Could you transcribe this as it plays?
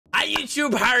Hi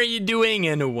YouTube, how are you doing?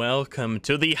 And welcome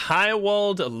to the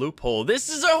Heilwald Loophole. This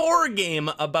is a horror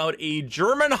game about a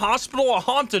German hospital, a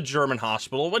haunted German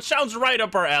hospital, which sounds right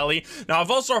up our alley. Now, I've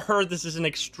also heard this is an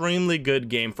extremely good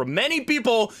game from many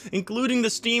people, including the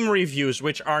Steam reviews,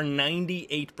 which are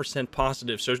 98%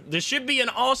 positive. So this should be an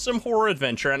awesome horror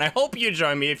adventure, and I hope you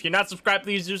join me. If you're not subscribed,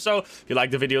 please do so. If you like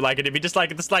the video, like it. If you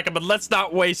dislike it, dislike it. But let's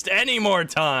not waste any more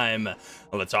time.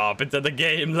 Let's hop into the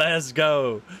game. Let's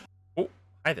go.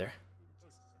 Hi there.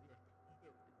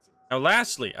 Now,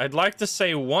 lastly, I'd like to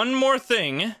say one more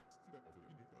thing.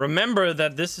 Remember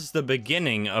that this is the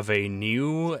beginning of a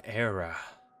new era.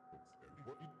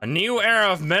 A new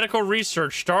era of medical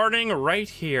research starting right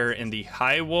here in the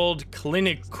Heilwald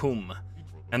Klinikum.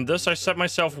 And thus I set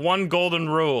myself one golden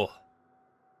rule.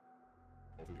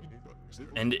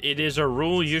 And it is a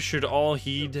rule you should all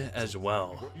heed as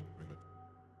well.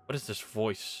 What is this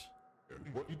voice?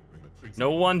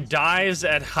 No one dies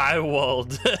at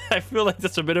Heilwald. I feel like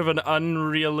that's a bit of an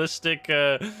unrealistic...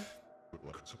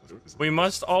 We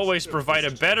must always provide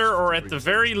a better, or at the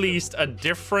very least, a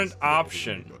different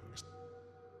option.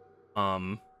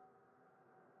 No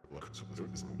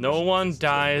one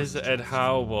dies at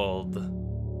Heilwald.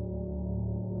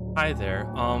 Hi there.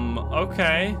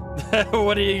 Okay.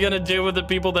 What are you gonna do with the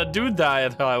people that do die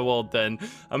at Heilwald then?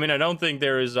 I mean, I don't think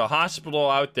there is a hospital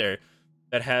out there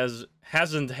that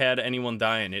hasn't had anyone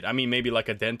die in it. I mean, maybe like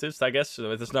a dentist, I guess.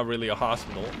 So it's not really a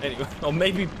hospital. Anyway, oh,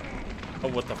 maybe... Oh,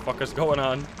 what the fuck is going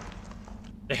on?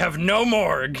 They have no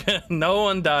morgue. No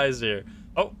one dies here.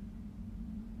 Oh.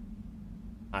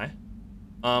 Hi.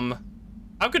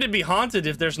 How could it be haunted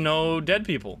if there's no dead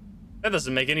people? That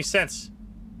doesn't make any sense.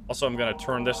 Also, I'm gonna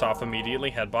turn this off immediately.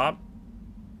 Head bob.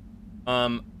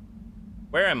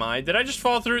 Where am I? Did I just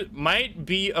fall through? Might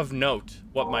be of note.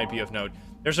 What might be of note?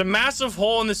 There's a massive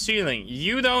hole in the ceiling.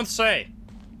 You don't say.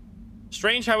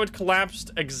 Strange how it collapsed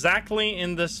exactly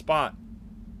in this spot.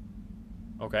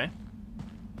 Okay.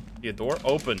 See a door?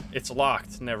 Open. It's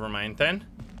locked. Never mind then.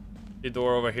 See a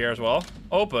door over here as well.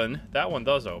 Open. That one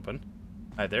does open.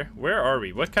 Hi there. Where are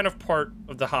we? What kind of part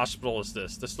of the hospital is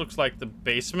this? This looks like the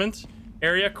basement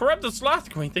area. Corrupted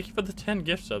Sloth Queen. Thank you for the 10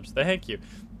 gift subs. Thank you.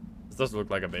 This does look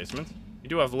like a basement. You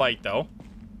do have light though.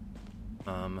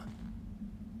 I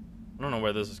don't know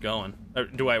where this is going.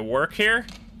 Do I work here?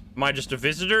 Am I just a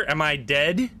visitor? Am I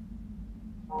dead?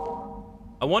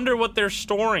 I wonder what they're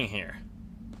storing here.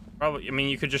 Probably, I mean,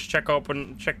 you could just check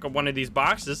one of these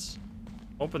boxes.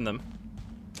 Open them.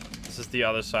 This is the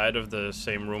other side of the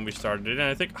same room we started in, and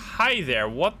I think... Hi there,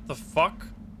 what the fuck?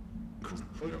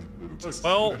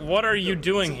 Well, what are you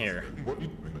doing here?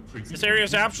 This area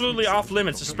is absolutely off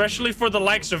limits, especially for the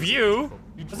likes of you.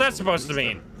 What's that supposed to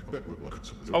mean?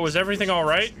 Oh, is everything all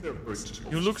right?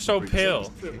 You look so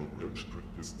pale.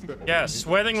 Yeah,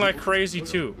 sweating like crazy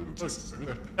too.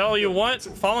 Tell you what,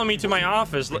 follow me to my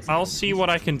office. I'll see what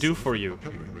I can do for you.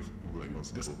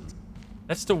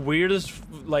 That's the weirdest,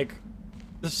 like,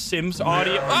 the Sims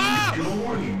audio. Ah!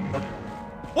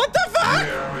 What the fuck?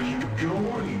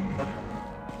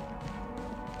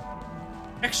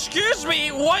 Excuse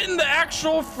me, what in the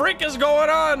actual frick is going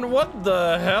on? What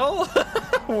the hell?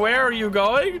 Where are you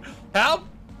going? Help!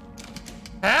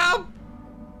 Help!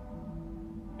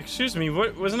 Excuse me,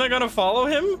 wasn't I gonna follow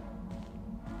him?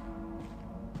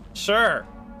 Sure.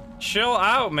 Chill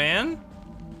out, man.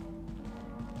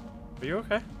 Are you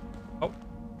okay? Oh.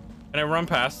 Can I run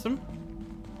past him?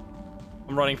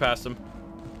 I'm running past him.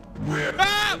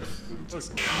 Ah!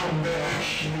 Come back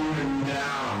here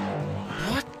now.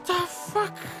 What the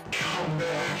fuck?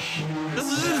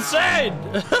 This is insane!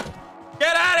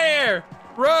 Get out of here!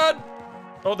 Run!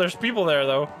 Oh, there's people there,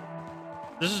 though.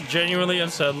 This is genuinely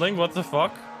unsettling. What the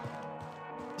fuck?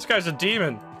 This guy's a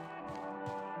demon.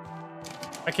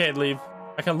 I can't leave.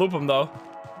 I can loop him, though.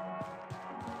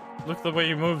 Look the way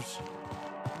he moves.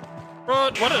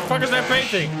 Run! What the fuck is that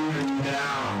painting?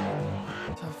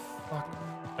 What the fuck?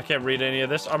 I can't read any of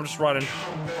this. I'm just running.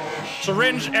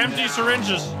 Syringe! Empty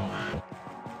syringes!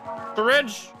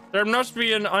 Syringe! There must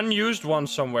be an unused one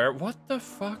somewhere. What the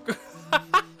fuck?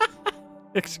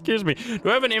 Excuse me. Do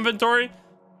I have an inventory?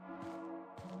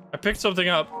 I picked something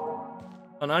up.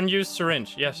 An unused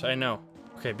syringe. Yes, I know.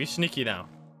 Okay, be sneaky now.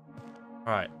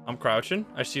 Alright, I'm crouching.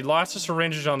 I see lots of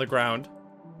syringes on the ground.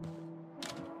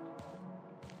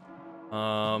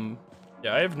 Yeah,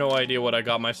 I have no idea what I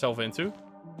got myself into.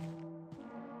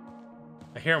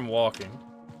 I hear him walking.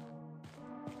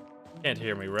 Can't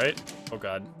hear me, right? Oh,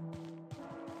 God.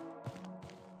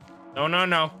 No, no,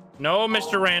 no. No,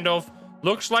 Mr. Randolph.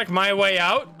 Looks like my way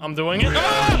out. I'm doing it.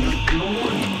 Ah!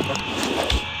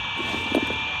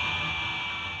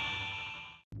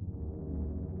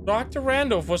 Dr.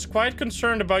 Randolph was quite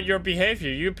concerned about your behavior.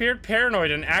 You appeared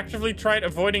paranoid and actively tried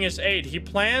avoiding his aid. He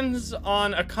plans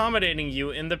on accommodating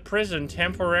you in the prison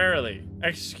temporarily.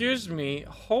 Excuse me.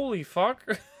 Holy fuck.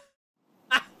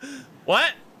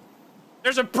 What?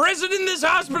 There's a prison in this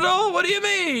hospital? What do you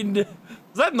mean? Is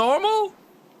that normal?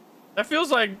 That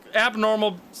feels like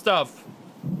abnormal stuff.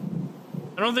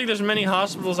 I don't think there's many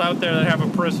hospitals out there that have a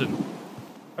prison.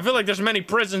 I feel like there's many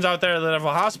prisons out there that have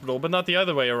a hospital, but not the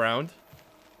other way around.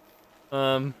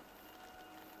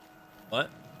 What?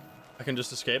 I can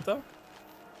just escape though?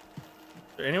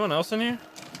 Is there anyone else in here?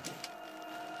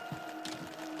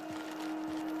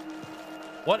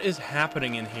 What is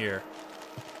happening in here?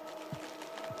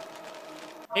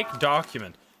 Take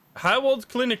document. Heilwald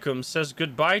Clinicum says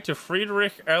goodbye to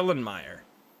Friedrich Erlenmeyer.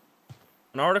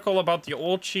 An article about the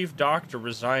old chief doctor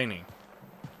resigning.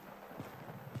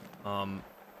 I'm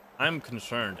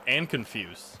concerned and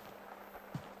confused.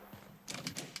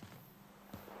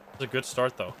 It's a good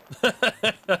start though.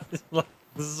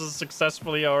 This is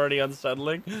successfully already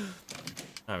unsettling.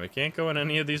 Alright, we can't go in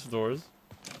any of these doors.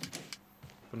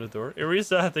 Open the door.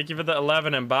 Irisa, thank you for the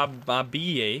 11, and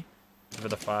Babiye for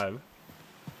the 5.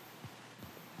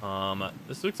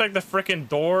 This looks like the freaking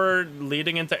door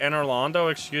leading into Enerlando,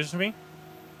 excuse me.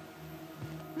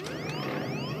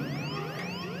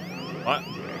 What?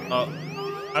 Oh,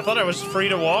 I thought I was free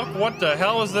to walk. What the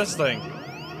hell is this thing?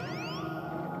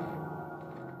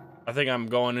 I think I'm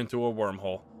going into a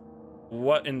wormhole.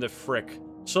 What in the frick?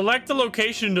 Select the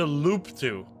location to loop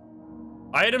to.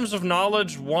 Items of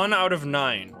knowledge 1 out of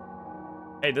 9.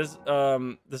 Hey, this is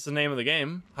the name of the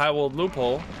game. Heilwald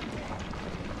Loophole.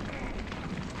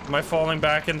 Am I falling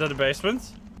back into the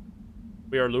basement?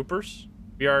 We are loopers.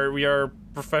 We are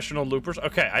professional loopers.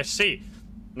 Okay, I see.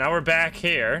 Now we're back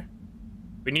here.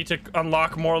 We need to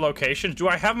unlock more locations. Do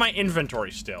I have my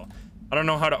inventory still? I don't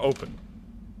know how to open.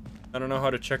 I don't know how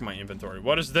to check my inventory.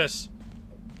 What is this?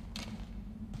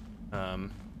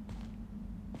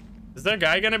 Is that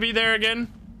guy gonna be there again?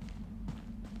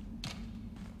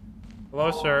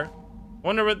 Hello, sir.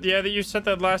 Wonder what, yeah, that you said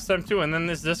that last time too. And then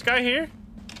is this guy here?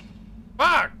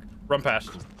 Fuck! Run past.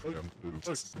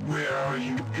 Where are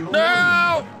you going?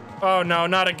 No! Oh no,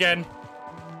 not again.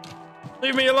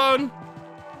 Leave me alone.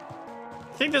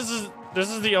 I think this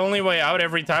is the only way out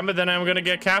every time, but then I'm gonna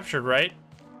get captured, right?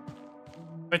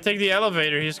 If I take the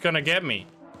elevator, he's gonna get me.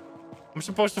 I'm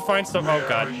supposed to find stuff. Oh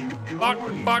god. Fuck,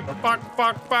 fuck, fuck,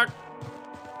 fuck, fuck.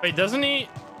 Wait, doesn't he?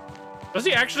 Does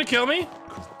he actually kill me?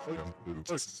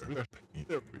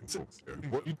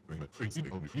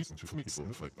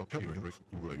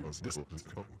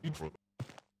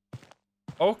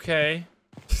 Okay.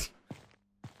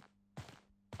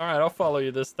 Alright, I'll follow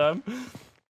you this time.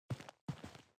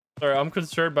 Sorry, I'm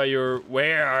concerned by your...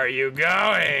 Where are you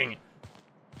going?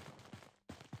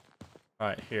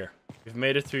 Alright, here. We've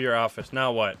made it through your office.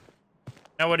 Now what?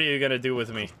 Now what are you gonna do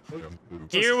with me?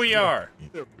 Here we are.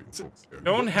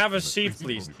 Don't have a seat,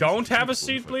 please. Don't have a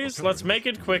seat, please? Let's make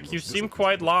it quick. You seem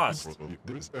quite lost.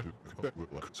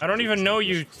 I don't even know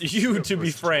you to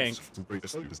be frank.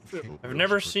 I've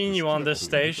never seen you on this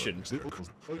station. ... So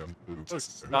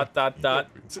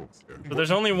there's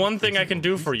only one thing I can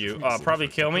do for you. Probably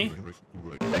kill me.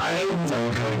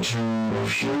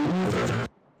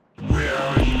 Where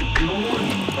are you going?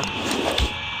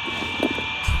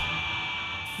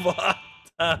 What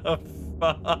the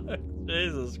fuck?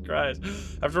 Jesus Christ.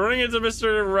 After running into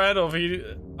Mr. Randolph, he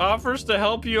offers to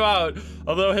help you out,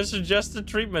 although his suggested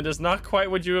treatment is not quite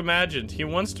what you imagined. He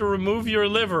wants to remove your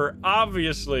liver,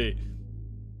 obviously.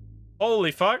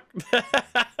 Holy fuck.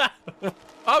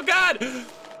 Oh god!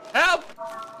 Help!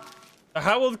 The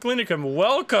Heilwald Clinicum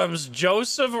welcomes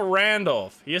Joseph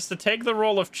Randolph. He has to take the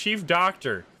role of chief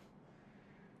doctor.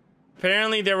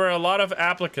 Apparently there were a lot of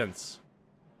applicants.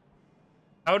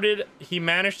 How did he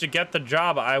manage to get the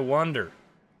job, I wonder?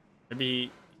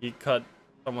 Maybe he cut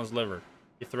someone's liver.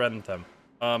 He threatened them.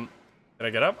 Can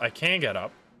I get up? I can get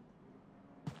up.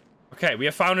 Okay, we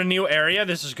have found a new area.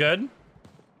 This is good.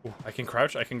 Ooh, I can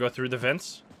crouch. I can go through the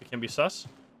vents. It can be sus. Is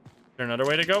there another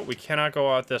way to go? We cannot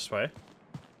go out this way.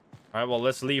 Alright, well,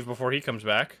 let's leave before he comes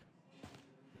back.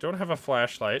 Don't have a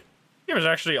flashlight. It was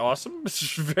actually awesome.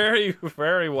 It's very,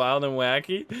 very wild and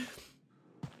wacky.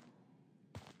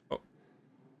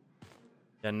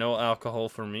 Yeah, no alcohol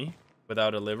for me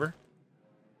without a liver.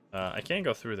 I can't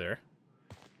go through there.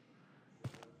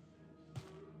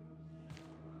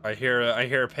 I hear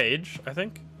a page, I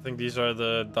think. I think these are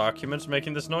the documents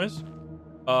making this noise.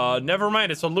 Never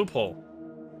mind, it's a loophole.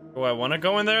 Do I want to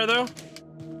go in there though?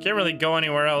 Can't really go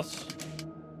anywhere else.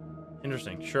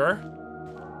 Interesting. Sure.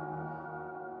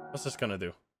 What's this gonna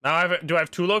do? Now do I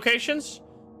have 2 locations?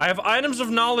 I have items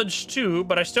of knowledge too,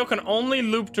 but I still can only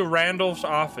loop to Randolph's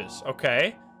office.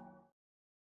 Okay.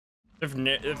 I've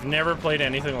never played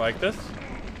anything like this.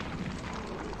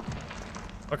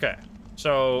 Okay.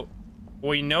 So,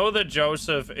 we know that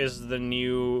Joseph is the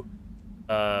new,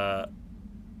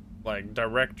 like,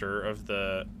 director of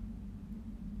the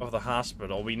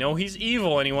hospital. We know he's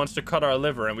evil and he wants to cut our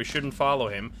liver and we shouldn't follow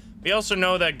him. We also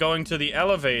know that going to the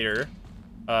elevator,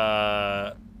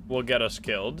 will get us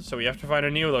killed, so we have to find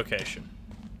a new location.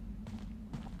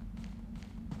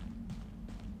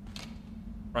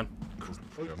 Run.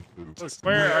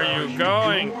 Where are you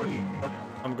going?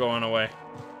 I'm going away.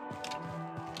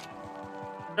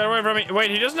 Get away from me. Wait,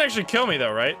 he doesn't actually kill me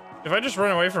though, right? If I just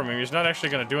run away from him, he's not actually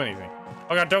gonna do anything.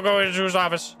 Oh god, don't go into his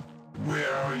office.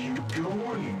 Where are you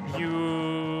going?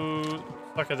 You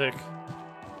suck a dick.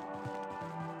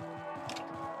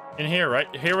 In here,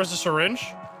 right? Here was the syringe?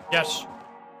 Yes.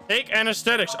 Take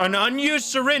anesthetics. An unused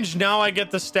syringe. Now I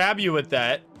get to stab you with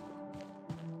that.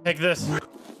 Take this. What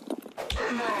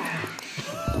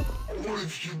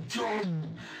have you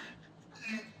done?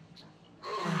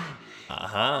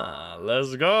 Aha.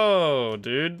 Let's go,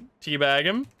 dude. Teabag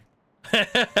him.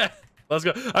 Let's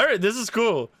go. All right, this is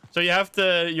cool. So you have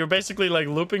to, you're basically like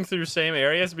looping through same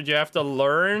areas, but you have to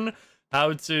learn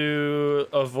how to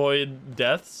avoid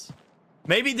deaths.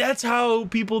 Maybe that's how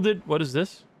people did. What is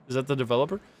this? Is that the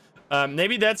developer?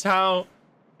 Maybe that's how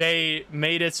they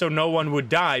made it so no one would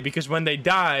die, because when they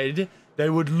died, they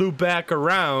would loop back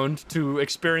around to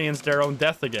experience their own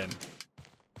death again.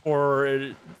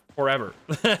 Or forever.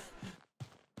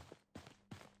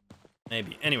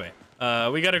 Maybe. Anyway,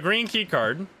 we got a green key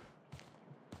card.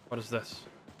 What is this?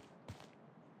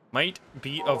 Might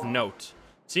be of note.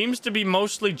 Seems to be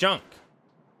mostly junk.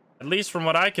 At least from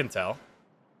what I can tell.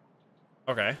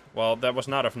 Okay, well, that was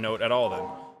not of note at all then.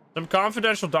 Some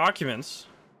confidential documents.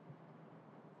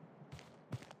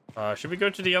 Should we go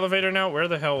to the elevator now? Where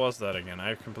the hell was that again?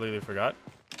 I completely forgot.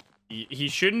 He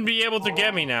shouldn't be able to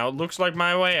get me now. It looks like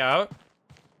my way out.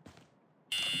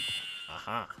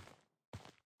 Aha.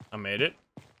 I made it.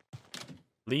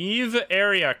 Leave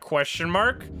area, question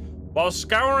mark. While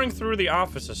scouring through the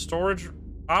office's storage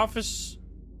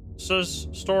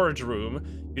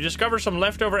room, you discover some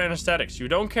leftover anesthetics. You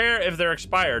don't care if they're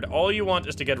expired. All you want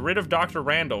is to get rid of Dr.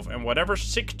 Randolph and whatever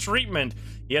sick treatment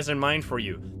he has in mind for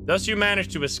you. Thus, you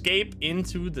manage to escape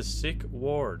into the sick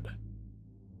ward.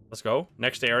 Let's go.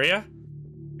 Next area.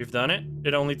 We've done it.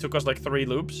 It only took us like 3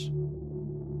 loops.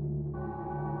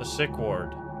 The sick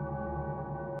ward.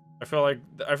 I feel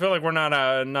like we're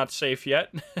not safe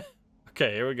yet.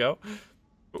 Okay, here we go.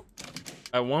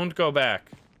 I won't go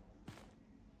back.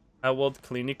 Heilwald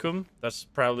Klinikum. That's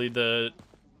probably the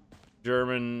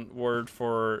German word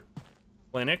for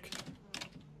clinic.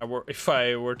 If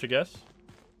I were to guess.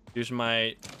 Use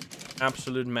my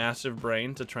absolute massive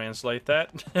brain to translate that.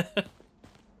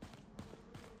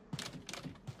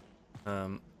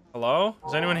 Hello?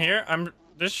 Is anyone here?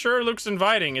 This sure looks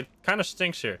inviting. It kind of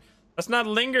stinks here. Let's not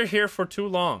linger here for too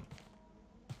long.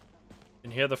 You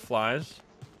can hear the flies.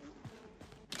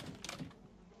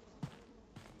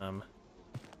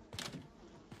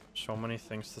 So many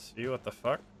things to see. What the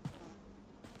fuck?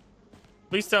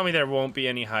 Please tell me there won't be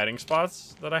any hiding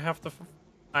spots that I have to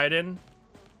hide in.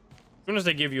 As soon as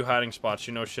they give you hiding spots,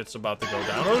 you know shit's about to go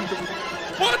down.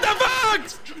 What the fuck?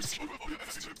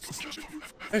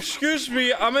 Excuse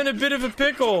me, I'm in a bit of a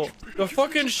pickle. The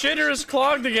fucking shitter is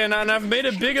clogged again, and I've made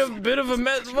a bit of a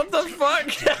mess. What the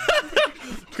fuck?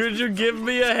 Could you give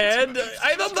me a hand?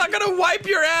 I'm not gonna wipe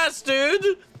your ass,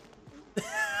 dude.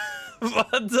 What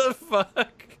the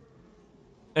fuck?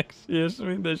 Excuse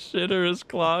me, the shitter is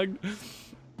clogged.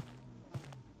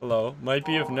 Hello, might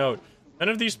be of note. None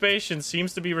of these patients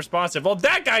seems to be responsive. Well,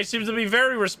 that guy seems to be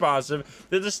very responsive.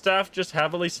 Did the staff just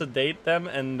heavily sedate them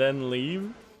and then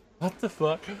leave? What the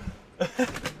fuck?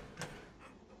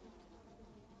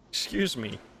 Excuse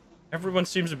me. Everyone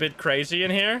seems a bit crazy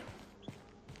in here.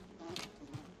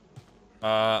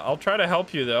 I'll try to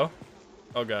help you though.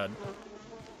 Oh god.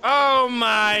 Oh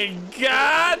my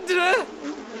god!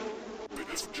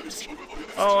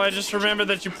 Oh, I just remembered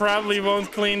that you probably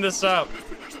won't clean this up.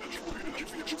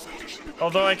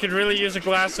 Although I could really use a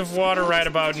glass of water right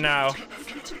about now.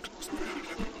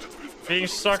 Being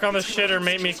stuck on the shitter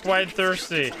made me quite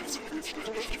thirsty.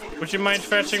 Would you mind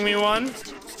fetching me one?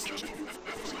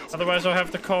 Otherwise I'll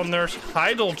have to call Nurse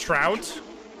Heideltraut.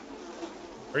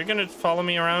 Are you gonna follow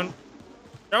me around?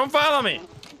 Don't follow me!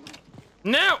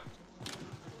 No!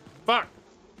 Fuck.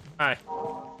 Hi.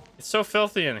 It's so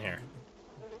filthy in here.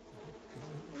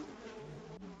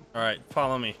 Alright,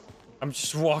 follow me. I'm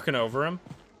just walking over him.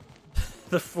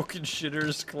 The fucking shitter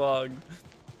is clogged.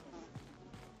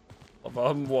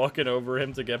 I'm walking over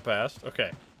him to get past.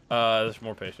 Okay. There's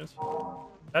more patients.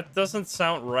 That doesn't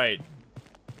sound right.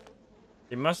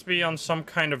 He must be on some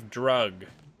kind of drug.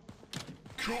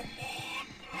 Come on,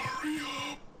 hurry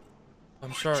up.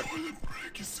 I'm sorry. Toilet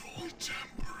break is only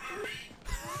temporary.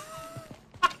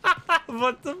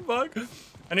 What the fuck?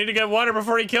 I need to get water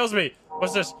before he kills me.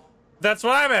 What's this? That's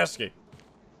what I'm asking.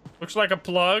 Looks like a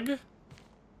plug.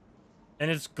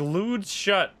 And it's glued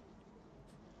shut.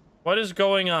 What is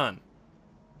going on?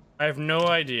 I have no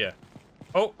idea.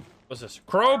 Oh, what's this?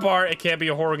 Crowbar. It can't be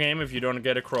a horror game if you don't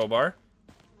get a crowbar.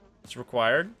 It's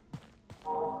required.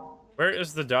 Where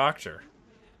is the doctor?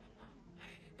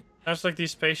 Sounds like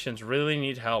these patients really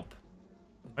need help.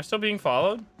 Am I still being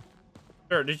followed?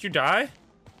 Sir, did you die?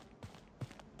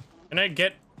 Can I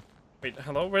get... Wait,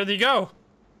 hello? Where did he go?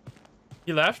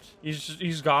 He left?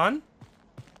 He's gone?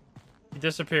 He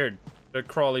disappeared. The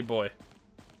crawly boy.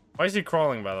 Why is he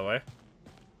crawling, by the way?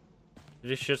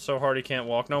 Did he shit so hard he can't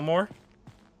walk no more?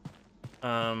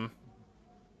 I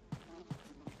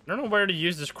don't know where to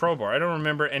use this crowbar. I don't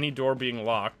remember any door being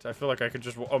locked. I feel like I could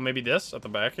just... Oh, maybe this at the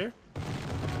back here?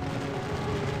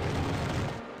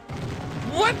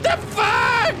 What the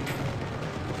fuck?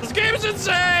 This game is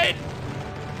insane!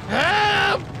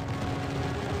 Help!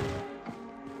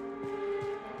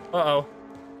 Uh-oh.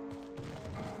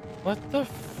 What the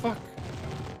fuck?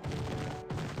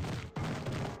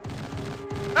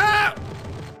 Ah!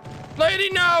 Lady,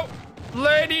 no!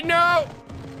 Lady, no!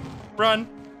 Run.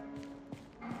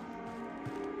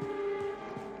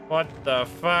 What the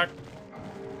fuck?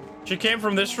 She came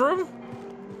from this room?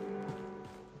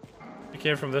 She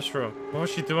came from this room. What was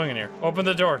she doing in here? Open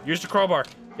the door. Use the crowbar.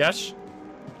 Yes?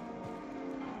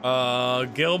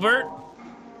 Gilbert?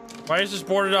 Why is this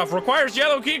boarded off? Requires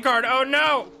yellow key card. Oh,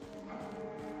 no!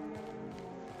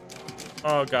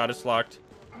 Oh, God, it's locked.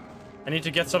 I need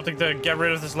to get something to get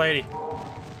rid of this lady.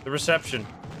 The reception.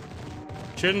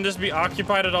 Shouldn't this be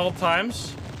occupied at all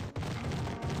times?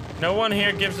 No one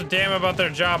here gives a damn about their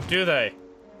job, do they?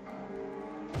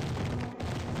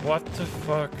 What the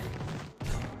fuck?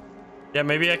 Yeah,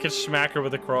 maybe I could smack her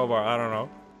with a crowbar. I don't know.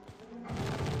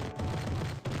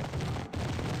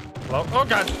 Hello? Oh,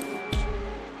 God.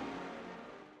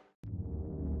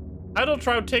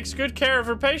 Idletrout takes good care of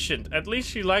her patient. At least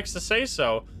she likes to say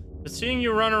so. But seeing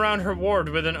you run around her ward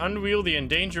with an unwieldy and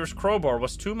dangerous crowbar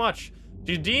was too much.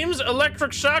 She deems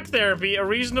electric shock therapy a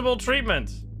reasonable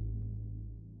treatment.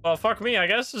 Well, fuck me, I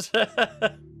guess.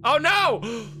 Oh, no!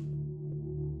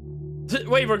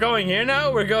 Wait, we're going here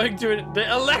now? We're going to the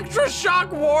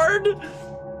Electroshock ward?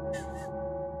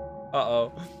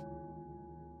 Uh-oh.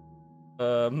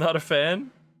 I'm not a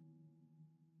fan.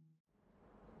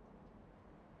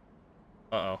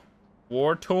 Uh-oh.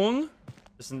 Wartung?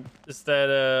 Is that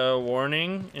a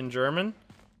warning in German?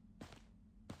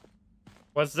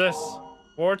 What's this?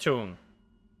 Wartung.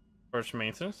 First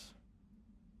maintenance.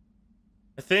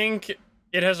 I think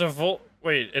it has a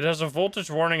it has a voltage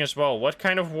warning as well. What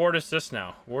kind of ward is this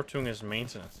now? Wartung is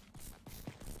maintenance.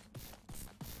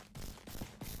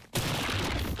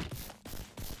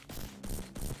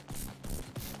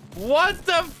 What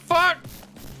the fuck?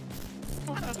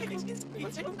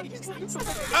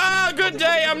 Ah, good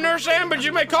day. I'm Nurse Ann, but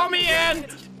you may call me Ann.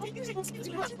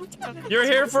 You're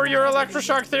here for your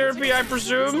electroshock therapy, I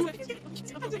presume?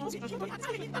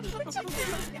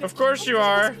 Of course you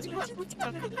are.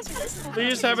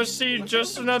 Please have a seat.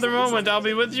 Just another moment. I'll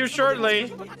be with you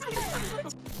shortly.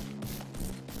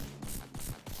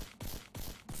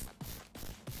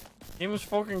 Game was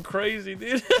fucking crazy,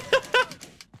 dude.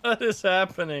 What is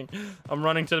happening? I'm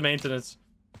running to the maintenance.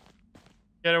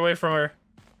 Get away from her.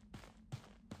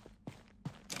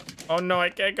 Oh no, I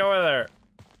can't go in there.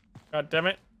 God damn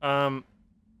it.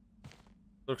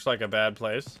 Looks like a bad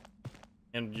place.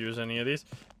 Can't use any of these.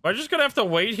 Am I just gonna have to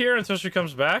wait here until she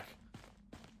comes back?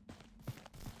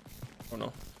 Oh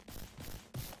no.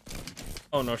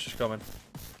 Oh no, she's coming.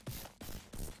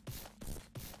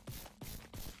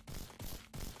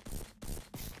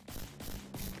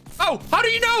 Oh, how do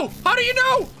you know? How do you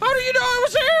know? How do you know I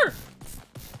was here?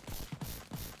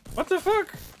 What the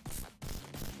fuck?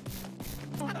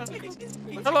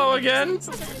 Hello again.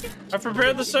 I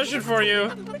prepared the session for you.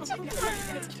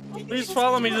 Please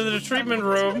follow me to the treatment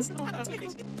room.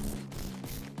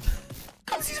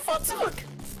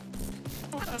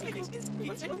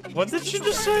 What did she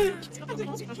just say?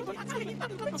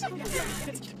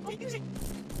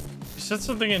 She said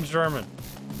something in German.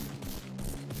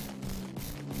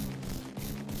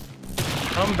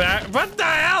 Come back. What the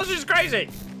hell? She's crazy.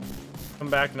 Come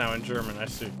back now in German. I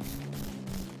see.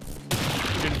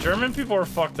 Dude, German people are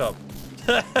fucked up.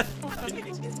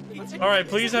 All right,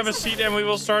 please have a seat and we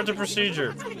will start the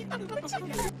procedure.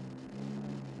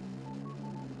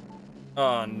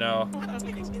 Oh, no.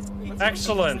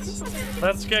 Excellent.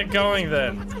 Let's get going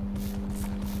then.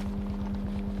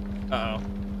 Uh-oh.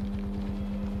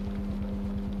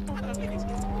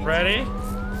 Ready?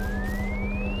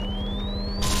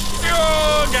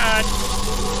 Oh, God.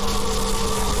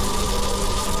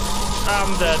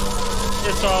 I'm dead.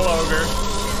 It's all ogre.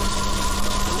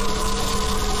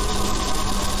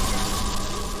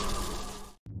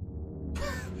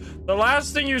 The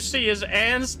last thing you see is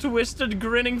Anne's twisted,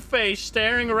 grinning face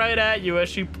staring right at you as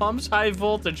she pumps high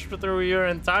voltage through your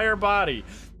entire body.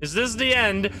 Is this the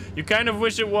end? You kind of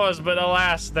wish it was, but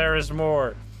alas, there is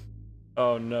more.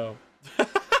 Oh, no.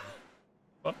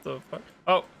 What the fuck?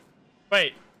 Oh,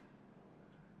 wait.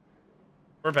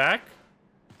 We're back?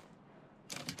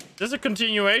 Is this a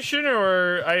continuation,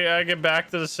 or I get back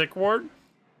to the sick ward?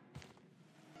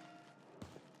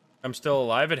 I'm still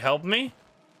alive. It helped me.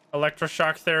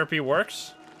 Electroshock therapy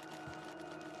works.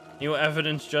 New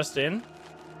evidence just in.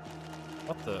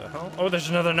 What the hell? Oh, there's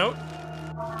another note.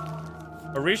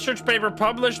 A research paper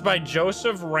published by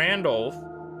Joseph Randolph.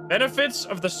 Benefits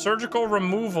of the surgical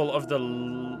removal of the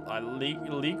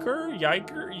Yiker?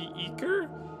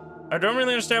 I don't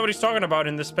really understand what he's talking about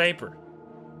in this paper.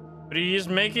 But he is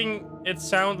making it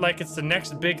sound like it's the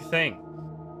next big thing.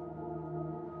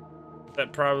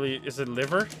 That probably... Is it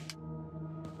liver?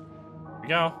 Here we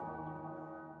go.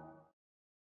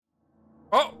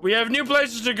 Oh, we have new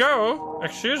places to go.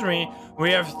 Excuse me.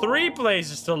 We have 3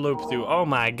 places to loop through. Oh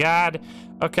my god.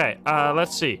 Okay,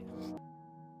 let's see.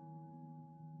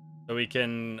 So we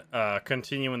can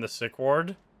continue in the sick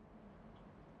ward.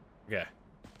 Okay.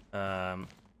 So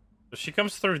she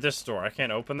comes through this door. I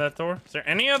can't open that door. Is there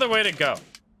any other way to go?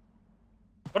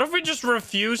 What if we just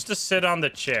refuse to sit on the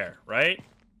chair, right?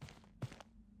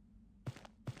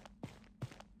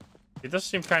 It does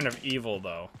seem kind of evil,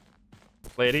 though.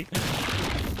 Lady?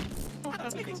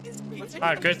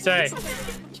 Ah, good day.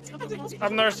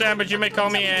 I'm Nurse Anne, but you may call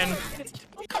me Anne.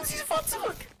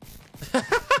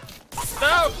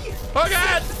 No! Oh,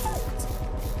 God!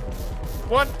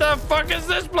 What the fuck is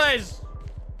this place?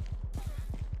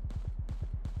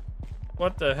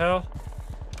 What the hell?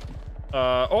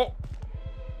 Oh!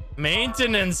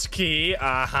 Maintenance key,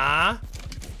 uh-huh.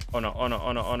 Oh no, oh no,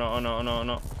 oh no, oh no, oh no, oh no, oh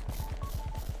no.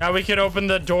 Now we can open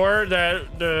the door,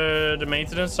 the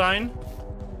maintenance sign.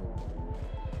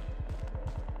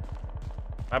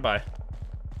 Bye-bye.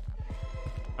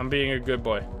 I'm being a good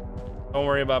boy. Don't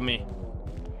worry about me.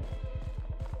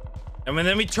 And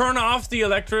then we turn off the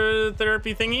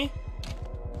electrotherapy thingy.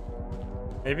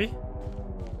 Maybe?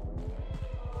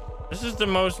 This is the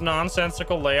most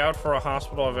nonsensical layout for a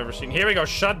hospital I've ever seen. Here we go,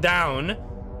 shut down.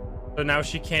 So now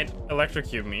she can't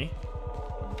electrocute me.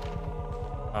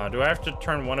 Do I have to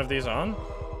turn one of these on?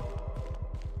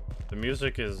 The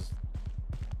music is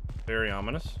very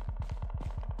ominous.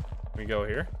 We go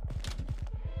here.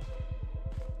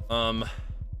 Oh,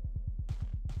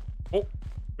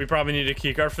 we probably need a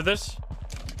keycard for this.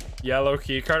 Yellow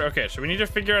keycard. Okay, so we need to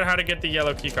figure out how to get the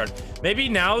yellow keycard. Maybe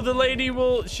now the lady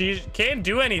will... She can't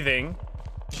do anything.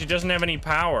 She doesn't have any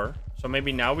power. So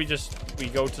maybe now we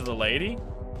go to the lady.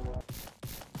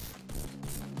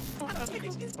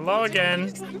 Hello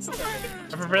again.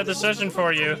 I prepared the session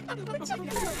for you.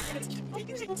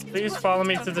 Please follow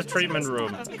me to the treatment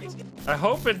room. I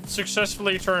hope it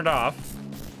successfully turned off.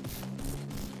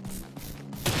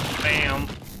 Bam.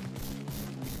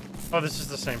 Oh, this is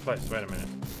the same place. Wait a minute.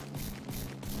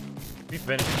 We've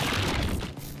been...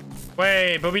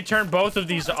 Wait, but we turned both of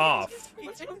these off.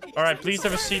 All right, please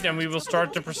have a seat and we will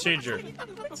start the procedure.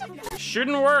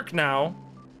 Shouldn't work now.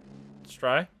 Let's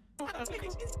try.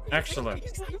 Excellent.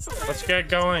 Let's get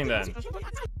going then.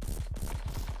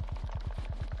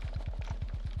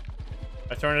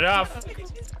 I turn it off.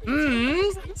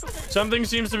 Something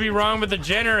seems to be wrong with the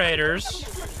generators.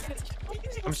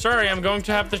 I'm sorry, I'm going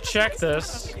to have to check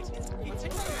this.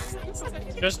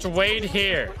 Just wait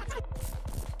here.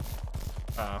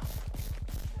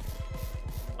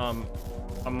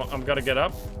 I'm gonna get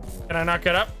up. Can I not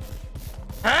get up?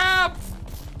 Help!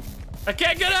 I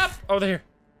can't get up! Oh, they're here.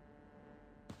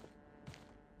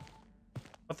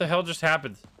 What the hell just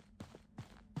happened?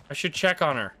 I should check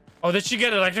on her. Oh, did she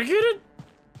get electrocuted?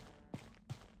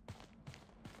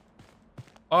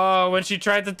 Oh, when she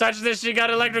tried to touch this, she got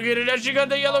electrocuted and she got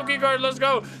the yellow key card. Let's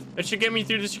go. It should get me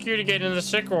through the security gate in the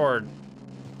sick ward.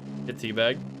 Get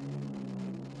teabag.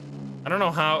 I don't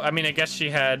know how. I mean, I guess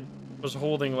she was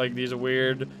holding like these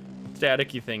weird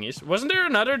staticky thingies. Wasn't there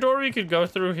another door we could go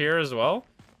through here as well?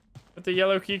 With the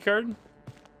yellow key card?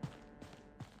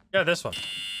 Yeah, this one.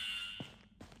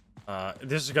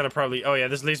 This is gonna probably... Oh, yeah,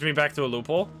 this leads me back to a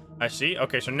loophole. I see.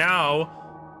 Okay, so now...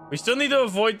 We still need to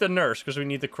avoid the nurse, because we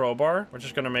need the crowbar. We're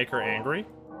just gonna make her angry.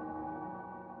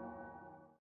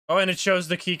 Oh, and it shows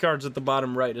the key cards at the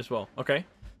bottom right as well. Okay.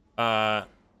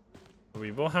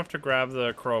 We will have to grab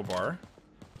the crowbar.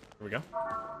 Here we go.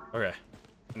 Okay.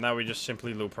 And now we just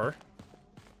simply loop her.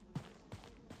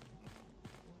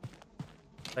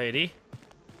 Lady.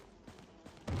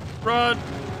 Run!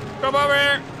 Come over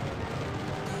here!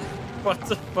 What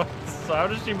the fuck? How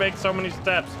does she make so many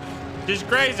steps? She's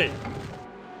crazy!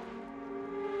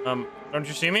 Don't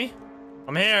you see me?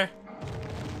 I'm here!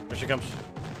 Here she comes.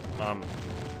 What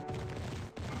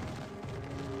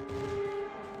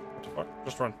the fuck?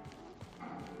 Just run.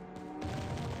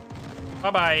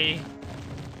 Bye-bye!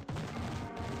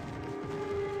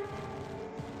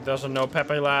 Doesn't know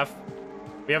Pepe laugh.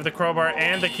 We have the crowbar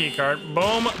and the key card.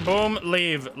 Boom, boom,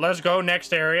 leave. Let's go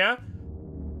next area.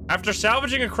 After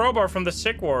salvaging a crowbar from the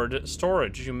sick ward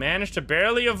storage, you manage to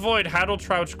barely avoid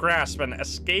Haddletrout's grasp and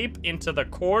escape into the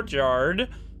courtyard.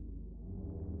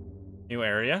 New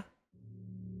area.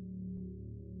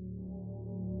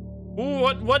 Ooh,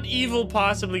 what evil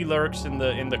possibly lurks in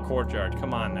the courtyard?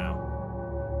 Come on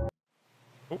now.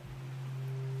 Ooh.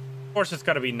 Of course, it's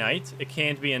got to be night. It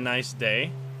can't be a nice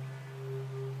day.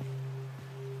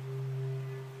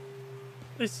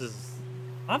 This is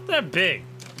not that big.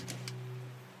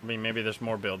 I mean, maybe there's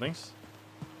more buildings.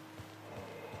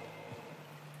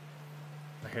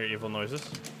 I hear evil noises.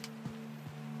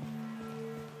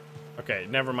 Okay,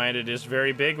 never mind. It is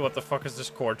very big. What the fuck is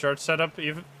this courtyard setup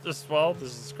even as well?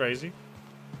 This is crazy.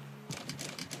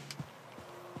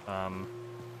 Oh,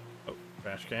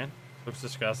 trash can. Looks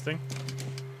disgusting.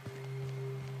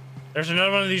 There's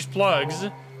another one of these plugs.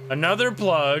 Another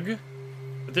plug.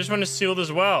 But this one is sealed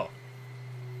as well.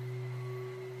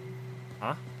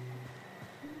 Huh?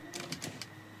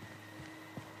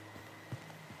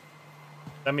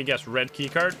 Let me guess, red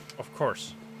keycard? Of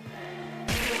course.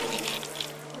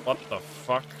 What the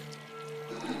fuck?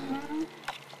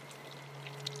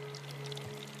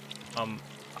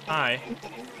 Hi.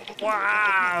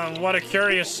 Wow, what a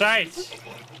curious sight.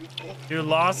 You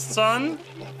lost, son?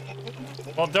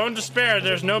 Well, don't despair.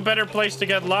 There's no better place to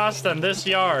get lost than this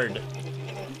yard.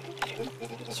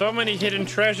 So many hidden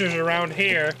treasures around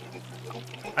here.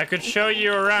 I could show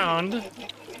you around.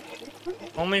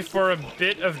 Only for a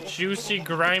bit of juicy,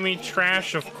 grimy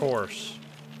trash, of course.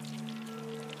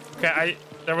 Okay,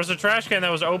 there was a trash can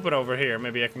that was open over here.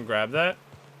 Maybe I can grab that.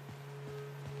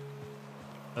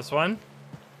 This one.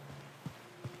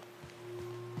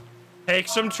 Take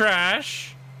some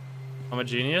trash. I'm a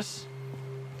genius.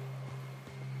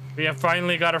 We have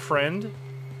finally got a friend.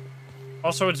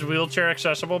 Also, it's wheelchair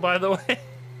accessible, by the way.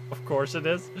 Of course it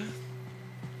is.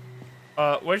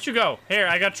 Where'd you go? Here,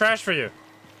 I got trash for you.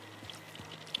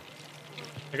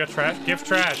 I got trash. Give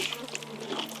trash.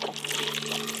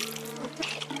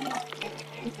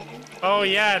 Oh,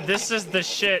 yeah, this is the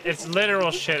shit. It's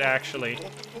literal shit, actually.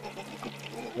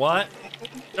 What?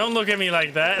 Don't look at me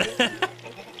like that.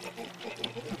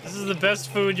 This is the best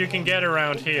food you can get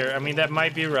around here. I mean, that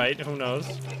might be right. Who knows?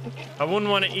 I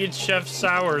wouldn't want to eat Chef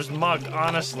Sour's mug,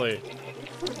 honestly.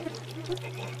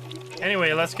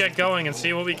 Anyway, let's get going and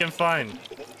see what we can find.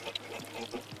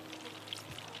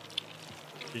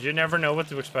 Did you never know what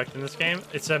to expect in this game?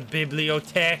 It's a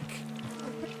bibliothèque.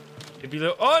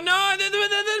 Oh no, I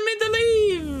didn't mean to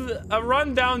leave! A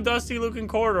run-down, dusty-looking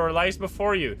corridor lies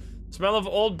before you. The smell of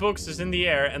old books is in the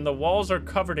air, and the walls are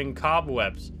covered in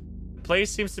cobwebs. The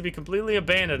place seems to be completely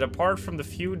abandoned, apart from the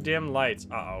few dim lights.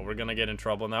 Uh-oh, we're gonna get in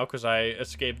trouble now, because I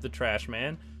escaped the trash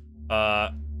man.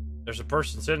 There's a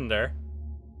person sitting there.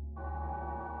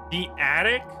 The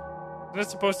attic? Isn't it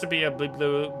supposed to be a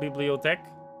bibliothèque?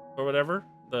 Or whatever?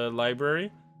 The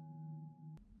library?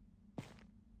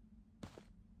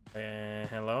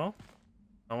 Hello?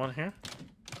 No one here?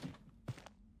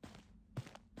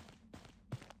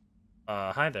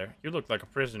 Hi there. You look like a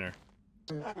prisoner.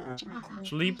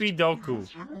 Sleepy Doku.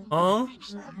 Huh?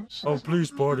 Oh,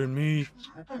 please pardon me.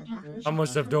 I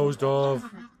must have dozed off.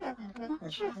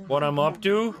 What I'm up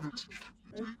to?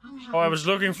 Oh, I was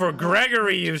looking for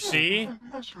Gregory, you see.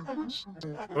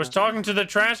 I was talking to the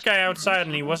trash guy outside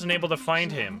and he wasn't able to find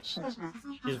him.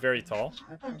 He's very tall.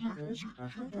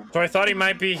 So I thought he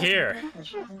might be here.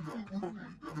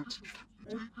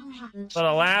 But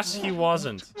alas, he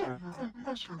wasn't.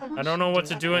 I don't know what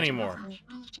to do anymore.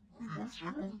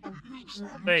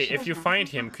 Hey, if you find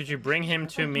him, could you bring him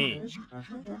to me?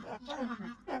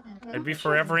 I'd be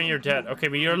forever in your debt. Okay,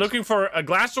 but you're looking for a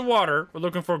glass of water, we're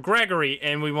looking for Gregory,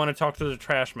 and we want to talk to the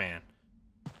trash man.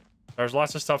 There's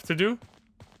lots of stuff to do.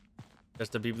 There's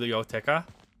the biblioteca.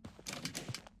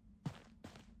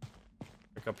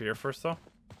 Pick up here first, though.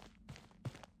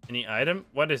 Any item?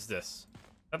 What is this?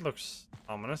 That looks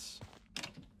ominous.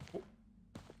 Ooh.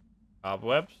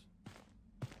 Cobwebs.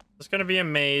 It's gonna be a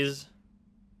maze.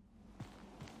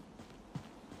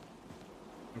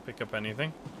 Can pick up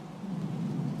anything.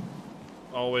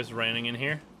 Always raining in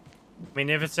here. I mean,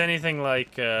 if it's anything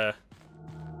like, oh,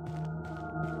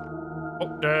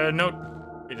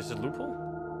 no. Wait, is it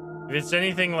Loophole? If it's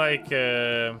anything like,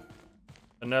 the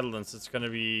Netherlands, it's gonna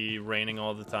be raining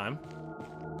all the time.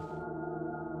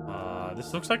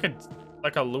 This looks like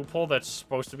a loophole that's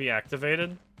supposed to be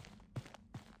activated.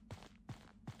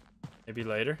 Maybe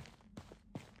later.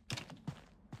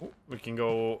 Ooh, we can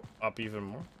go up even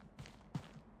more.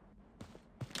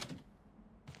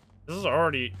 This is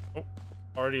already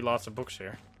lots of books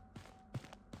here.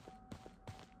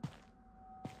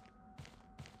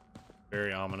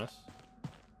 Very ominous.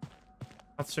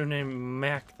 Hatsune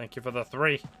Mac, thank you for the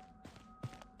 3.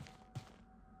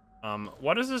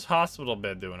 What is this hospital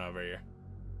bed doing over here?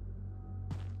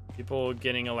 People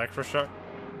getting electroshock.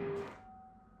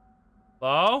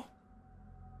 Hello?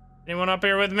 Anyone up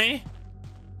here with me?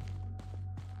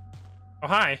 Oh,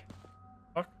 hi.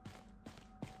 Fuck.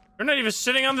 You're not even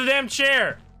sitting on the damn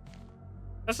chair.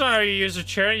 That's not how you use a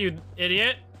chair, you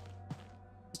idiot.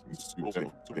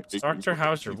 Dr.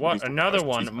 Hauser, what? Another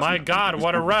one? My god,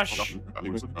 what a rush.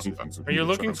 Are you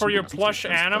looking for your plush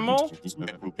animal?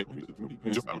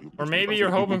 Or maybe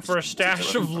you're hoping for a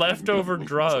stash of leftover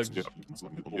drugs.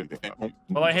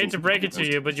 Well, I hate to break it to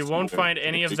you, but you won't find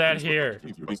any of that here.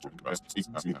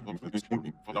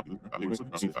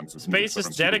 Space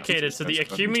is dedicated to the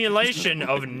accumulation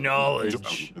of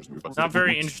knowledge. Not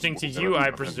very interesting to you,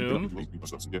 I presume.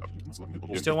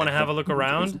 You still want to have a look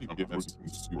around?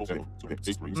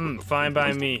 Fine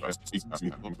by me.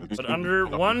 But under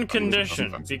one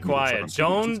condition, be quiet.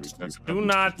 Do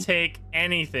not take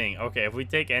anything. Okay, if we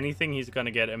take anything, he's gonna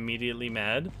get immediately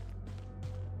mad.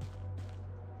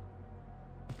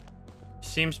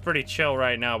 Seems pretty chill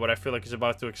right now, but I feel like he's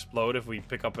about to explode if we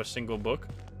pick up a single book.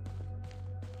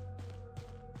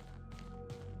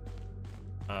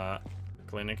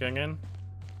 Clinic again.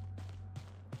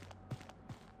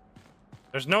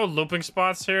 There's no looping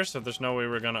spots here, so there's no way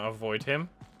we're gonna avoid him.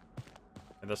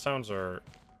 And the sounds are...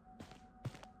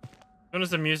 As soon as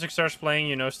the music starts playing,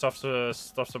 you know stuff's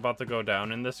about to go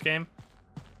down in this game.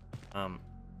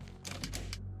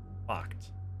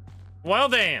 Locked. Well,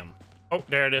 damn. Oh,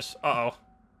 there it is. Uh-oh.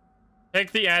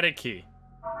 Take the attic key.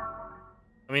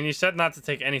 I mean, you said not to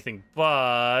take anything,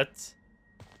 but...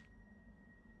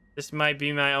 This might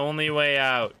be my only way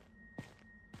out.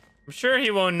 I'm sure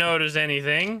he won't notice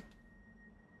anything.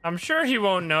 I'm sure he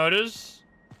won't notice.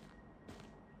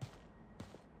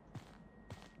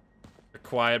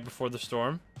 Quiet before the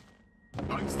storm.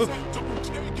 I said don't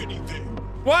take anything.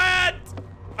 What?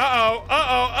 Uh-oh,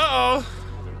 uh-oh, uh-oh.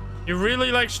 You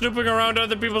really like snooping around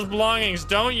other people's belongings,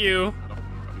 don't you?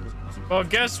 Well,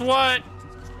 guess what?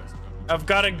 I've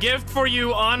got a gift for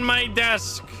you on my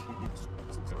desk.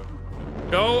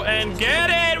 Go and get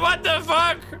it! What the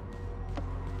fuck?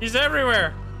 He's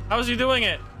everywhere. How's he doing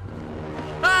it?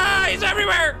 Ah, he's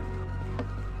everywhere!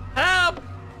 Help!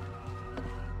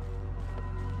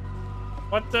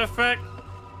 What the fuck?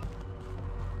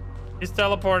 He's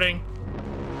teleporting.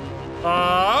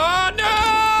 Oh,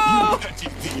 no! You petty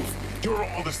thief! You're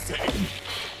all the same.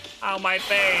 Ow, my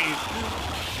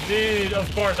face. Dude,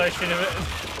 of course I should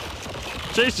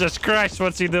have... Jesus Christ,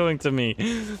 what's he doing to me?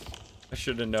 I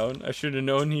should have known. I should have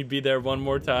known he'd be there one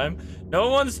more time. No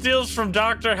one steals from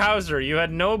Dr. Hauser. You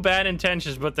had no bad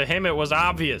intentions, but to him it was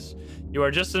obvious. You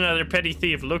are just another petty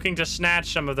thief looking to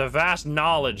snatch some of the vast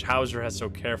knowledge Hauser has so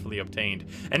carefully obtained.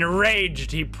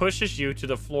 Enraged, he pushes you to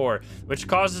the floor, which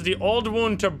causes the old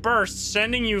wound to burst,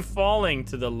 sending you falling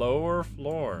to the lower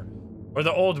floor. Or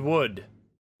the old wood.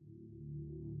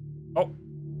 Oh,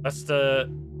 that's the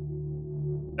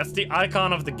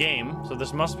icon of the game, so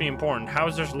this must be important.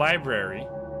 Hauser's library.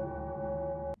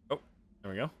 Oh,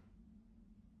 there we go.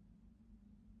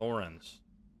 Lorenz.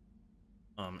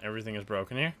 Everything is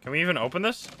broken here. Can we even open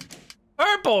this?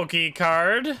 Purple key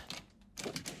card.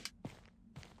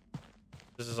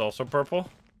 This is also purple.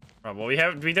 Oh, well, we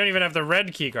don't even have the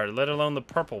red key card, let alone the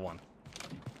purple one.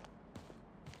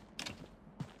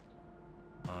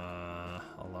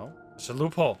 Hello? It's a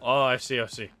loophole. Oh, I see, I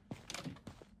see.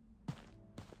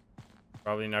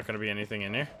 Probably not going to be anything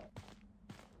in here.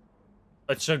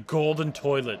 It's a golden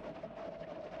toilet.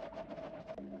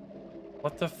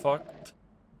 What the fuck?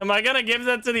 Am I going to give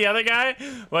that to the other guy?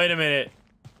 Wait a minute.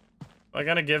 Am I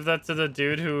going to give that to the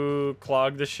dude who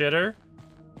clogged the shitter?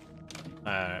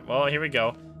 Alright, well, here we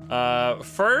go.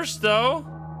 First, though,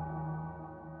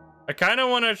 I kind of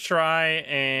want to try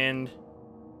and...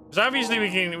 Because obviously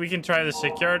we can try the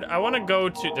sick yard. I want to go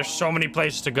to... There's so many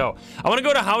places to go. I want to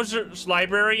go to Hauser's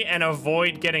library and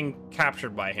avoid getting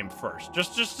captured by him first.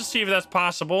 Just to see if that's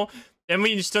possible. Then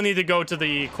we still need to go to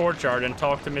the courtyard and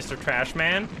talk to Mr.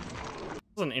 Trashman.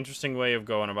 That's an interesting way of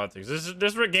going about things.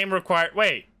 This game required...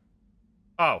 Wait.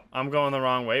 Oh, I'm going the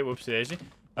wrong way. Whoopsie daisy.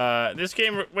 This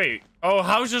game... Wait. Oh,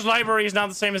 Hauser's library is not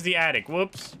the same as the attic.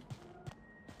 Whoops.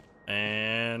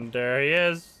 And there he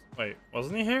is. Wait,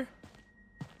 wasn't he here?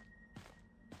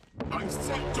 I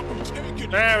said don't take anything.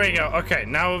 There we go. Okay,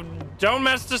 now don't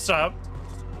mess this up.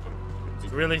 You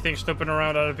really think snooping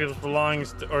around other people's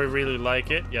belongings or really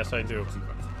like it? Yes, I do.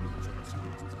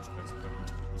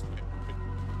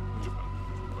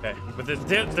 Okay, but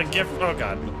the gift... Oh,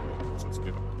 God.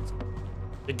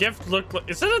 The gift looked like...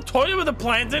 Is that a toilet with a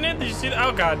plant in it? Did you see that?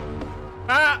 Oh, God.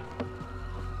 Ah!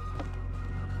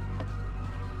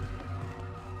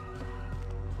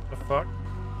 The fuck?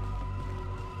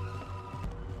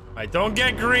 Alright, don't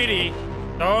get greedy.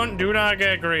 Do not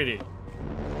get greedy.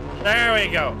 There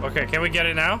we go. Okay, can we get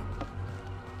it now?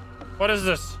 What is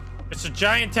this? It's a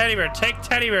giant teddy bear. Take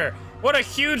teddy bear. What a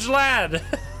huge lad.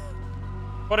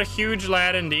 What a huge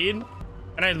lad indeed.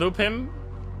 Can I loop him?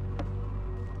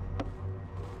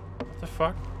 What the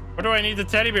fuck? What do I need the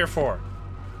teddy bear for?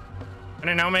 Can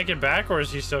I now make it back, or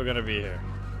is he still gonna be here?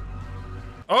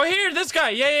 Oh, here, this guy.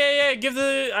 Yeah. Give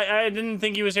the... I didn't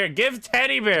think he was here. Give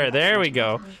teddy bear. There we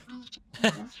go.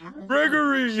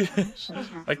 Gregory!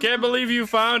 I can't believe you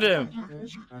found him.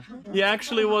 He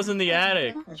actually was in the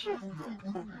attic.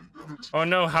 Oh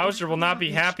no, Hauser will not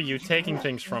be happy you taking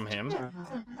things from him.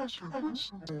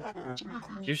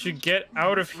 You should get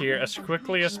out of here as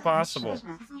quickly as possible.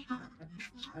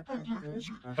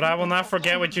 But I will not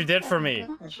forget what you did for me.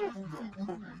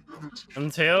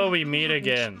 Until we meet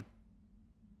again.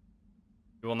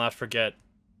 You will not forget.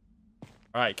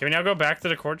 Alright, can we now go back to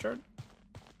the courtyard?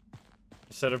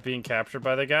 Instead of being captured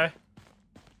by the guy?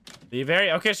 Leave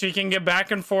area? Okay, so you can get back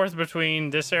and forth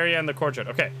between this area and the courtyard.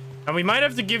 Okay, and we might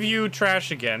have to give you trash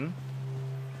again.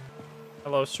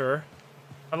 Hello, sir.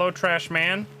 Hello, trash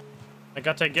man. I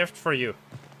got a gift for you.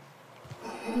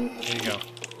 There you go.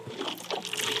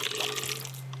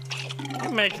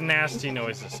 You make nasty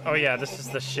noises. Oh yeah, this is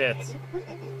the shit.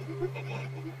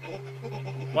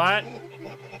 What?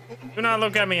 Do not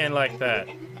look at me like that.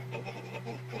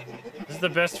 This is the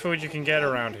best food you can get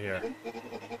around here.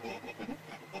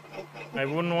 I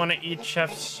wouldn't want to eat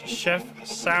Chef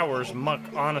Sour's muck,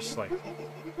 honestly.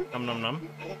 Num num num.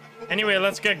 Anyway,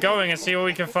 let's get going and see what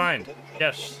we can find.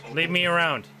 Yes, leave me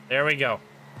around. There we go. What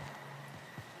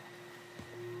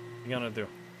are you gonna do?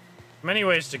 Many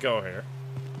ways to go here.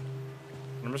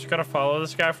 I'm just gonna follow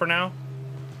this guy for now.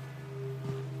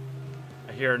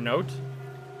 I hear a note.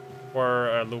 Or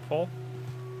a loophole.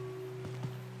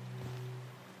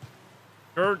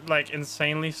 You're like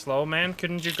insanely slow, man.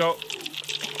 Couldn't you go?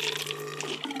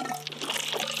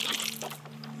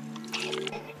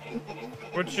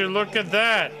 Would you look at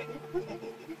that?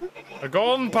 A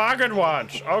golden pocket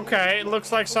watch. Okay, it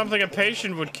looks like something a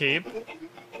patient would keep.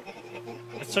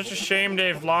 It's such a shame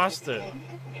they've lost it.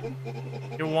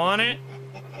 You want it?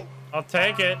 I'll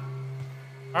take it.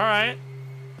 All right.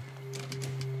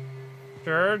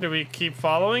 Sure, do we keep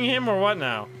following him or what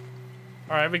now?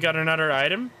 Alright, we got another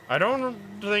item. I don't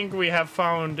think we have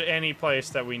found any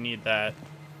place that we need that.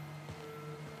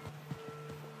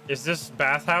 Is this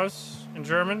bathhouse in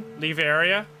German? Leave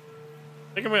area?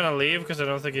 I think I'm gonna leave because I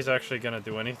don't think he's actually gonna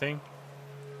do anything.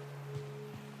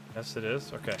 Yes, it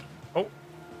is. Okay. Oh.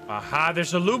 Aha,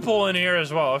 there's a loophole in here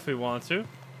as well if we want to.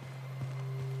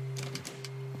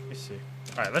 Let me see.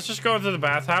 Alright, let's just go to the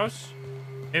bathhouse.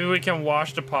 Maybe we can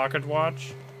wash the pocket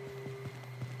watch.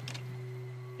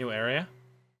 New area.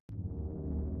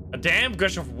 A damp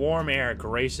gush of warm air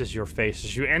graces your face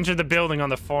as you enter the building on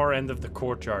the far end of the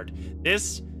courtyard.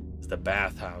 This is the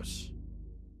bathhouse.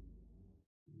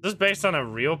 Is this based on a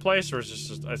real place or is this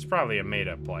just... It's probably a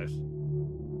made-up place.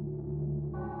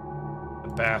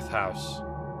 The bathhouse.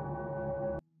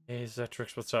 Hey,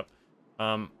 Zetrix, what's up?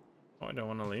 Oh, I don't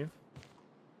want to leave.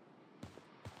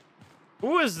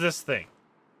 Who is this thing?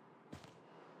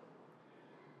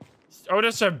 Oh,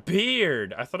 that's a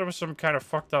beard. I thought it was some kind of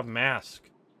fucked up mask.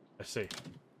 I see.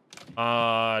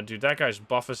 Dude, that guy's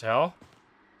buff as hell.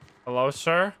 Hello,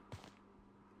 sir.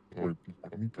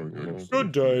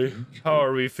 Good day. How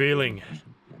are we feeling?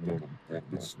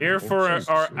 Here for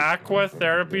our aqua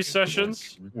therapy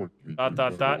sessions? ...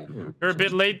 You're a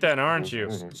bit late then, aren't you?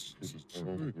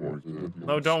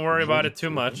 No, don't worry about it too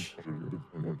much.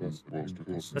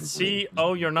 Let's see.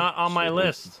 Oh, you're not on my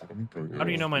list. How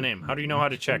do you know my name? How do you know how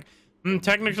to check?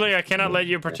 Technically, I cannot let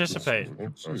you participate.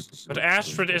 But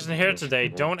Astrid isn't here today.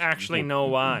 Don't actually know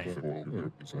why.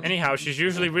 Anyhow, she's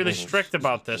usually really strict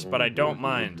about this, but I don't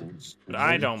mind. But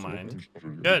I don't mind.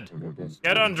 Good.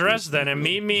 Get undressed then and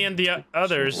meet me and the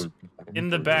others in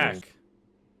the back.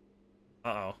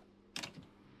 Uh-oh.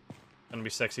 Gonna be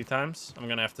sexy times. I'm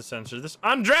gonna have to censor this.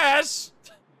 Undress!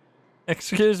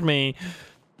 Excuse me.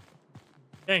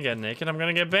 Can't get naked. I'm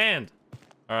gonna get banned.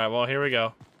 Alright, well, here we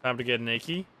go. Time to get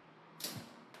naked.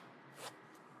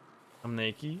 I'm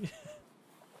naked.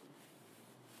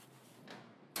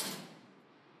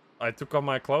 I took off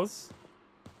my clothes.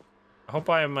 I hope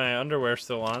I have my underwear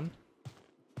still on.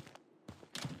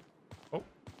 Oh.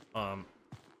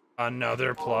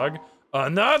 Another plug.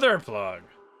 Another plug!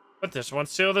 But this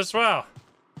one's sealed as well.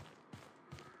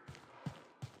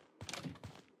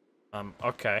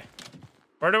 Okay.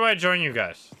 Where do I join you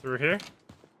guys? Through here?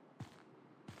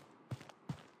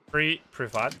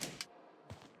 Privat.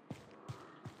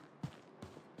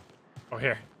 Oh,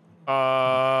 here.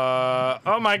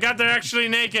 Oh my god, they're actually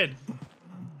naked.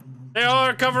 They all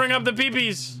are covering up the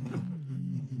peepees.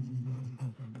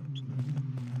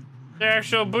 They're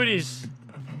actual booties.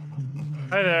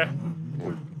 Hi there.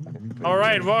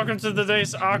 Alright, welcome to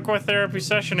today's aqua therapy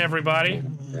session, everybody.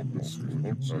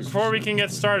 Before we can get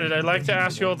started, I'd like to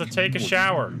ask you all to take a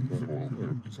shower.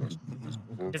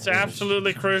 It's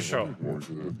absolutely crucial.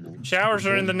 Showers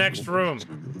are in the next room.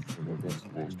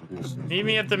 Meet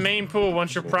me at the main pool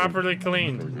once you're properly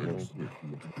cleaned.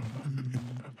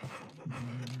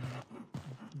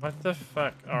 What the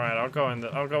fuck? Alright,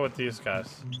 I'll go with these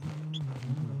guys.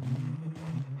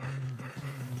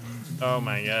 Oh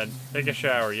my god. Take a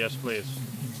shower, yes please.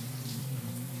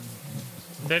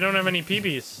 They don't have any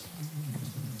peepees.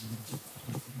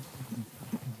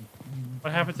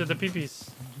 What happened to the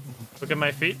peepees? Look at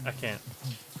my feet. I can't.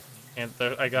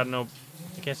 I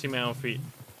can't see my own feet.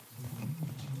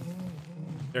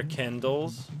 They're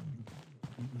candles.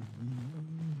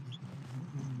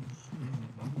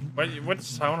 What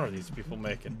sound are these people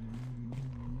making?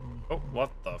 Oh,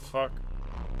 what the fuck?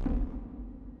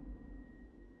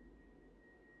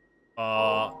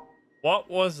 What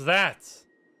was that?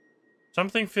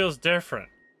 Something feels different.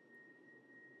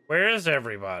 Where is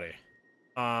everybody?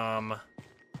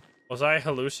 Was I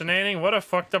hallucinating? What a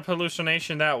fucked up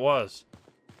hallucination that was.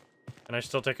 Can I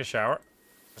still take a shower?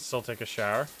 Still take a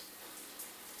shower.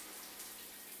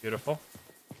 Beautiful.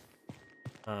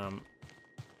 Yeah,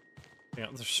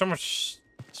 there's so much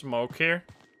smoke here.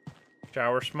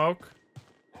 Shower smoke.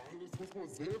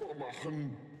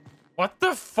 What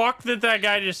the fuck did that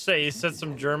guy just say? He said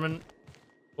some German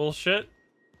bullshit.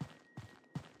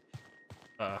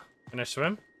 Can I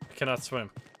swim? I cannot swim.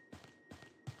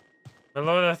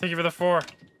 Hello, thank you for the 4.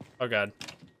 Oh god.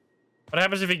 What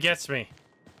happens if he gets me?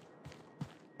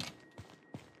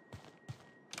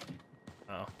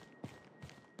 Oh.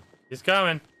 He's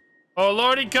coming. Oh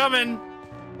lord, he's coming!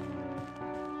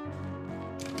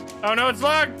 Oh no, it's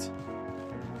locked!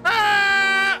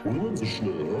 Ah!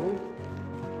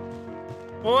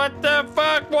 What the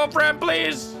fuck? Wolfram,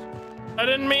 please! I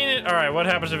didn't mean it. Alright, what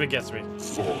happens if it gets me?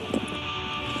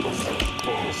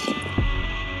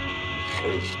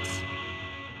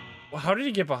 Well, how did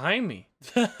he get behind me?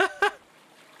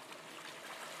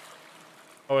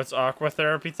 Oh, it's aqua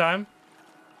therapy time?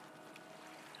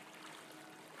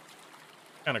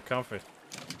 Kind of comfy.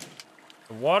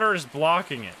 The water is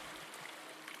blocking it.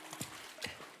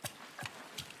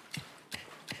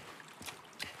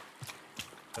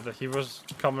 He was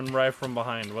coming right from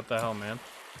behind. What the hell, man?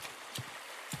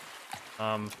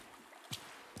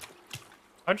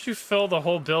 How'd you fill the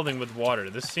whole building with water?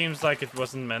 This seems like it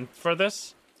wasn't meant for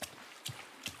this.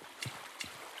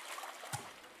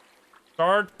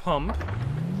 Guard pump.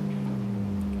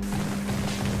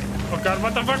 Oh god,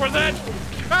 what the fuck was that?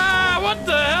 Ah, what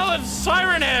the hell? It's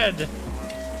Siren Head!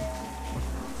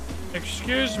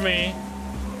 Excuse me.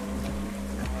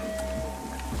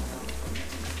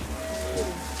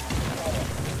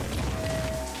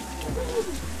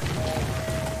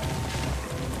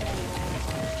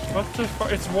 What the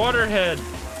fuck? It's Waterhead.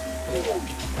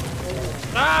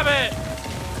 Stop it!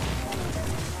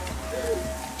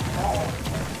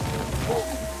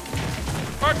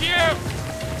 Fuck you!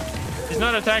 He's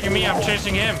not attacking me, I'm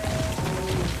chasing him.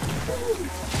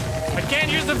 I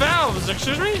can't use the valves,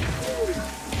 excuse me?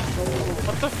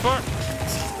 What the fuck?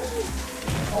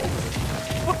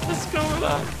 What is going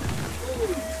on?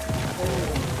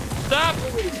 Stop!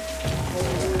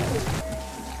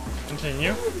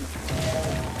 Continue.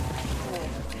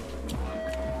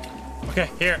 Okay,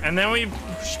 here, and then we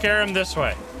scare him this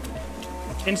way.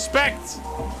 Inspect!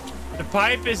 The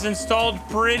pipe is installed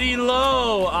pretty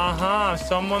low. Uh-huh.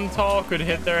 Someone tall could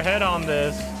hit their head on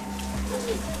this.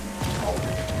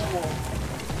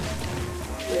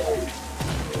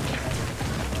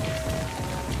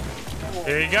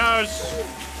 Here he goes.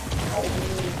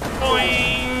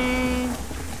 Boing.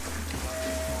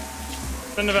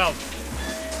 Spin the belt.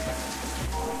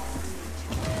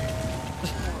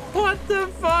 What the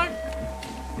fuck?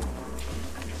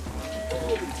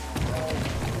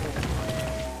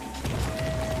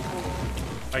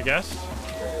 I guess.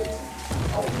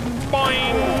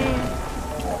 Boing.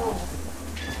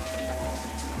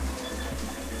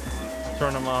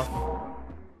 Turn him off.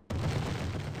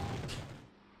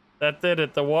 That did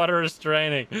it. The water is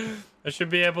draining. I should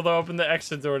be able to open the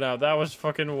exit door now. That was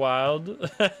fucking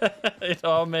wild. It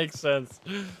all makes sense.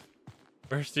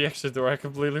 Where's the exit door? I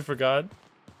completely forgot.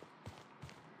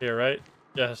 Here, right?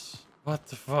 Yes. What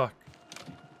the fuck?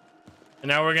 And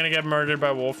now we're gonna get murdered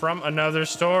by Wolfram. Another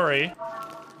story.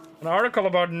 An article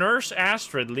about Nurse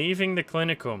Astrid leaving the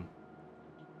clinicum.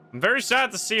 I'm very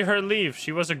sad to see her leave.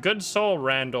 She was a good soul,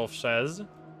 Randolph says.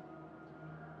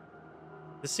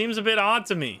 This seems a bit odd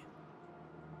to me.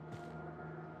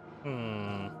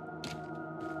 Oh,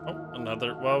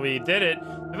 another. Well, we did it.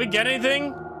 Did we get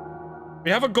anything? We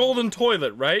have a golden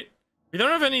toilet, right? We don't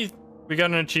have any. We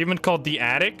got an achievement called the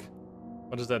attic.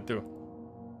 What does that do?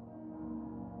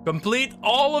 Complete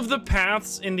all of the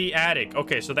paths in the attic.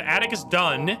 Okay, so the attic is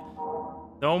done.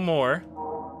 No more.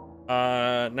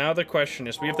 Now the question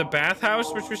is, we have the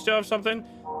bathhouse, which we still have something.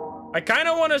 I kind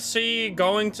of want to see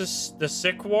going to the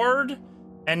sick ward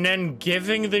and then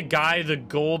giving the guy the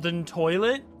golden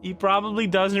toilet. He probably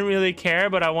doesn't really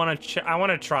care, but I want to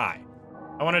try.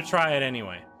 I want to try it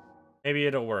anyway. Maybe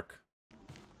it'll work.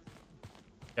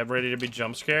 Get ready to be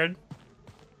jump scared.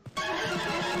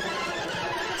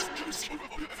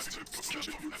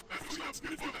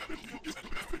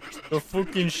 The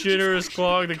fucking shitter is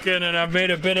clogged again, and I've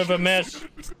made a bit of a mess.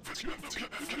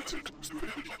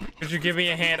 Could you give me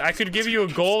a hand? I could give you a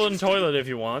golden toilet if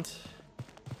you want.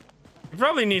 He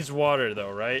probably needs water,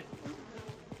 though, right?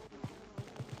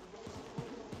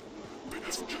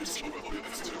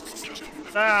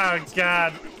 Oh,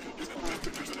 God.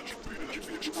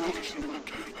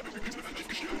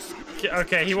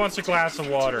 Okay, he wants a glass of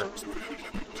water.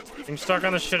 I'm stuck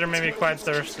on the shitter, made me quite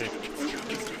thirsty.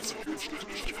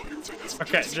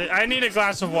 Okay, I need a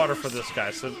glass of water for this guy,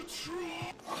 so...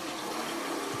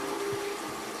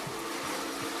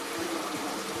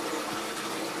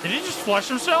 Did he just flush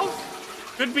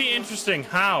himself? Could be interesting.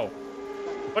 How?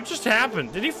 What just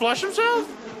happened? Did he flush himself?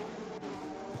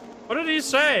 What did he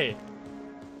say?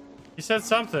 He said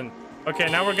something. Okay,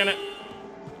 now we're gonna...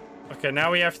 Okay,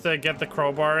 now we have to get the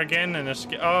crowbar again and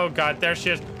escape. Oh, God, there she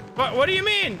is. What do you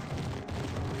mean?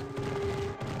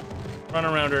 Run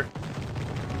around her.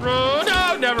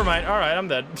 No, never mind. All right, I'm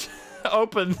dead.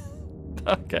 Open.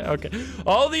 Okay.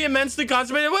 All the immensely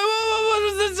constipated. Wait, what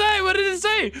does it say? What did it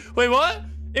say? Wait, what?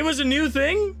 It was a new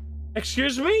thing?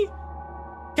 Excuse me?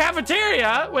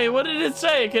 Cafeteria? Wait, what did it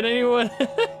say? Can anyone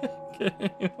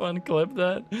clip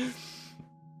that?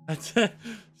 That's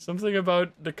something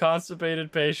about the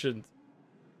constipated patient.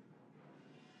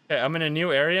 Okay, I'm in a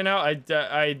new area now. I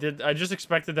just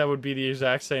expected that would be the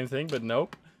exact same thing, but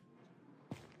nope.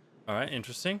 All right,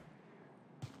 interesting.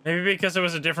 Maybe because it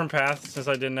was a different path since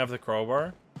I didn't have the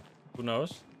crowbar. Who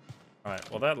knows? All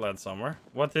right, well, that led somewhere.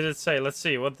 What did it say? Let's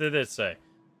see. What did it say?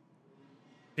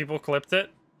 People clipped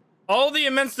it. All the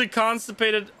immensely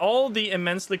constipated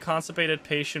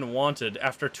patient wanted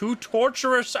after 2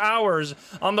 torturous hours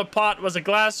on the pot was a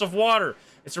glass of water.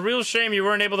 It's a real shame you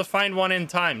weren't able to find one in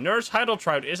time. Nurse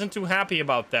Heilwald isn't too happy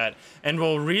about that and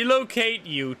will relocate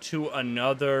you to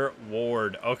another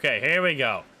ward. Okay, here we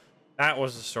go. That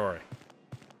was the story.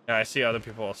 Yeah, I see other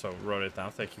people also wrote it down.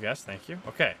 Thank you, guys. Thank you.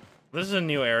 Okay, this is a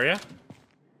new area.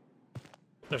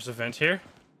 There's a vent here.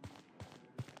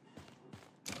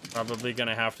 Probably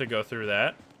gonna have to go through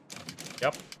that.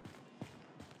 Yep.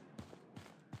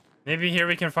 Maybe here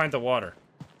we can find the water.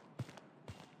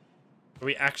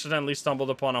 We accidentally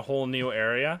stumbled upon a whole new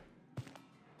area.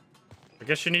 I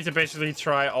guess you need to basically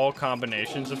try all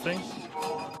combinations of things.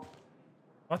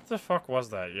 What the fuck was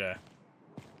that? Yeah.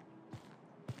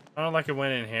 I don't like it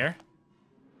went in here.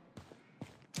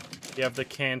 You have the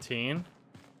canteen.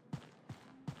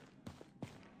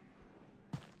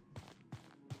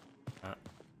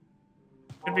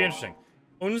 Could be interesting.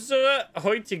 Unsere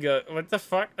heutige... What the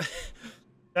fuck?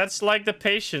 That's like the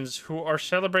patients who are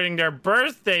celebrating their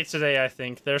birthday today, I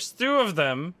think. There's 2 of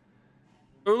them.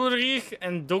 Ulrich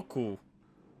and Doku.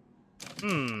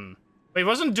 Wait,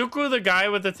 wasn't Doku the guy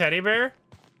with the teddy bear?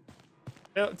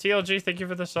 TLG, thank you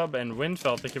for the sub, and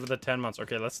Windfell, thank you for the 10 months.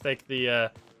 Okay, let's take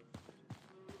the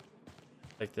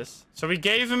like this. So we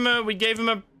gave him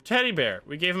a teddy bear.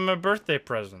 We gave him a birthday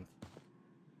present.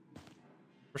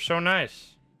 We're so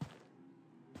nice.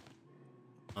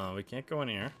 We can't go in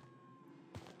here.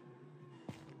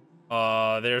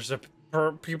 There's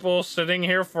people sitting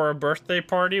here for a birthday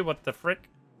party. What the frick?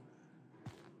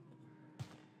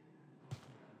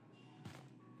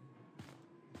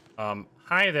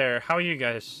 Hi there. How are you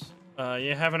guys?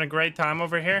 You having a great time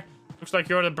over here? Looks like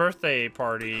you're the birthday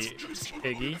party,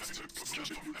 Piggy.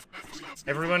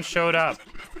 Everyone showed up.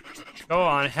 Go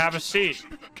on, have a seat.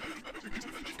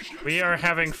 We are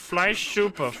having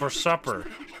Fleischsuppe for supper.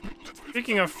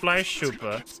 Speaking of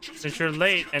Fleischsuppe, since you're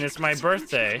late and it's my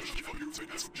birthday,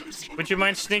 would you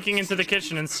mind sneaking into the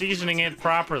kitchen and seasoning it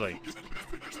properly?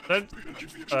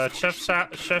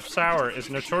 Chef Sour is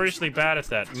notoriously bad at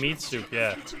that. Meat soup,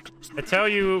 yeah. I tell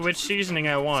you which seasoning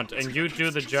I want, and you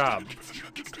do the job.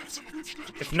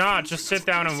 If not, just sit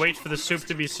down and wait for the soup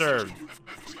to be served.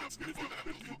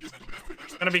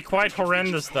 It's gonna be quite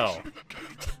horrendous, though.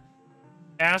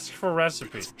 Ask for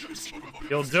recipe.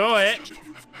 You'll do it.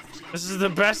 This is the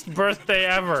best birthday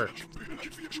ever.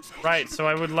 Right, so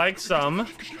I would like some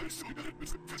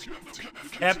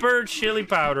pepper, chili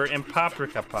powder, and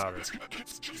paprika powder.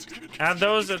 Add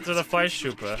those to the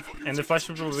Fleischsuppe, and the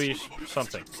Fleischsuppe will be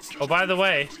something. Oh, by the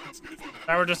way,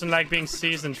 Sour doesn't like being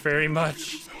seasoned very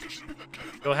much.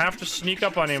 You'll have to sneak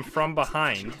up on him from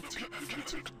behind.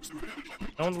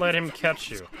 Don't let him catch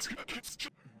you.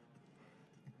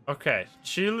 Okay,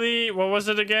 chili, what was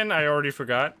it again? I already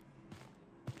forgot.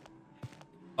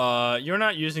 You're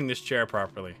not using this chair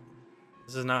properly.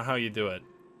 This is not how you do it.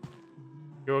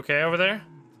 You okay over there?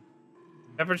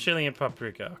 Pepper, chili, and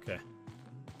paprika. Okay.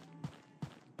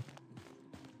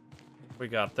 We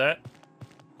got that.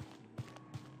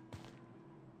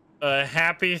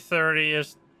 Happy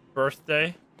 30th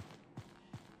birthday.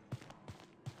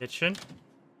 Kitchen.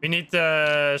 We need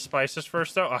the spices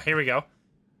first, though. Oh, here we go.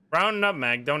 Brown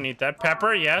nutmeg. Don't need that.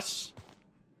 Pepper, yes.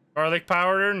 Garlic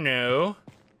powder, no.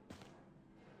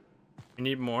 We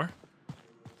need more.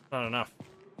 Not enough.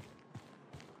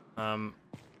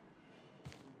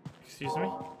 Excuse me?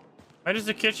 Why does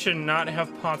the kitchen not have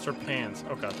pots or pans?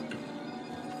 Okay.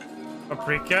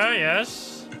 Paprika,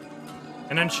 yes.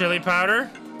 And then chili powder.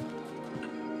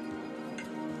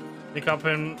 Sneak up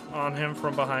on him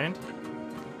from behind.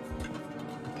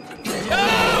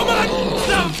 Oh, what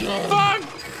the fuck?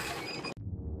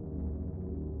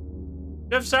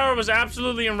 Chef Sour was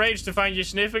absolutely enraged to find you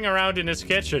sniffing around in his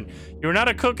kitchen. You were not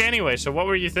a cook anyway, so what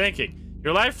were you thinking?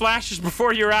 Your life flashes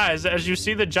before your eyes as you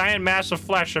see the giant mass of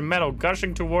flesh and metal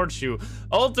gushing towards you,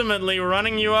 ultimately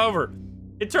running you over.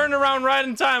 It turned around right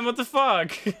in time. What the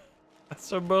fuck? That's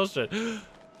so bullshit.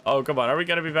 Oh, come on. Are we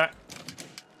gonna be back?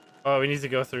 Oh, we need to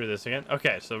go through this again.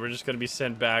 Okay, so we're just gonna be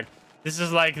sent back. This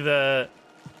is like the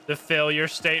failure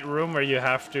state room where you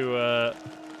have to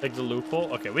take the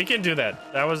loophole. Okay, we can do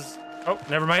that. That was... Oh,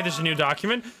 never mind. There's a new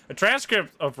document. A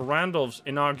transcript of Randolph's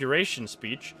inauguration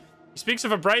speech. He speaks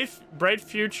of a bright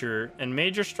future and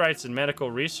major strides in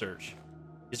medical research.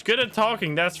 He's good at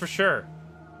talking, that's for sure.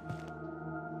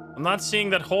 I'm not seeing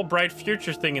that whole bright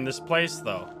future thing in this place,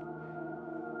 though.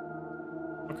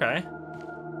 Okay.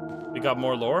 We got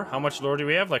more lore. How much lore do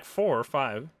we have? Like 4 or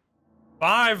 5.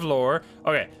 5 lore.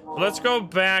 Okay, so let's go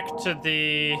back to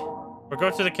the... Or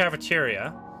go to the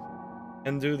cafeteria.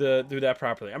 And do that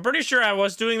properly. I'm pretty sure I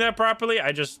was doing that properly.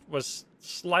 I just was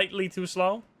slightly too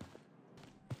slow.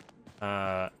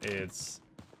 It's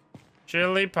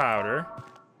chili powder.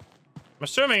 I'm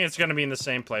assuming it's gonna be in the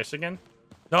same place again.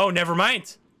 No, never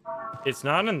mind. It's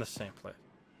not in the same place.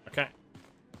 Okay.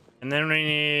 And then we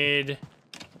need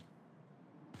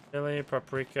chili,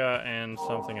 paprika, and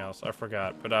something else. I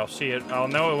forgot, but I'll see it. I'll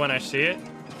know it when I see it.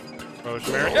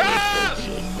 Rosemary. Ah!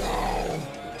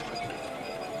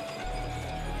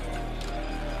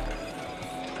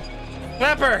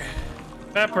 Pepper!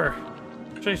 Pepper.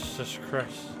 Jesus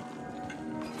Christ.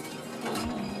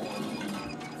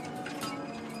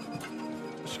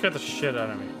 Scared the shit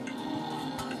out of me.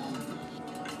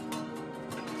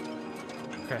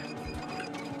 Okay.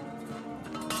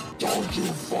 Don't you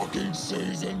fucking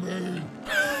season me!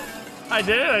 I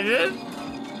did?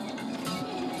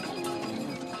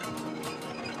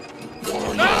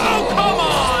 Oh, come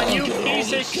on, you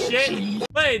piece of shit!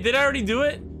 Wait, did I already do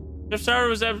it? Chef Sour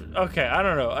was... Okay, I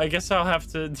don't know. I guess I'll have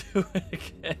to do it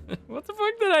again. What the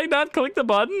fuck? Did I not click the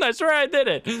button? I swear I did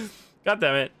it. God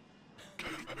damn it.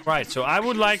 Right, so I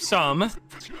would like some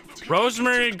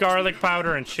Rosemary, garlic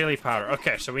powder, and chili powder.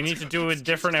 Okay, so we need to do it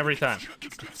different every time.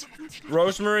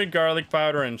 Rosemary, garlic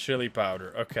powder, and chili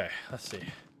powder. Okay, let's see.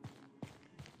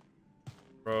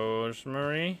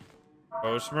 Rosemary,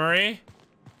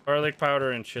 garlic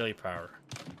powder, and chili powder.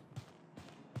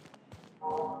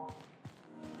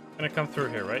 Gonna come through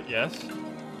here, right? Yes.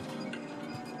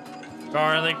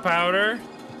 Garlic powder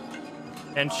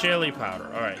and chili powder.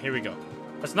 All right, here we go.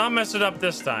 Let's not mess it up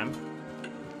this time.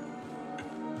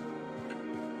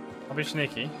 I'll be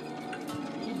sneaky.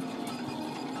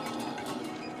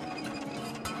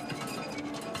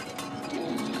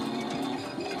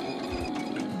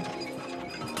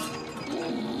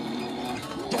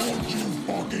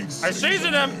 I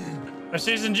seasoned him. I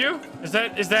seasoned you. Is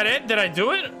that it? Did I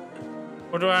do it?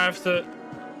 Or do I have to?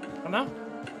 Oh no.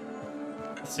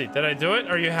 Let's see. Did I do it?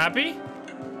 Are you happy?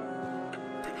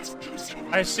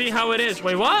 I see how it is.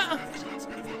 Wait, what?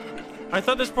 I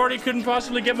thought this party couldn't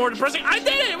possibly get more depressing. I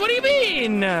did it! What do you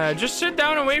mean? Just sit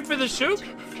down and wait for the soup?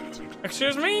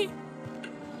 Excuse me?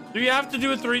 Do you have to do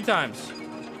it 3 times?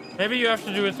 Maybe you have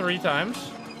to do it 3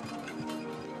 times.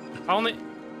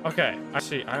 Okay, I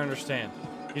see. I understand.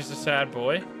 He's a sad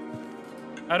boy.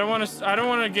 I don't want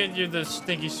to get you the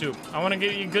stinky soup. I want to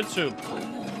get you good soup. Get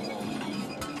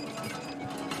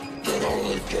out of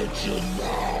the kitchen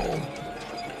now.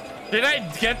 Did I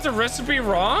get the recipe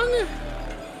wrong?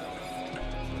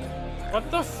 What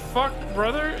the fuck,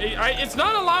 brother? It's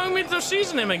not allowing me to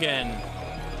season him again.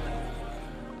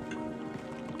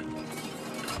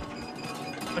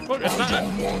 Like, look, it's not.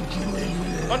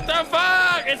 What the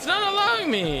fuck? It's not allowing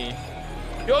me.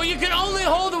 Yo, you can only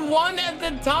hold 1 at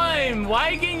a time.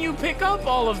 Why can't you pick up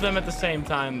all of them at the same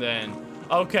time then?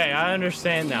 Okay, I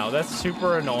understand now. That's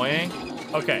super annoying.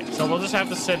 Okay, so we'll just have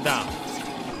to sit down.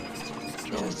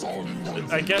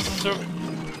 I guess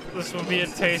this will be a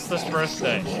tasteless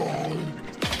birthday.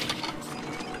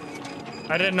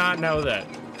 I did not know that.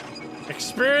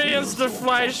 Experience the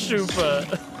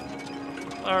Fleischsuppe.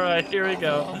 All right, here we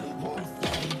go.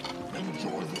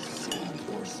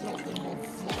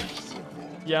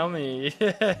 Yummy.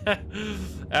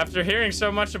 After hearing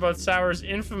so much about Sour's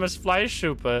infamous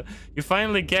Fleischsuppe, you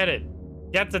finally get it.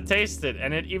 Get to taste it,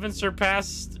 and it even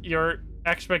surpassed your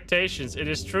expectations. It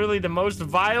is truly the most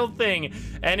vile thing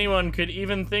anyone could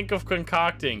even think of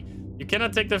concocting. You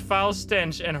cannot take the foul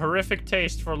stench and horrific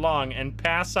taste for long and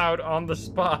pass out on the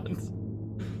spot.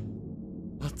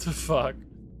 What the fuck?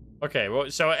 Okay,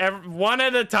 well, so 1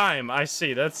 at a time. I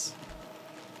see. That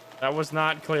was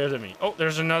not clear to me. Oh,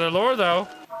 there's another lore though.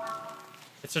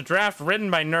 It's a draft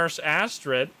written by Nurse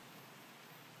Astrid.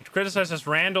 It criticizes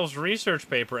Randall's research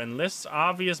paper and lists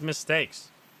obvious mistakes.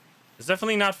 It's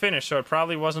definitely not finished, so it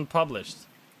probably wasn't published.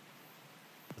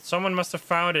 But someone must have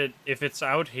found it if it's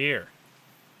out here.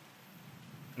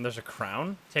 And there's a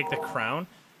crown? Take the crown?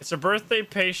 It's a birthday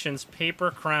patient's paper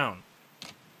crown.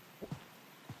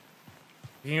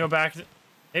 You can go back to...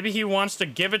 Maybe he wants to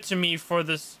give it to me for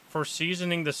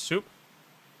seasoning the soup.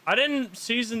 I didn't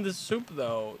season the soup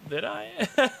though, did I?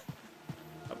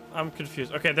 I'm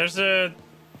confused. Okay, there's a...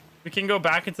 We can go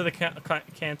back into the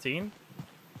canteen.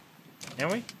 Can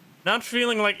we? Not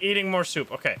feeling like eating more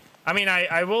soup. Okay. I mean,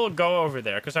 I will go over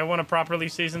there because I want to properly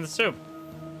season the soup.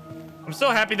 I'm still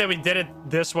happy that we did it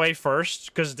this way first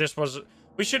because this was...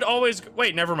 We should always...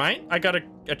 Wait, never mind. I got an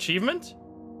achievement?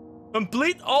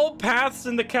 Complete all paths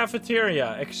in the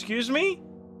cafeteria. Excuse me?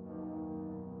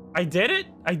 I did it?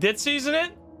 I did season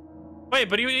it? Wait,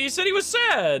 but he said he was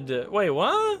sad. Wait,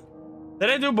 what?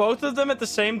 Did I do both of them at the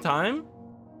same time?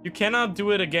 You cannot do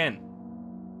it again.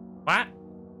 What?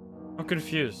 I'm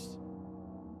confused.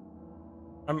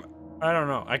 I don't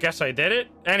know. I guess I did it?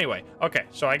 Anyway, okay.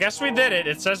 So I guess we did it.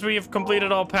 It says we have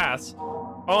completed all paths.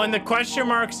 Oh, and the question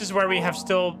marks is where we have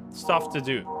still stuff to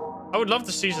do. I would love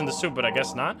to season the soup, but I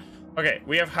guess not. Okay,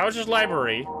 we have House's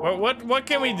library. What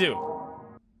can we do?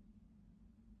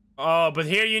 Oh, but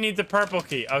here you need the purple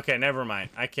key. Okay, never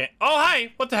mind. I can't. Oh,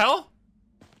 hi. What the hell?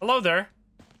 Hello there.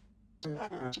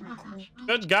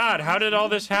 Good God, how did all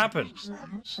this happen?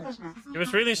 It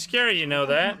was really scary, you know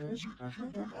that?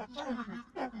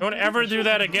 Don't ever do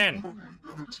that again.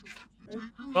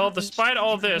 Well, despite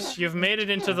all this, you've made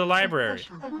it into the library.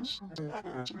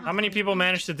 How many people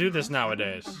manage to do this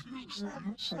nowadays?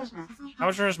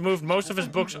 Hauser has moved most of his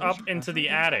books up into the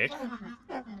attic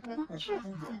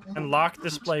and locked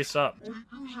this place up.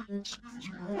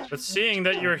 But seeing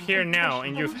that you're here now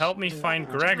and you've helped me find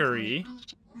Gregory,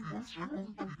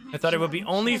 I thought it would be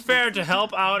only fair to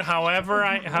help you out however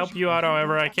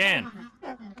I can.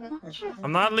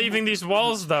 I'm not leaving these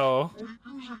walls though.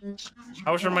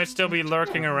 Hauser might still be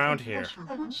lurking around here.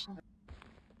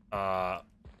 I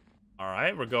All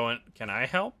right, we're going. Can I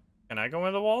help? Can I go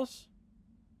in the walls?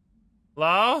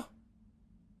 Hello?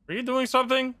 Are you doing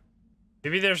something?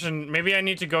 Maybe I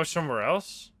need to go somewhere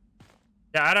else.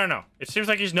 Yeah, I don't know. It seems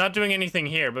like he's not doing anything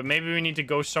here, but maybe we need to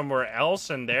go somewhere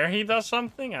else and there he does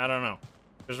something? I don't know.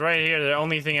 Because right here, the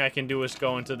only thing I can do is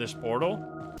go into this portal.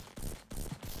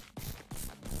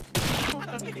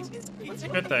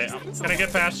 Good day. Can I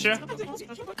get past you?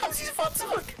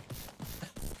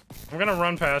 I'm gonna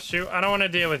run past you. I don't want to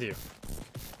deal with you.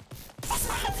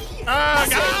 Oh,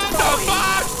 God, the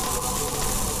fuck!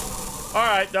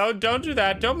 Alright, no, don't do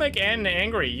that. Don't make Anne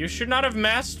angry. You should not have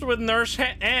messed with Nurse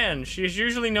Anne. She is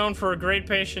usually known for her great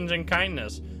patience and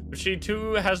kindness. But she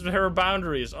too has her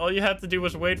boundaries. All you had to do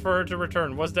was wait for her to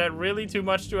return. Was that really too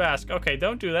much to ask? Okay,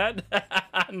 don't do that.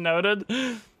 Noted.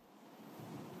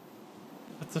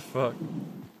 What the fuck?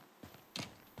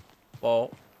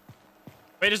 Well.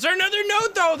 Wait, is there another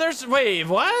note though? Wait,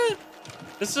 what?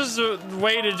 This is a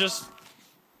way to just...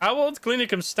 Heilwald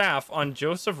Clinicum staff on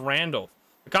Joseph Randolph.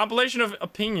 A compilation of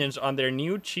opinions on their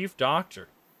new chief doctor.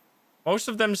 Most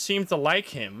of them seem to like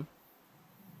him.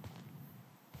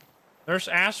 Nurse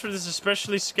Ashford is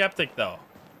especially skeptic, though.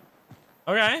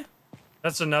 Okay.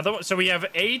 That's another one. So we have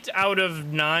 8 out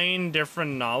of 9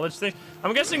 different knowledge things.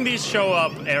 I'm guessing these show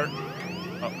up...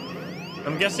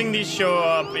 I'm guessing these show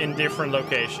up in different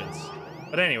locations.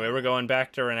 But anyway, we're going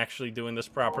back there and actually doing this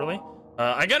properly.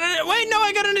 I got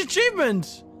an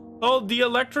achievement! Called the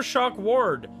Electroshock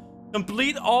Ward.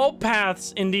 Complete all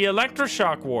paths in the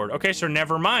Electroshock Ward. Okay, so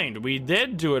never mind. We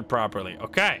did do it properly.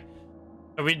 Okay.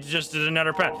 So we just did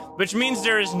another path. Which means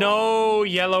there is no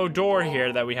yellow door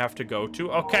here that we have to go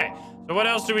to. Okay. So what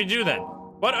else do we do then?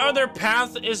 What other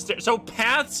path is there? So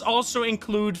paths also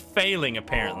include failing,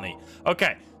 apparently.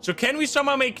 Okay. So can we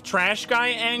somehow make Trash Guy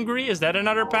angry? Is that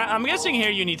another path? I'm guessing here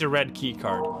you need a red key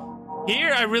card.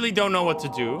 Here, I really don't know what to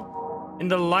do. In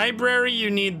the library,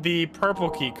 you need the purple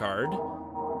key card.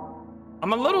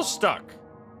 I'm a little stuck.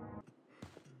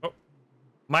 Oh.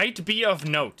 Might be of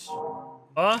note.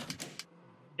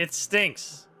 It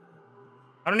stinks.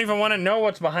 I don't even want to know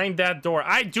what's behind that door.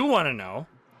 I do want to know.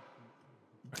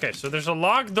 Okay, so there's a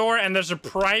locked door and there's a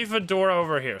private door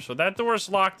over here. So that door is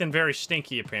locked and very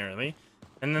stinky, apparently.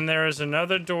 And then there is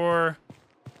another door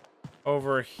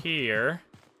over here,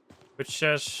 which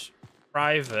says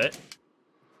private.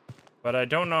 But I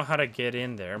don't know how to get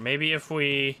in there. Maybe if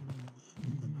we...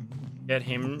 get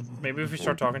him. Maybe if we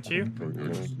start talking to you.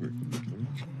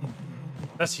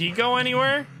 Does he go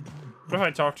anywhere? What if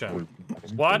I talk to him?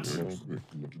 What?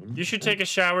 You should take a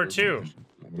shower too.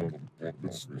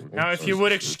 Now, if you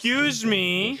would excuse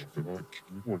me,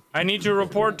 I need to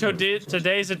report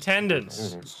today's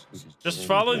attendance. Just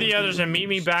follow the others and meet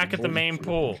me back at the main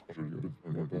pool.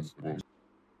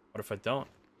 What if I don't?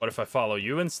 What if I follow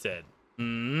you instead?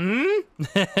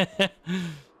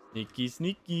 Sneaky,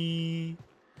 sneaky.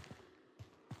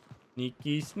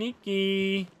 Sneaky,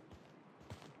 sneaky.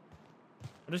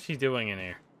 What is he doing in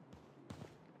here?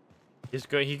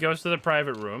 He goes to the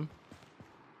private room.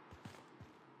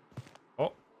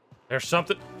 Oh, there's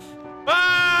something.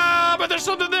 Ah, but there's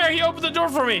something there. He opened the door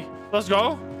for me. Let's go.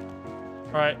 All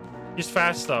right. He's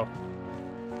fast, though.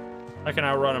 I can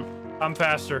outrun him. I'm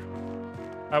faster.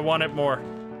 I want it more.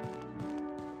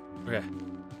 Okay.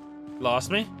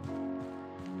 Lost me?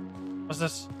 What's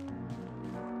this?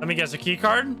 Let me guess. A key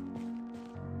card?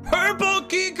 Purple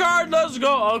key card. Let's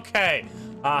go. Okay.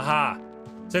 Aha.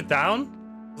 Sit down.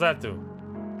 What's that do?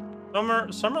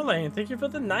 Summer Lane. Thank you for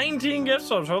the 19 gift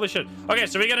subs. Holy shit. Okay,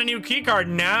 so we got a new key card.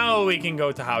 Now we can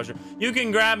go to Hauser. You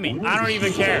can grab me. I don't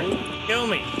even care. Kill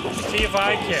me. See if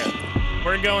I care.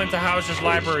 We're going to Hauser's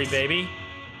library, baby.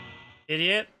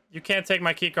 Idiot. You can't take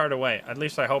my key card away. At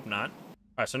least I hope not.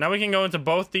 All right, so now we can go into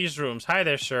both these rooms. Hi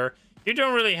there, sir. You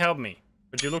don't really help me,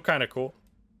 but you look kind of cool.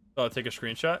 So I'll take a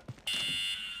screenshot.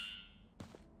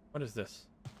 What is this?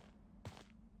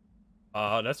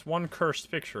 That's one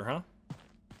cursed picture, huh?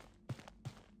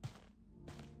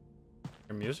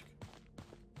 Your music?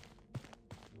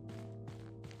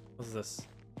 What's this?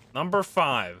 Number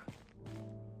 5.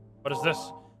 What is this?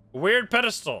 A weird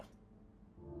pedestal.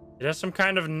 It has some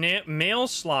kind of mail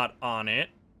slot on it.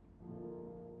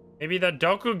 Maybe the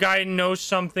Doku guy knows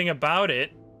something about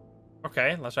it.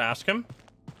 Okay, let's ask him.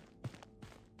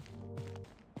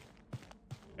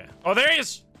 Okay. Oh, there he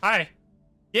is! Hi.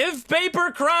 Give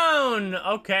paper crown!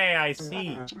 Okay, I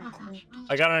see.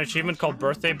 I got an achievement called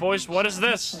Birthday Boys. What is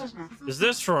this? Is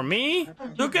this for me?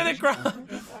 Look at the crown!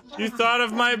 You thought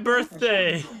of my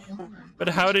birthday! But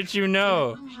how did you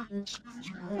know?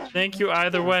 Thank you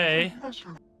either way.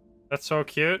 That's so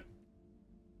cute.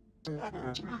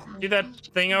 See that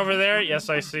thing over there? Yes,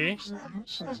 I see.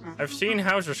 I've seen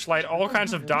Hauser slide all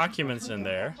kinds of documents in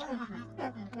there.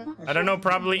 I don't know,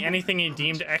 probably anything he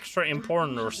deemed extra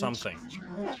important or something.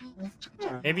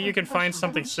 Maybe you can find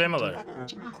something similar.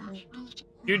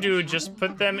 You do, just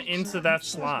put them into that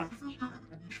slot.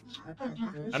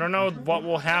 I don't know what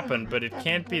will happen, but it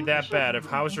can't be that bad if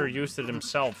Hauser used it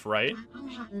himself, right?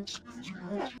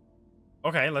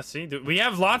 Okay, let's see. We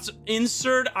have lots.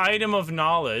 Insert item of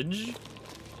knowledge.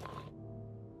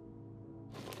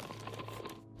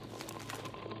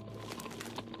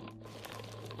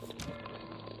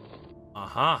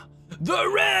 Uh-huh.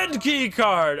 The red key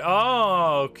card.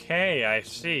 Oh, okay, I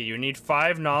see. You need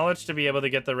 5 knowledge to be able to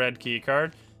get the red key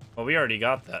card. Well, we already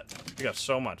got that. We got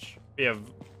so much. We have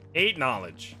 8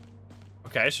 knowledge.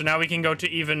 Okay, so now we can go to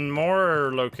even more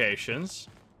locations.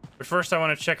 But first I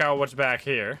want to check out what's back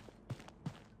here.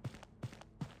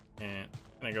 And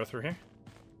can I go through here?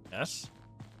 Yes.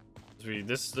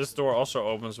 This door also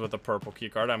opens with a purple key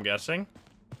card, I'm guessing.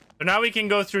 So now we can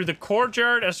go through the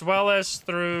courtyard as well as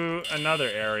through another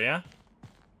area.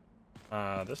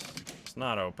 This is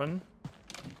not open.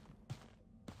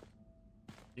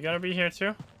 You gotta be here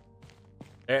too?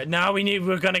 Now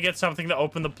we're gonna get something to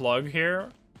open the plug here.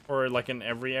 Or like in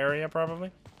every area,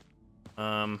 probably.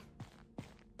 Yeah,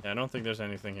 I don't think there's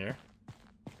anything here.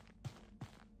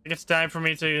 I think it's time for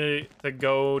me to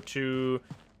go to...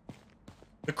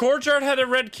 The courtyard had a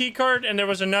red key card, and there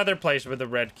was another place with a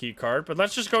red key card. But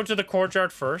let's just go to the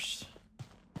courtyard first.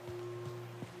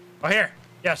 Oh, here.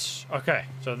 Yes. Okay.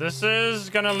 So this is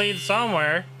gonna lead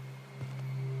somewhere.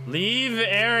 Leave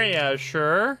area.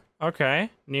 Sure.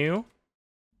 Okay. New.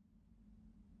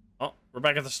 Oh, we're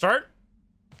back at the start.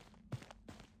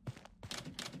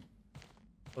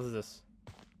 What is this?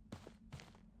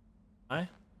 Hi?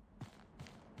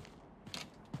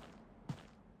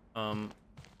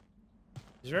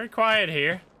 It's very quiet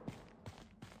here.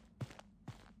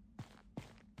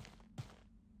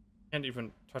 Can't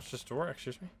even touch this door,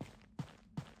 excuse me.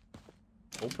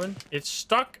 Open. It's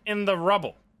stuck in the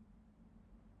rubble.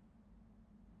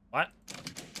 What?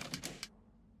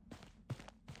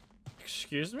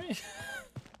 Excuse me?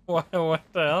 What the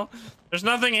hell? There's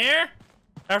nothing here?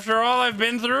 After all I've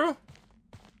been through?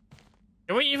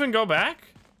 Can we even go back?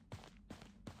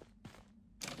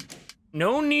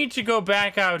 No need to go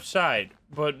back outside.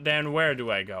 But then where do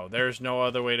I go? There's no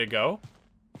other way to go?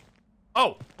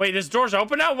 Oh, wait, this door's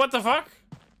open now? What the fuck?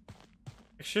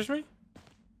 Excuse me?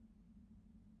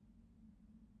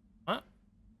 Huh?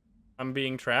 I'm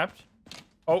being trapped?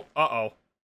 Oh, uh-oh.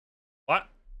 What?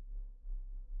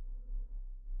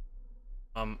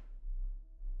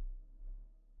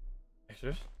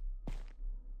 Excuse?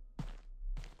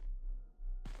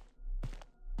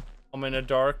 I'm in a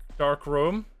dark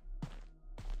room.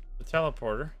 The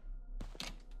teleporter.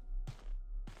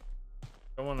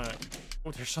 I wanna... Oh,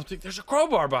 there's something. There's a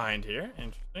crowbar behind here.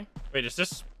 Interesting. Wait, is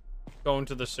this going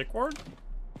to the sick ward?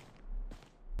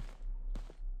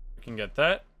 We can get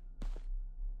that.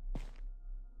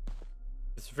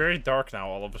 It's very dark now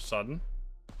all of a sudden.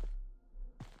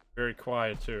 Very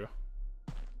quiet too.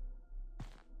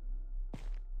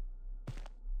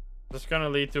 This is gonna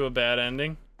lead to a bad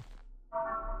ending.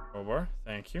 Crowbar,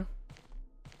 thank you.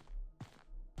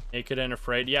 Naked and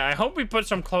afraid. Yeah, I hope we put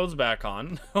some clothes back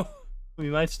on. We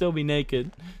might still be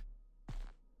naked.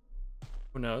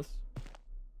 Who knows?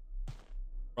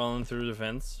 Rolling through the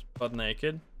vents, butt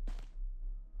naked.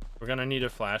 We're gonna need a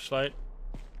flashlight.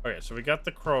 Okay, so we got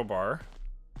the crowbar.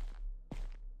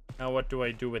 Now what do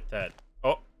I do with that?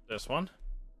 Oh, this one.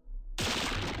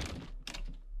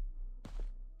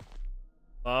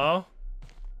 Hello?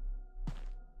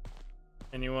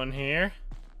 Anyone here?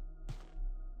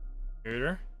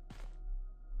 Computer?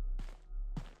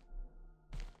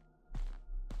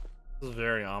 This is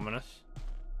very ominous.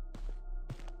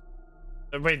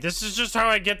 Wait, this is just how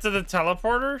I get to the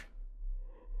teleporter?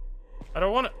 I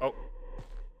don't want to... Oh.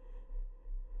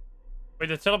 Wait,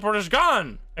 the teleporter's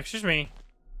gone! Excuse me.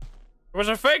 It was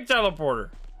a fake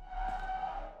teleporter.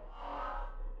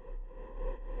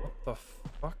 What the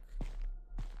fuck?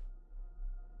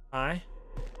 Hi?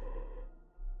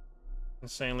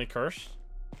 Insanely cursed.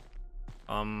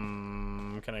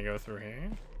 Can I go through here?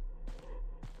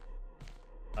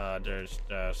 There's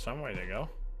some way to go.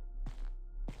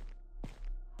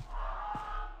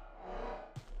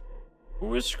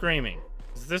 Who is screaming?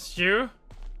 Is this you,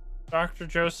 Dr.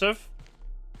 Joseph?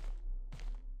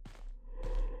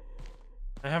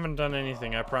 I haven't done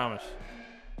anything, I promise.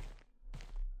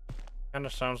 Kinda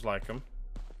sounds like him.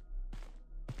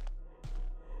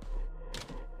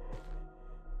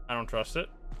 I don't trust it.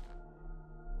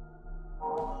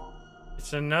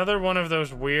 It's another one of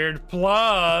those weird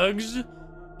plugs.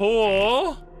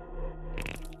 Pull.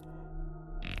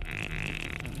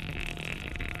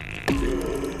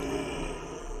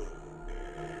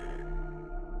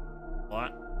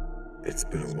 What? It's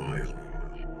been a while.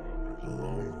 A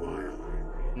long while.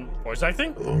 Voice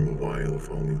acting? A long while of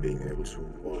only being able to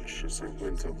watch as I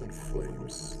went up in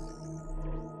flames.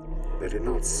 They did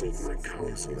not seek my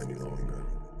counsel any longer.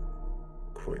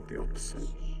 Quite the opposite.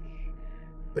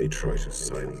 They tried to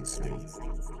silence me,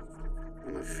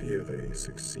 and I fear they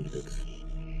succeeded.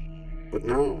 But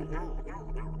now,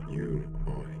 you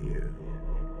are here.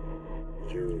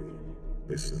 You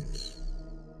listened.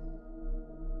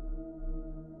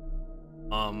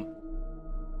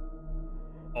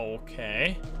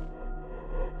 Okay.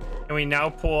 Can we now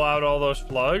pull out all those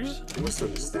plugs? You must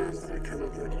understand that I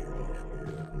cannot let you leave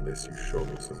here unless you show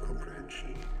me some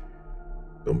comprehension.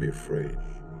 Don't be afraid.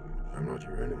 I'm not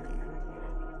your enemy.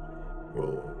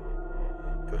 Well,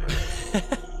 perhaps.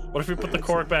 What if we put the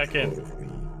cork back in? Part of me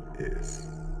is.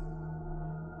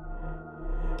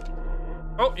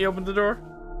 Oh, he opened the door.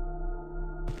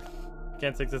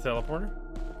 Can't take the teleporter.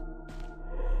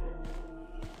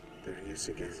 There he is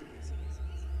again.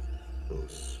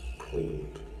 Those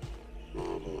cold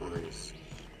marble eyes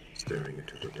staring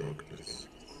into the darkness.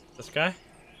 This guy?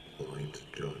 Blind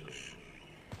judge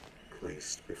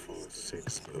placed before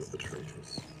 6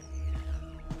 perpetrators.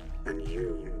 And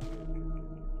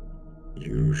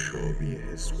you shall be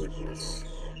his witness,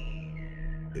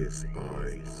 his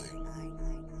eyes.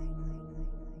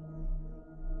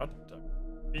 What the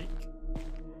freak?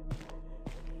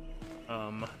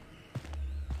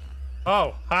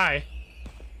 Oh, hi.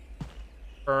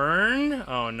 Burn?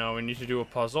 Oh no, we need to do a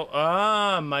puzzle.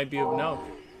 Ah, might be of note.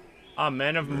 Ah,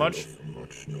 man of much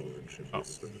knowledge and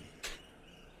wisdom.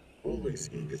 Always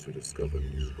eager to discover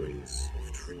new ways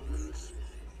of treatment.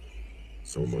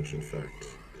 So much, in fact,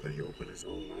 that he opened his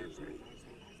own library.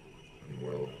 And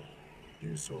well,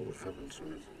 you saw what happened to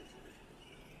it.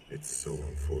 It's so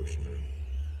unfortunate.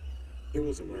 He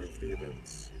was aware of the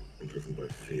events and driven by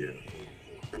fear,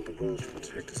 and the will to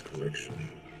protect his collection.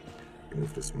 He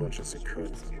moved as much as he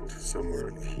could to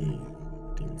somewhere he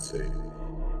deemed safe.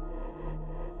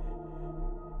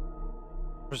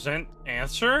 present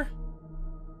answer?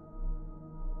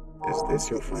 Is this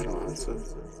your final answer?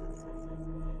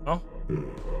 Oh?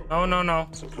 Oh, no.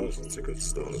 Suppose it's a good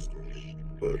start,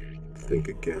 but think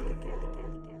again.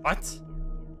 What?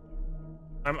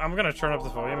 I'm gonna turn up the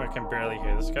volume. I can barely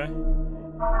hear this guy.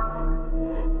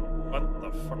 What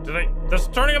the fuck? Does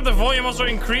turning up the volume also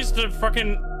increase the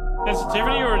fucking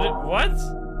sensitivity, or what?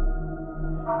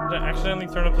 Did I accidentally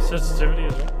turn up the sensitivity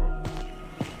as well?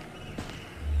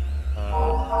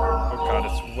 Oh god,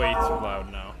 it's way too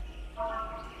loud now.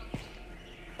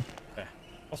 Okay.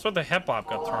 Also, the hip hop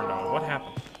got turned on. What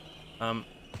happened?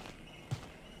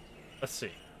 Let's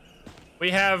see. We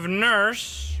have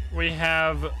Nurse. We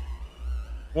have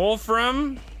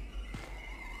Wolfram.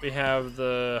 We have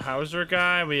the Hauser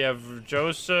guy. We have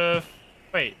Joseph.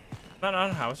 Wait,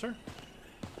 not Hauser.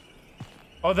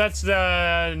 Oh, that's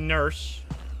the nurse.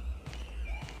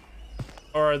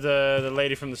 Or the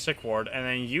lady from the sick ward. And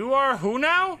then you are who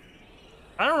now?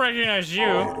 I don't recognize you.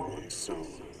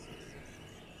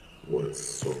 What a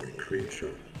sorry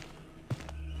creature.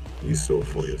 You saw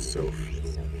for yourself.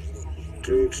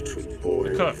 Doomed to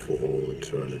boil for all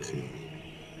eternity.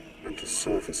 And to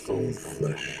serve his own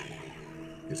flesh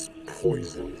is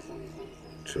poison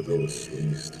to those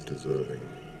least deserving.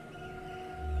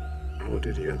 How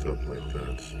did he end up like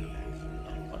that?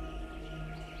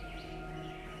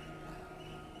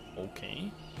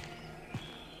 Okay.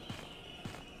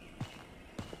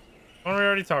 One we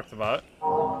already talked about.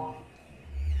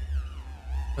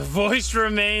 The voice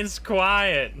remains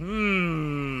quiet.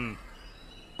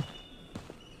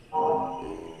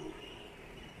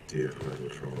 Dear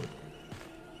Heilwald,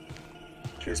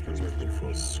 she has been with me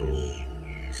for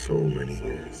so many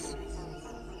years.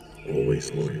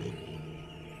 Always loyal,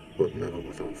 but never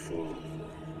without flaw.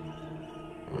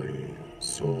 I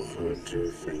saw her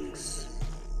do things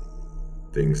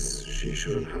she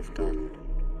shouldn't have done.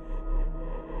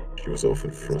 She was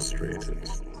often frustrated.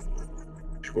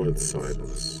 She wanted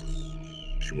silence.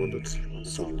 She wanted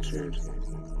solitude.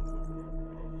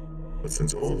 But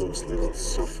since all those little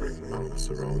suffering mouths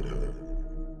around her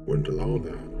wouldn't allow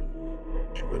that,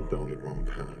 she went down the wrong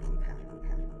path.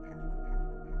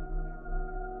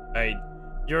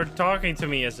 You're talking to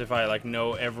me as if I like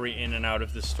know every in and out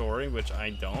of the story, which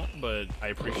I don't, but I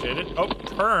appreciate it. Oh,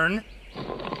 turn.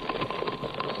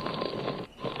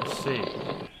 Let's see.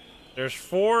 There's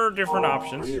 4 different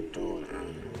options. I adore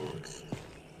animals.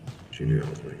 She knew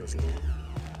how to make us laugh.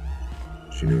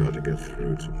 She knew how to get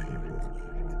through to people.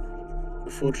 A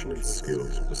fortunate skill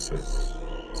to possess,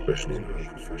 especially in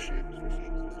her profession.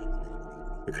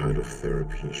 The kind of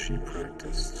therapy she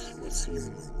practiced would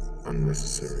seem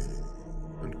unnecessary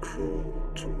and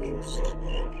cruel to most,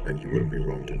 and you wouldn't be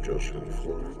wrong to judge her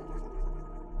for it.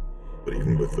 But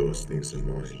even with those things in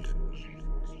mind,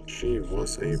 she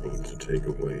was able to take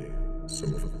away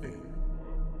some of the pain.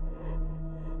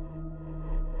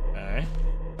 Okay.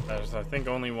 There's, I think,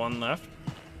 only one left.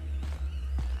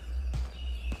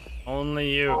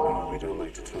 Only you. Oh, we don't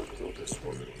like to talk about this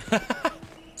woman.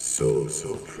 So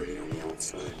pretty on the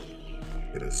outside.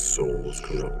 Yet his soul was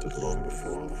corrupted long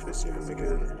before all of this even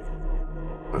began.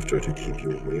 I've tried to keep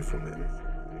you away from him.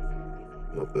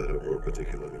 Not that it worked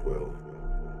particularly well.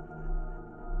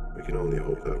 We can only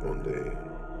hope that one day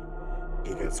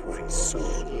he gets what he so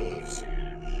deserves.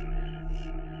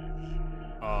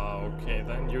 Okay,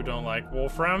 then you don't like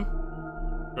Wolfram?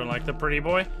 Don't like the pretty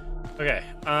boy? Okay,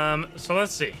 so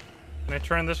let's see. Can I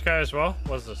turn this guy as well?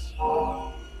 What's this?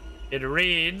 It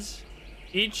reads,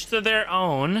 each to their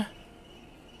own,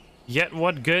 yet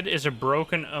what good is a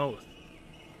broken oath?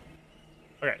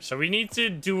 Okay, so we need to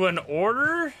do an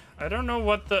order. I don't know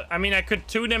what the, I mean, I could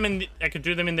do them in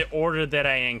the order that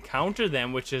I encounter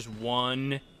them, which is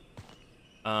 1,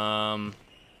 2,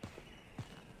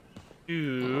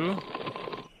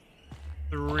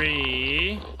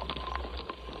 3,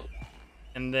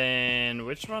 and then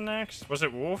which one next? Was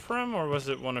it Wolfram or was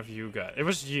it one of you guys? It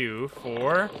was you.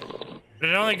 4, but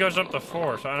it only goes up to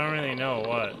 4, so I don't really know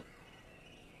what.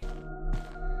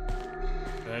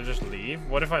 Did I just leave?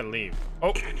 What if I leave?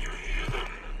 Oh. Can you hear them?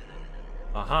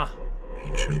 Uh-huh.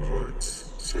 Ancient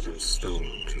words set in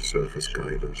stone to serve as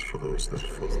guidance for those that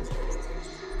follow.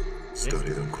 Study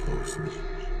them closely.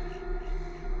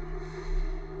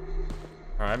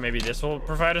 Alright, maybe this will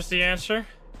provide us the answer.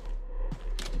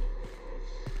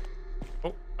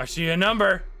 Oh, I see a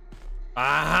number.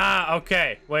 Aha,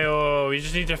 okay. Wait, we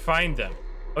just need to find them.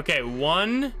 Okay,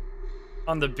 1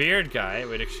 on the beard guy.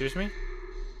 Wait, excuse me?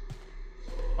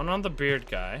 1 on the beard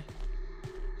guy.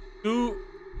 2...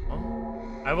 Oh.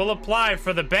 I will apply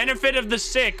for the benefit of the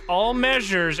sick all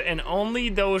measures and only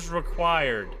those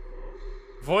required.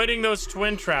 Avoiding those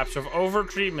twin traps of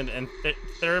overtreatment and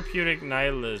therapeutic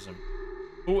nihilism.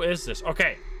 Who is this?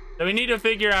 Okay, so we need to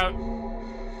figure out...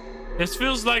 This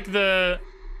feels like the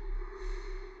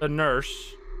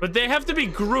nurse. But they have to be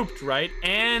grouped, right?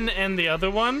 Anne and the other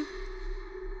one?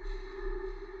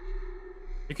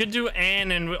 We could do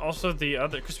Anne and also the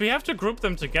other... Because we have to group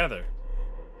them together.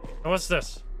 And what's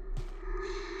this?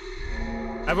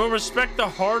 I will respect the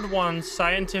hard-won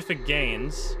scientific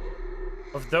gains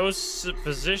of those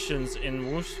physicians in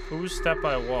whose step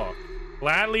I walk.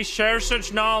 Gladly share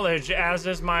such knowledge as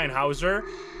is mine, Hauser,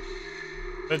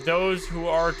 but those who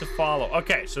are to follow.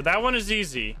 Okay, so that one is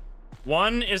easy.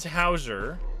 1 is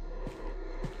Hauser.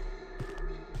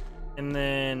 And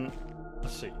then,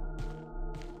 let's see.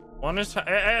 1 is...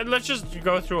 let's just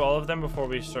go through all of them before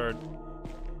we start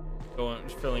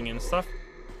filling in stuff.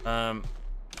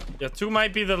 Yeah, 2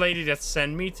 might be the lady that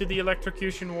sent me to the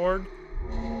electrocution ward.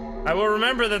 I will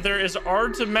remember that there is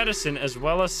art of medicine as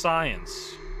well as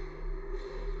science.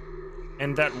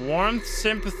 And that warmth,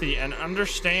 sympathy, and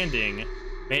understanding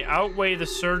may outweigh the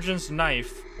surgeon's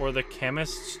knife or the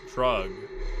chemist's drug.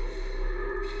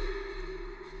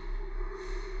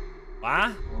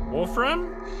 What?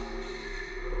 Wolfram?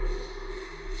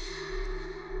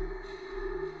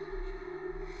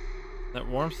 That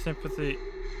warmth, sympathy...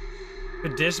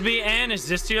 Could this be Anne? Is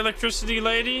this the electricity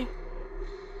lady?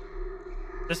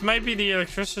 This might be the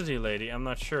electricity lady. I'm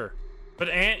not sure. But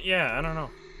Anne... Yeah, I don't know.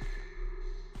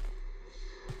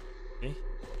 See?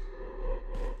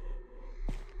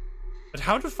 But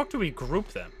how the fuck do we group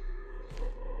them?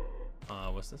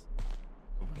 What's this?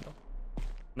 Window.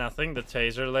 Nothing. The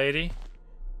taser lady.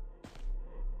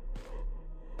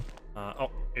 Oh,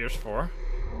 here's 4.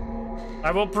 I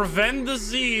will prevent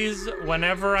disease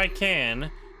whenever I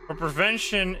can, for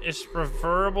prevention is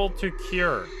preferable to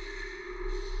cure.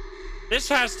 This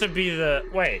has to be the...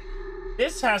 Wait.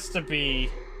 This has to be...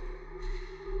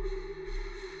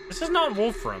 This is not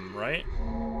Wolfram, right?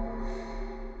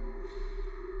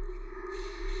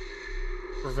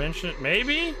 Prevention...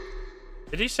 Maybe?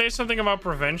 Did he say something about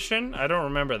prevention? I don't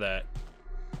remember that.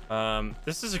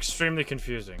 This is extremely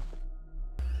confusing.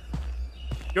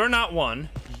 You're not 1.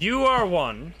 You are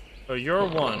 1. So you're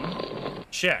 1.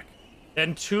 Check.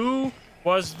 Then 2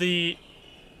 was the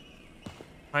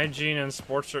hygiene and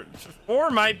sports. 4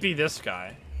 might be this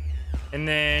guy. And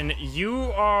then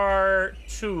you are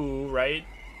 2, right?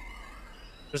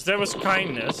 Because there was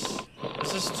kindness.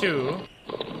 This is 2.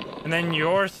 And then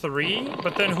you're 3?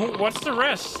 But then what's the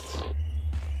rest?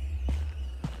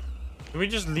 Do we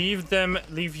just leave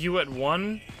you at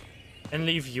 1? And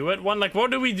leave you at 1? Like,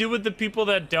 what do we do with the people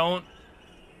that don't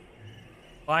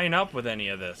line up with any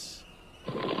of this?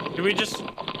 Do we just...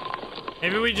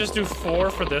 Maybe we just do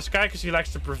 4 for this guy because he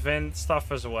likes to prevent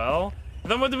stuff as well.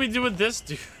 And then what do we do with this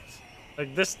dude?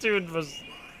 Like, this dude was...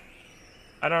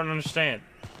 I don't understand.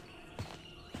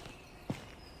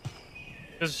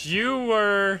 Because you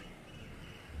were...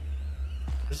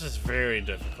 This is very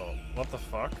difficult. What the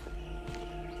fuck?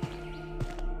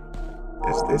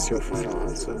 Is this your final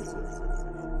answer?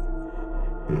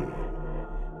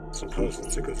 Suppose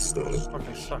it's a good start. This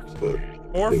fucking sucks. But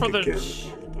Or for the... again.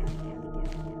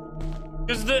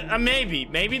 Because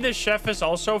maybe the chef is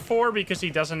also 4 because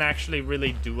he doesn't actually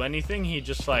really do anything. He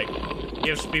just, like,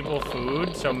 gives people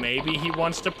food. So maybe he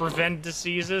wants to prevent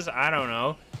diseases. I don't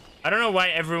know. I don't know why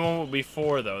everyone would be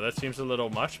 4, though. That seems a little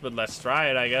much, but let's try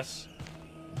it, I guess.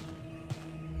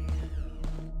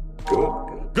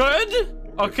 Good. Good?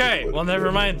 Okay, well,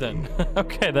 never mind then.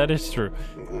 Okay, that is true.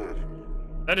 I'm glad.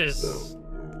 That is...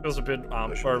 Feels a bit,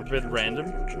 or a bit random.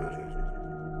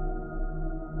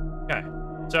 Okay.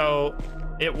 So,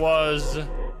 it was...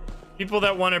 People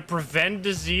that want to prevent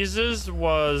diseases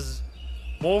was...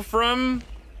 Wolfram.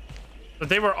 But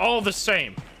they were all the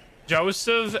same.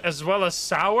 Joseph, as well as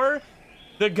Sour.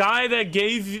 The guy that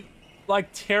gave, like,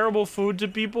 terrible food to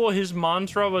people, his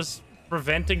mantra was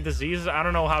preventing diseases. I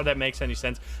don't know how that makes any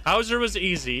sense. Hauser was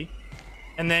easy.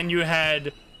 And then you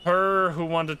had her who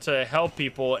wanted to help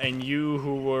people, and you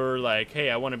who were like, hey,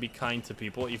 I want to be kind to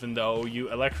people, even though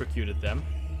you electrocuted them.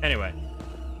 Anyway.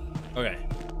 Okay.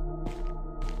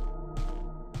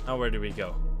 Now where do we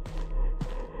go?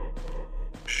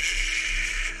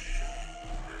 Shh.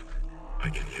 I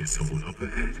can hear someone up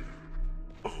ahead.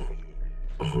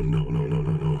 Oh,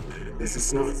 no. This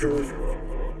is not good.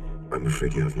 I'm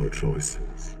afraid you have no choice.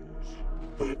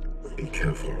 But be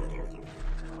careful.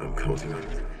 I'm counting on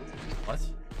you. What?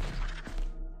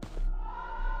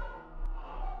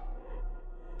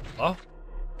 Oh?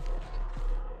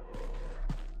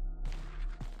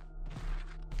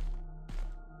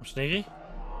 I'm sneaky?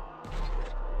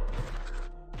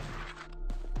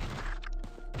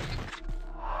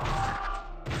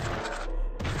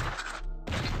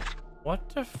 What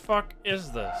the fuck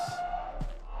is this?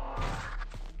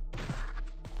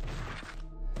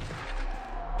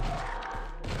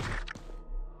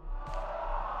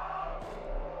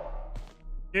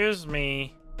 Excuse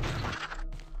me.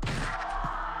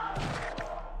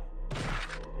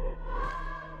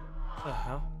 What the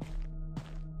hell?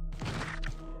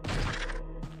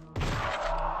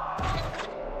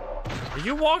 Are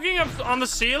you walking up on the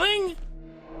ceiling?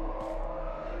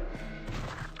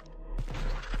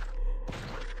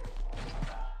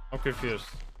 I'm confused.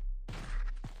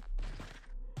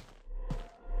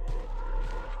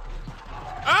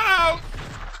 Oh!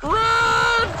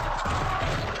 Run!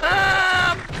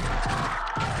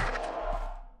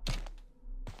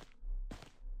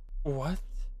 What?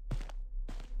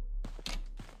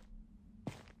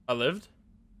 I lived?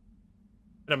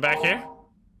 And I'm back here?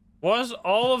 Was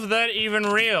all of that even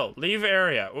real? Leave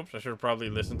area. Oops, I should have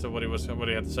probably listened to what he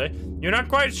had to say. You're not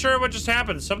quite sure what just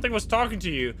happened. Something was talking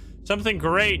to you. Something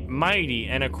great, mighty,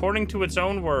 and according to its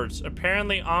own words,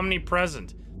 apparently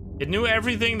omnipresent. It knew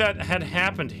everything that had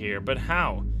happened here, but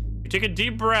how? You take a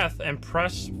deep breath and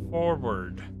press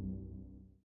forward.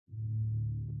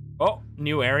 Oh,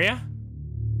 new area?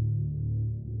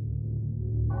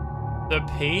 The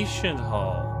patient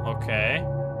hall. Okay.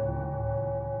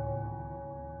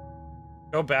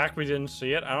 Go back, we didn't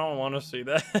see it. I don't want to see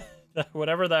that.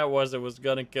 Whatever that was, it was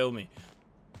gonna kill me.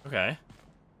 Okay.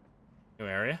 New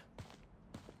area.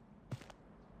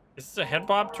 Is this a head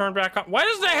bob turned back on? Why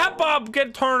does the head bob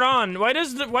get turned on? Why do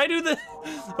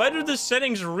the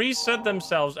settings reset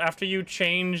themselves after you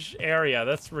change area?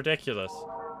 That's ridiculous.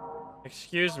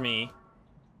 Excuse me.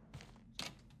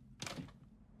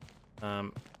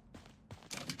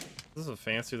 This is a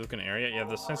fancy looking area. Yeah,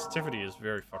 the sensitivity is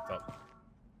very fucked up.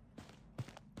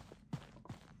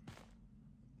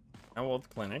 Heilwald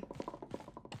Clinic.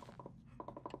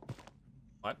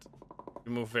 What?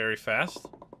 You move very fast?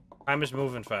 Time is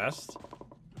moving fast.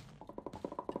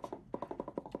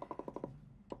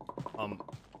 Can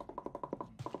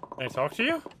I talk to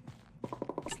you?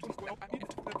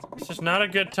 This is not a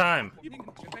good time.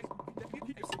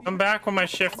 Come back when my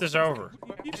shift is over.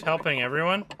 Just helping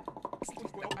everyone.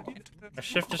 My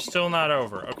shift is still not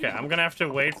over. Okay, I'm gonna have to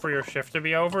wait for your shift to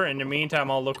be over. In the meantime,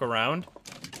 I'll look around.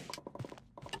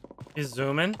 He's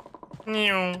zooming.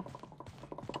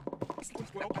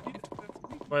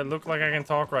 Do I look like I can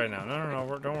talk right now?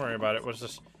 No, don't worry about it. What's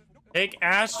this? Take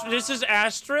Astrid. This is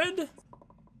Astrid?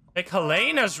 Take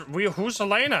Helena's. Who's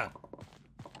Helena?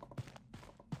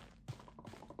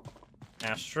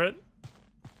 Astrid?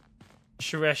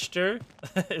 Schwester?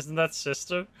 Isn't that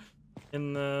sister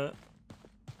in the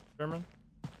German?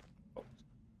 Oh.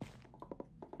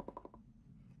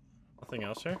 Nothing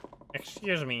else here?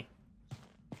 Excuse me.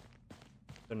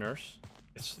 The nurse?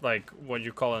 It's like what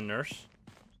you call a nurse.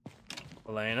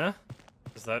 Helena?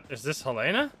 Is this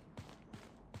Helena?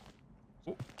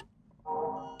 Ooh.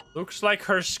 Looks like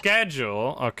her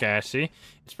schedule. Okay, I see.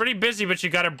 It's pretty busy, but you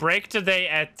got a break today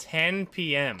at 10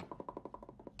 p.m.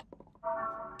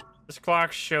 This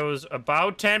clock shows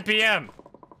about 10 p.m.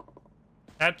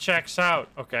 That checks out.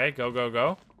 Okay,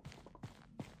 go.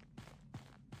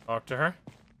 Talk to her.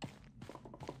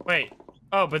 Wait.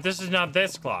 Oh, but this is not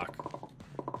this clock.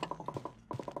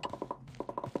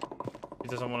 He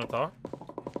doesn't want to talk?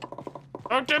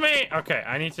 Talk to me! Okay,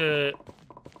 I need to...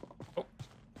 Oh.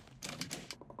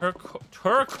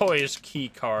 Turquoise key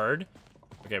card.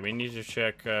 Okay, we need to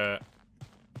check, How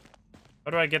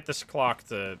do I get this clock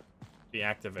to be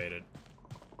activated?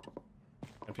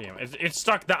 10 p.m. It's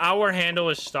stuck. The hour handle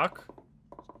is stuck.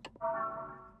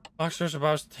 Clock shows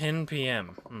about 10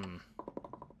 p.m.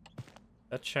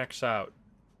 That checks out.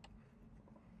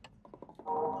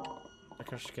 Check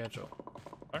her schedule.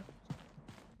 What?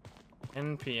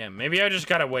 10 p.m. Maybe I just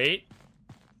gotta wait.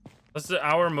 Does the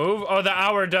hour move? Oh, the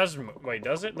hour does move. Wait,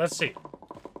 does it? Let's see.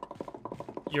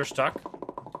 You're stuck.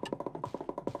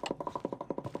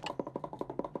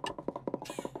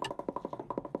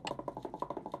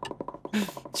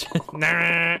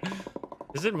 Nah.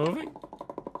 Is it moving?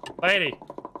 Lady,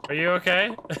 are you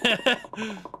okay?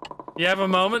 You have a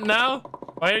moment now?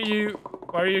 Why are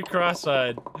you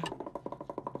cross-eyed?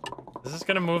 Is this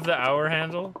gonna move the hour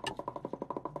handle?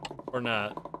 Or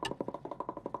not?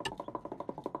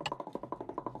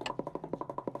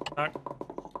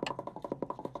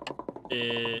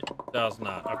 It does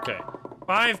not. Okay.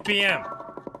 5 p.m.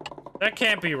 That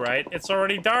can't be right. It's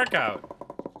already dark out.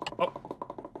 Oh.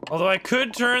 Although I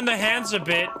could turn the hands a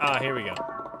bit. Ah, here we go.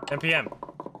 10 p.m.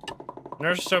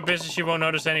 Nurse is so busy she won't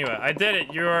notice anyway. I did it.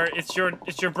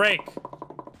 It's your break.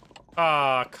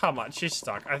 Ah, come on. She's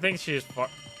stuck. I think she's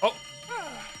oh.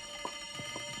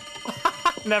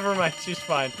 Never mind. She's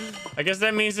fine. I guess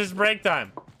that means it's break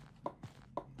time.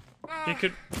 She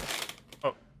could.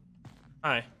 Oh.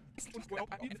 Hi.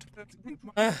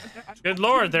 Good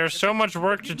lord, there's so much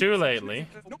work to do lately.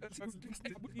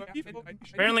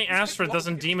 Apparently Astrid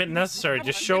doesn't deem it necessary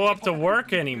to show up to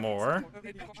work anymore.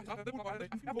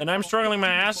 And I'm struggling my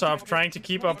ass off trying to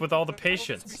keep up with all the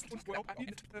patients.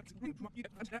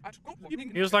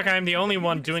 Feels like I'm the only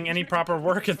one doing any proper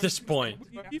work at this point.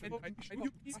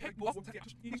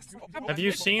 Have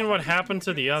you seen what happened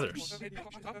to the others?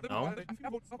 No?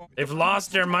 They've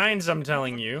lost their minds, I'm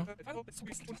telling you.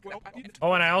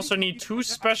 Oh, and I also need 2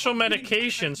 special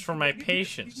medications for my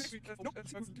patients.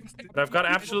 But I've got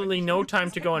absolutely no time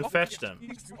to go and fetch them.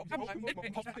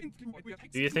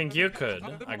 Do you think you could?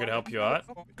 I could help you out.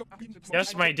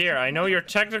 Yes, my dear, I know you're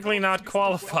technically not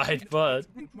qualified, but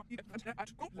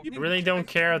I really don't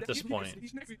care at this point.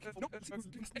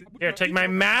 Here, take my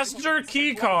master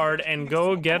key card and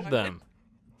go get them.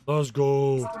 Let's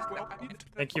go.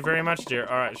 Thank you very much, dear.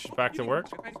 Alright, she's back to work.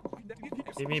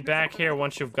 Leave me back here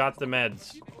once you've got the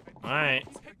meds. Alright.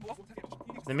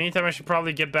 In the meantime, I should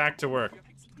probably get back to work.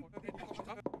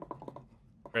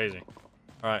 Crazy.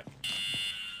 Alright.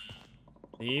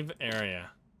 Leave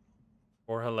area.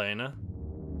 For Helena.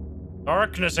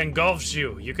 Darkness engulfs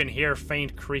you. You can hear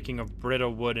faint creaking of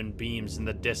brittle wood and beams in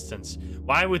the distance.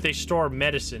 Why would they store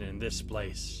medicine in this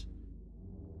place?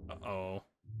 Uh-oh.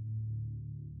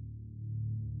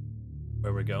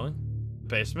 Where we going?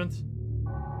 Basement?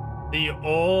 The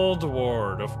old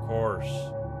ward, of course.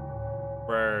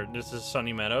 Where this is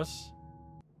Sunny Meadows.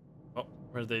 Oh,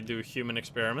 where they do human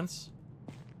experiments.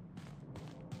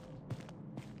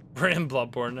 We're in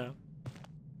Bloodborne now.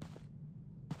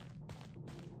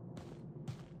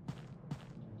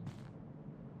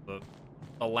 The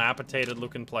dilapidated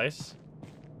looking place.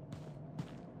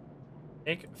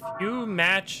 Take a few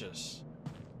matches.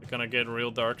 It's gonna get real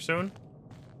dark soon.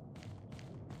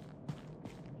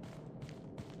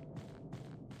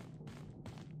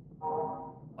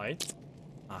 Light.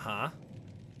 Uh-huh.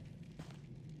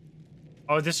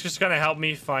 Oh, this is just gonna help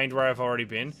me find where I've already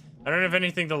been. I don't have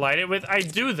anything to light it with. I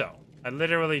do, though. I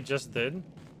literally just did.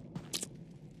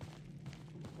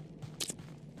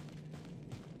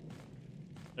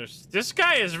 This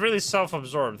guy is really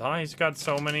self-absorbed, huh? He's got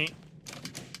so many...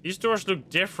 These doors look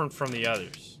different from the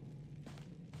others.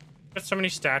 Got so many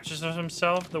statues of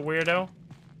himself, the weirdo.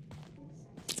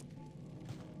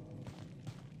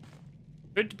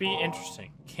 Could be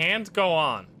interesting. Can't go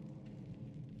on.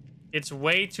 It's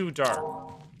way too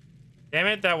dark. Damn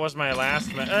it, that was my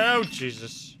last oh,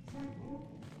 Jesus.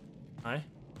 Hi.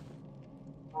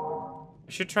 I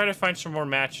should try to find some more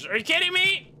matches. Are you kidding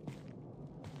me?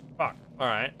 Fuck.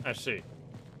 Alright, I see.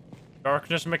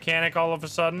 Darkness mechanic all of a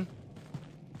sudden.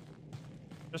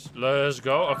 Just let's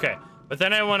go. Okay. But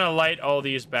then I want to light all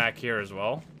these back here as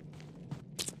well.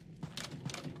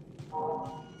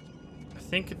 I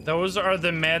think those are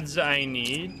the meds I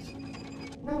need.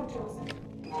 No, Joseph.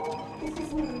 This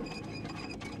is me.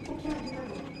 I can't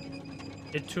remember.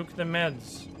 It took the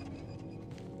meds.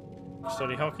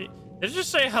 Study hockey. Did it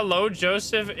just say, hello,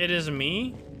 Joseph, it is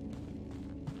me?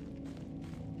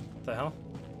 What the hell?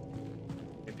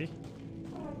 Maybe.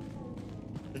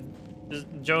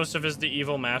 Joseph is the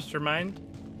evil mastermind?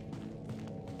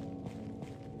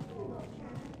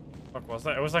 What was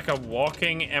that? It was like a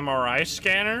walking MRI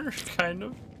scanner, kind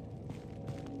of.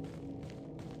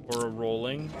 Or a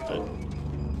rolling.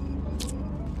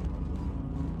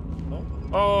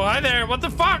 Oh, hi there. What the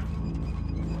fuck?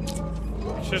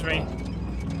 Excuse me.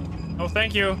 Oh,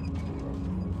 thank you.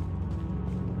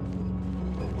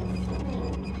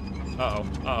 Uh-oh.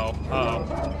 Uh-oh. Uh-oh.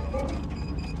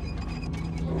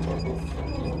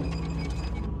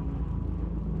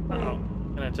 Uh-oh.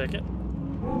 Can I take it?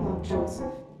 No,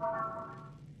 Joseph.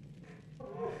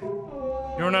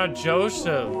 You're not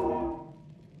Joseph.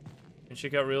 And she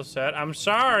got real sad. I'm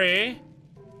sorry.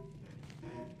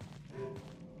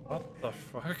 What the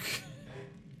fuck?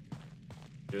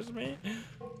 Excuse me?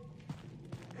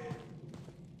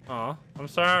 Aw, I'm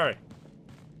sorry.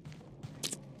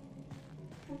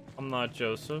 I'm not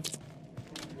Joseph.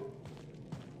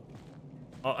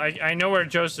 Well, I know where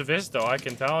Joseph is though. I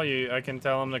can tell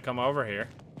him to come over here.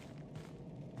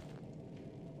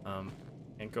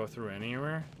 Can't go through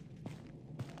anywhere.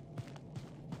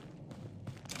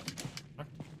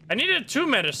 I needed 2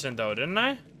 medicine though, didn't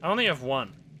I? I only have 1.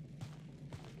 Do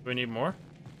we need more?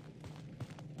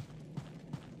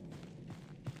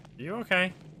 You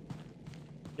okay?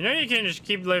 You know you can just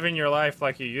keep living your life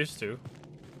like you used to.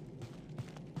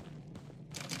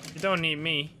 You don't need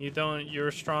me. You're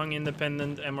a strong,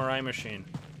 independent MRI machine.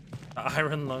 The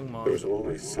Iron Lung Monster. There's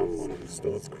always someone who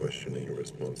starts questioning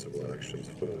irresponsible actions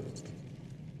first.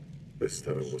 This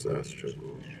time was Astrid.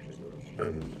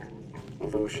 And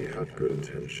although she had good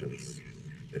intentions,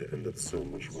 it ended so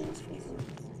much worse for her.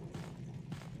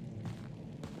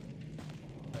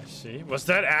 I see. Was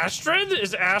that Astrid?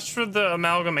 Is Astrid the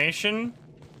amalgamation?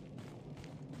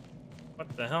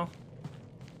 What the hell?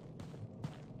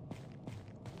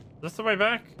 Is this the way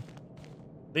back?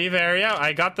 Leave area.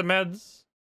 I got the meds.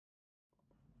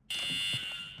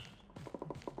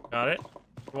 Got it.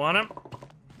 You want him?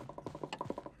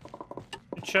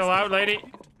 You chill out, lady.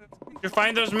 Did you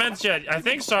find those meds yet? I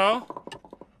think so.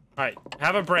 Alright,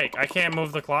 have a break. I can't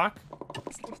move the clock.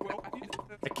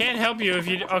 I can't help you if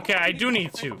you... Okay, I do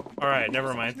need to. Alright,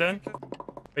 never mind then.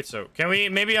 Wait, so can we...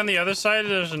 Maybe on the other side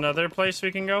there's another place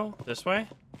we can go? This way?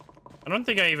 I don't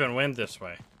think I even went this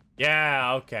way.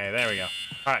 Yeah, okay, there we go.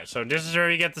 Alright, so this is where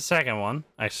we get the second one.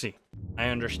 I see. I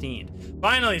understand.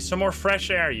 Finally, some more fresh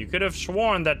air. You could have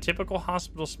sworn that typical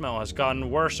hospital smell has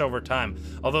gotten worse over time.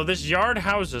 Although this yard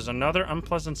houses another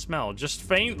unpleasant smell, just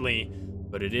faintly,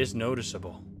 but it is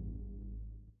noticeable.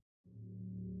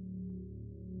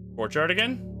 Courtyard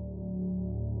again?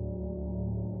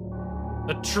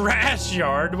 The trash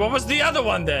yard? What was the other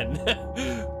one then?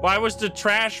 Why was the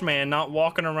trash man not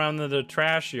walking around the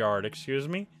trash yard? Excuse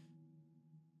me?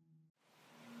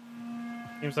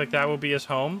 Seems like that will be his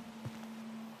home.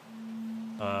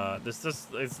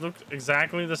 It looks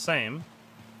exactly the same.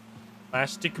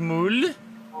 Plastic moule.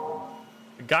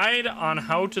 A guide on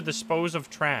how to dispose of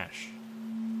trash.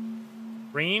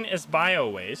 Green is bio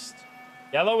waste.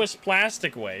 Yellow is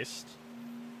plastic waste.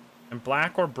 And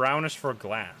black or brown is for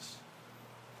glass.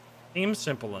 Seems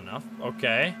simple enough.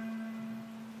 Okay.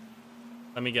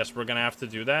 Let me guess, we're gonna have to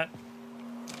do that.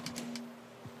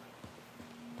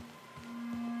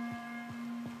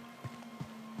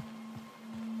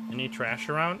 Any trash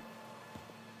around?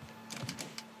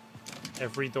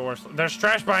 Every door. There's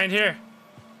trash behind here.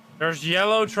 There's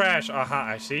yellow trash. Aha,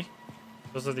 I see.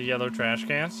 Those are the yellow trash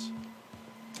cans.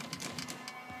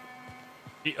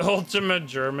 The ultimate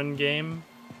German game.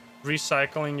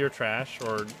 Recycling your trash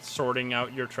or sorting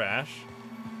out your trash.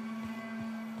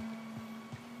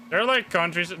 They're like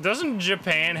countries. Doesn't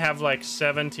Japan have like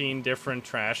 17 different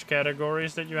trash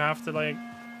categories that you have to like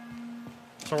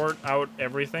sort out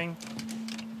everything?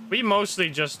 We mostly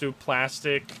just do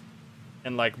plastic,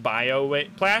 and like bio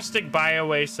waste, plastic bio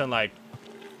waste, and like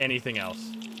anything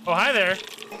else. Oh, hi there.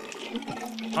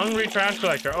 Hungry trash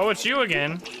collector. Oh, it's you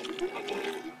again.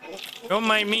 Don't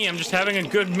mind me. I'm just having a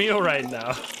good meal right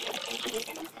now.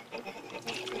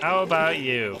 How about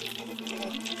you?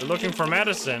 You're looking for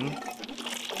medicine?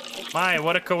 My,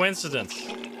 what a coincidence.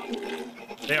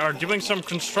 They are doing some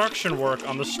construction work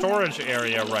on the storage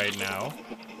area right now.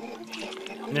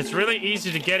 And it's really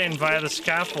easy to get in via the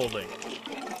scaffolding.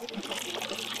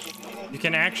 You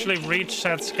can actually reach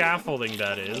that scaffolding,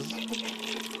 that is.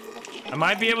 I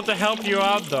might be able to help you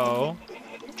out, though.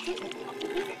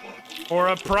 For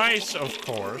a price, of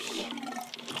course.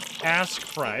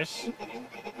 Ask price.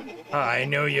 I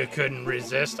knew you couldn't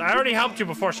resist. I already helped you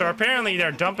before, so apparently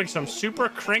they're dumping some super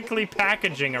crinkly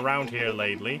packaging around here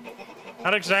lately.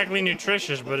 Not exactly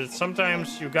nutritious, but it's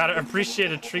sometimes you gotta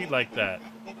appreciate a treat like that.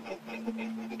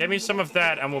 Get me some of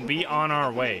that and we'll be on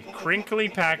our way. Crinkly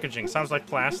packaging. Sounds like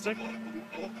plastic.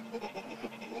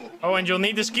 Oh, and you'll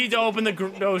need this key to open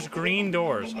those green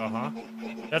doors. Uh-huh.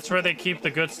 That's where they keep the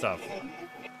good stuff.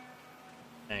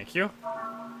 Thank you.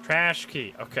 Trash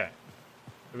key. Okay.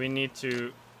 We need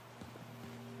to...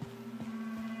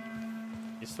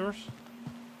 These stores?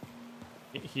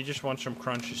 He just wants some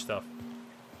crunchy stuff.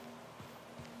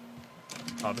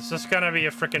 Oh, this is gonna be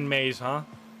a freaking maze, huh?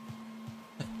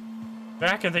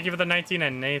 Back, and thank you for the 19,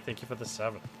 and Nate, thank you for the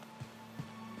 7.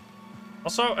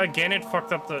 Also, again, it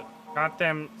fucked up the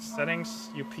goddamn settings,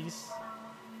 you piece.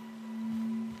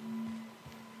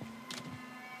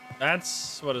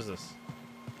 That's... What is this?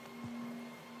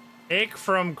 Take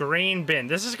from green bin.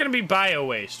 This is gonna be bio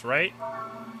waste, right?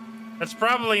 That's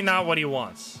probably not what he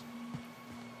wants.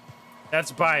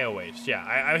 That's bio waste.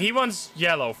 Yeah, he wants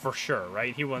yellow for sure,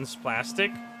 right? He wants plastic.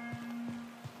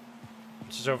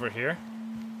 Which is over here.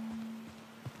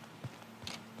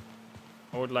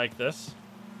 I would like this.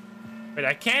 Wait,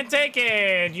 I can't take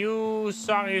it! You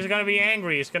saw he's gonna be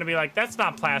angry. He's gonna be like, that's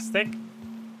not plastic.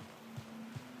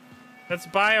 That's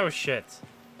bio shit.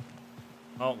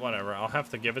 Oh, whatever. I'll have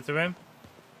to give it to him.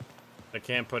 I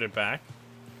can't put it back.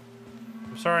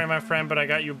 I'm sorry, my friend, but I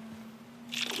got you...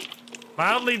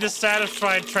 Mildly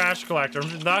dissatisfied trash collector.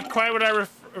 Not quite what I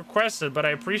requested, but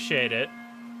I appreciate it.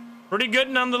 Pretty good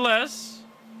nonetheless.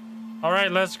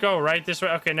 Alright, let's go. Right this way.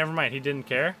 Okay, never mind. He didn't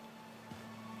care.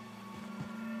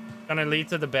 Gonna lead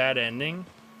to the bad ending.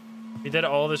 He did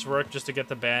all this work just to get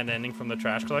the bad ending from the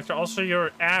trash collector. Also,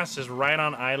 your ass is right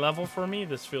on eye level for me.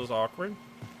 This feels awkward.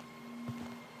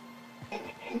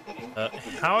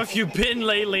 How have you been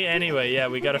lately anyway? Yeah,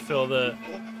 we gotta fill the...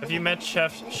 Have you met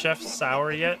Chef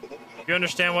Sour yet? You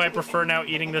understand why I prefer now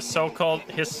eating this so-called...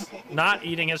 Not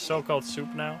eating his so-called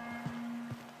soup now?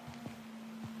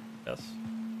 Yes.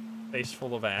 Face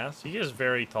full of ass. He is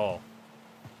very tall.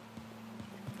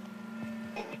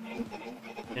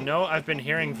 You know, I've been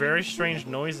hearing very strange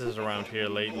noises around here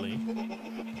lately.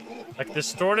 Like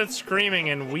distorted screaming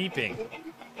and weeping.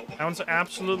 Sounds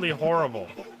absolutely horrible.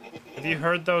 Have you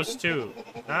heard those too?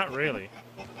 Not really.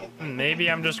 Maybe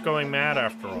I'm just going mad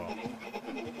after all.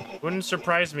 Wouldn't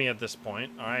surprise me at this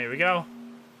point. Alright, here we go.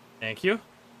 Thank you.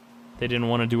 They didn't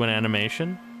want to do an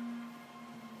animation.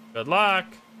 Good luck.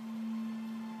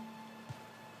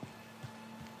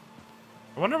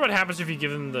 I wonder what happens if you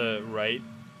give him the right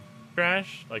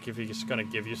trash. Like if he's gonna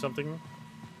give you something.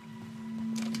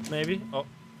 Maybe. Oh,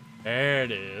 there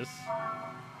it is.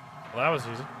 Well, that was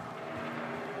easy.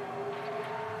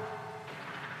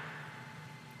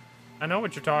 I know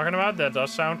what you're talking about. That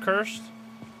does sound cursed.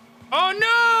 Oh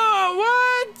no!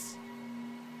 What?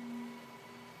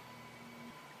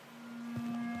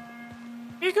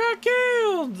 He got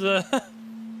killed!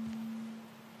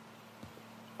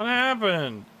 What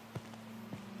happened?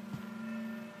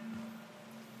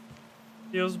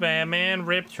 Feels bad, man.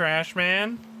 Rip trash,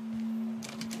 man.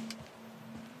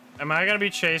 Am I gonna be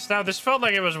chased now? This felt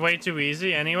like it was way too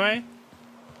easy anyway.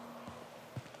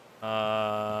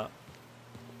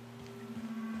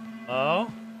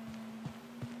 Oh?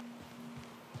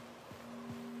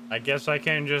 I guess I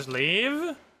can just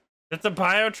leave? Did the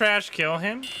bio trash kill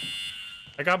him?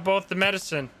 I got both the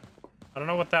medicine. I don't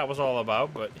know what that was all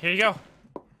about, but here you go.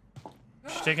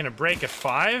 She's taking a break at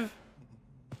 5?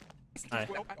 Hi.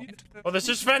 Oh, this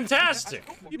is fantastic!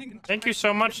 Thank you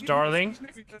so much, darling.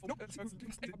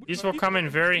 These will come in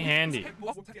very handy.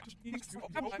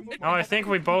 Now I think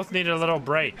we both need a little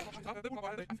break.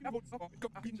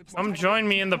 Come join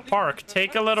me in the park.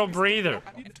 Take a little breather.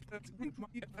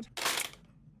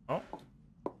 Oh.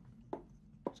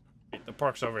 The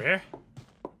park's over here.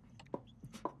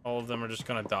 All of them are just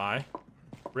gonna die.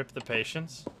 Rip the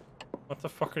patients. What the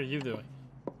fuck are you doing?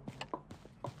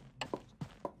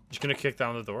 Just gonna kick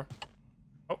down the door.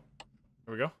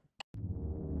 There we go.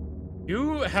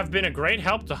 You have been a great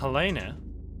help to Helena.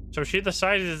 So she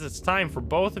decided it's time for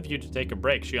both of you to take a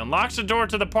break. She unlocks the door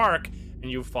to the park, and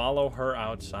you follow her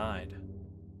outside.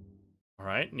 All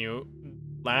right, new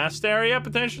last area,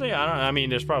 potentially? I don't know. I mean,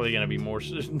 there's probably going to be more,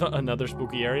 another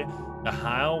spooky area. The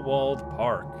Heilwald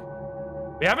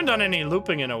Park. We haven't done any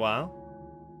looping in a while.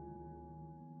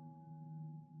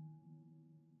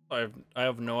 I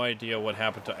have no idea what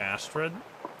happened to Astrid.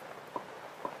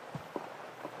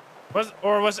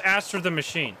 Was Astrid the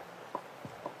machine?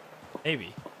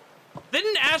 Maybe.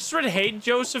 Didn't Astrid hate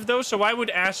Joseph, though? So why would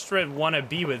Astrid want to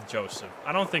be with Joseph?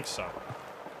 I don't think so.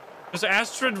 Because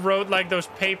Astrid wrote, like, those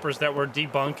papers that were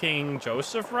debunking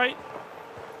Joseph, right?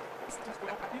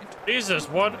 Jesus,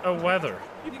 what a weather.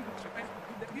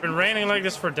 It's been raining like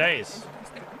this for days.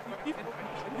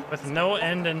 With no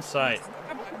end in sight.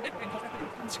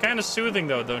 It's kind of soothing,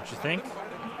 though, don't you think?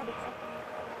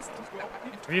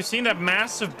 Have you seen that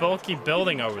massive, bulky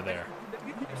building over there?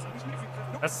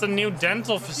 That's the new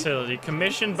dental facility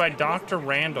commissioned by Dr.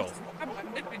 Randall.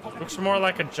 Looks more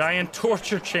like a giant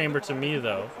torture chamber to me,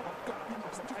 though.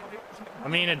 I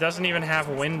mean, it doesn't even have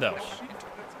windows.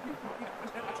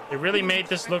 They really made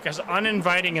this look as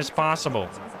uninviting as possible.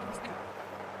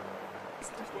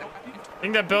 I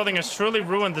think that building has truly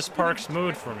ruined this park's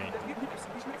mood for me.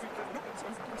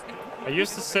 I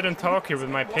used to sit and talk here with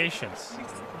my patients.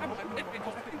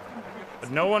 But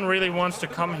no one really wants to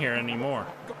come here anymore.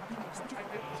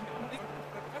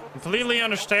 Completely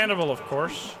understandable, of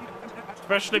course.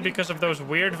 Especially because of those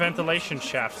weird ventilation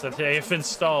shafts that they have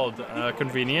installed.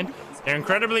 Convenient. They're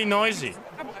incredibly noisy.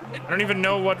 I don't even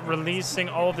know what releasing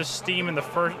all this steam in the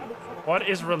first... What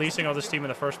is releasing all this steam in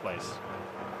the first place?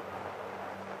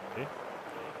 Okay.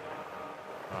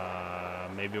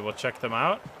 Maybe we'll check them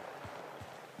out.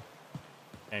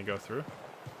 And go through.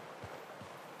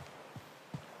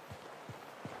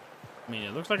 I mean,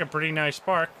 it looks like a pretty nice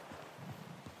park.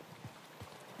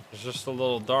 It's just a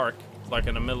little dark. It's like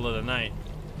in the middle of the night.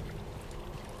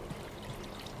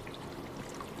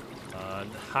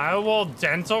 Heilwald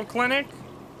Dental Clinic?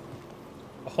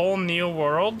 A whole new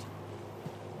world?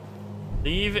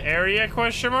 Leave area,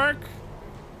 question mark?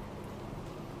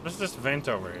 What's this vent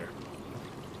over here?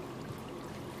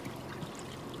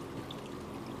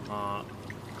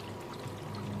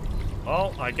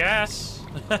 Well, I guess.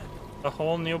 A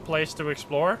whole new place to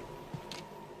explore.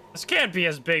 This can't be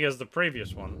as big as the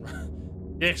previous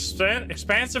one. The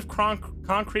expansive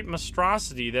concrete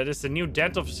monstrosity that is the new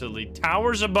dental facility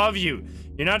towers above you.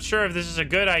 You're not sure if this is a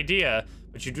good idea,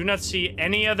 but you do not see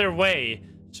any other way,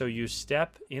 so you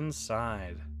step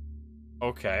inside.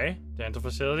 Okay, dental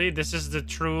facility. This is the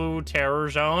true terror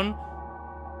zone.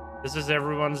 This is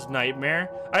everyone's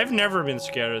nightmare. I've never been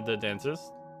scared of the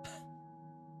dentist.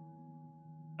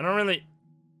 I don't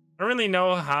really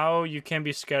know how you can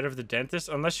be scared of the dentist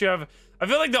unless you have... I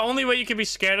feel like the only way you can be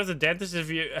scared of the dentist is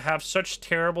if you have such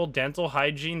terrible dental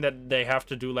hygiene that they have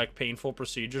to do, like, painful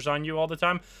procedures on you all the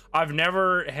time. I've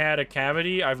never had a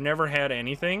cavity. I've never had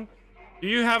anything. Do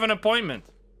you have an appointment?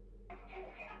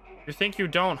 You think you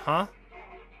don't, huh?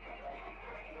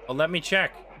 Well, let me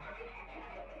check.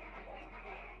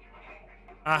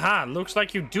 Aha, looks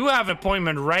like you do have an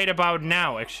appointment right about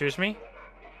now. Excuse me?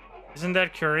 Isn't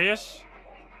that curious?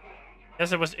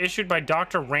 Yes, it was issued by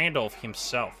Dr. Randolph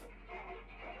himself.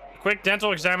 A quick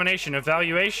dental examination,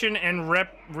 evaluation, and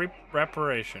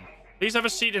reparation. Please have a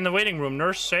seat in the waiting room.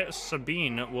 Nurse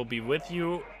Sabine will be with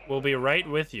you. Will be right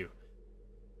with you.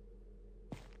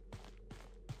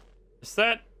 Is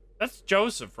that's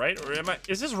Joseph, right? Or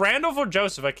is this Randolph or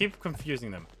Joseph? I keep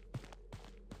confusing them.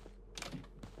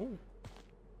 Ooh.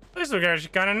 These look actually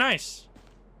kind of nice.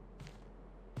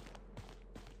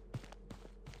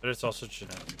 But it's also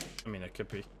genetic. I mean, it could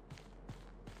be.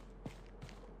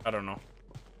 I don't know.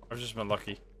 I've just been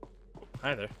lucky.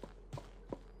 Hi there.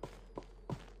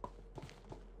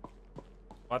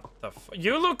 What the f-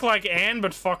 You look like Anne,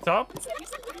 but fucked up.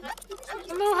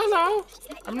 Hello, hello.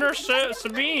 I'm Nurse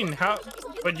Sabine.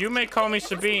 But you may call me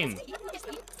Sabine.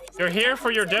 You're here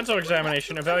for your dental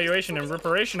examination, evaluation, and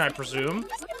reparation, I presume.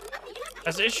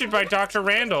 As issued by Dr.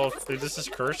 Randolph. Dude, this is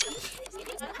cursed.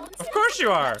 Of course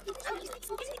you are.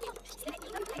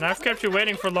 And I've kept you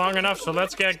waiting for long enough, so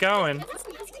let's get going.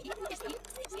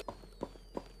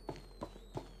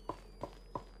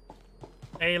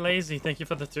 Hey, Lazy, thank you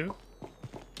for the 2.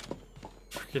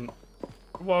 Freaking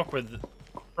walk with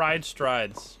pride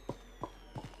strides.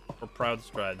 Or proud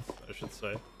strides, I should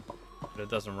say. But it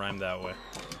doesn't rhyme that way.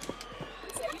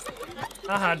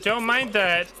 Haha, don't mind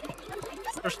that.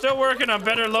 We're still working on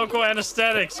better local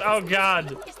anesthetics. Oh,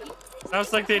 God.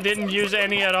 Sounds like they didn't use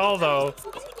any at all, though.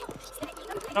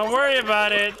 Don't worry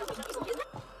about it.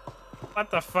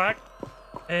 What the fuck?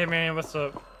 Hey man, what's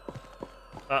up?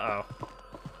 Uh-oh.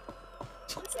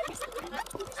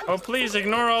 Oh, please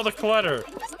ignore all the clutter.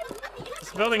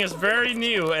 This building is very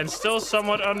new and still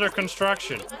somewhat under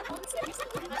construction.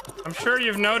 I'm sure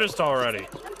you've noticed already.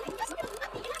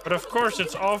 But of course,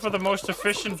 it's all for the most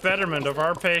efficient betterment of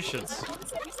our patients.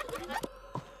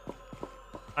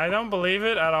 I don't believe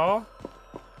it at all.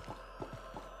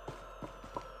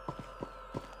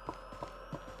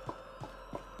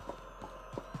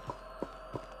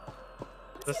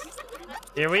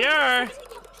 Here we are.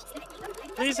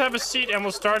 Please have a seat and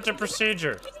we'll start the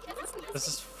procedure. This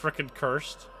is frickin'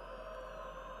 cursed.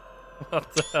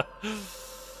 What the?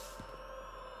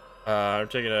 I'm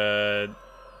taking a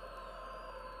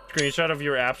screenshot of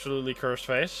your absolutely cursed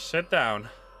face. Sit down.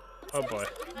 Oh boy.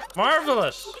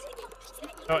 Marvelous!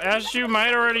 So as you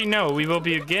might already know, we will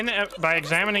begin by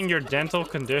examining your dental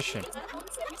condition.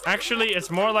 Actually, it's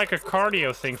more like a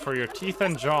cardio thing for your teeth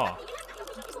and jaw.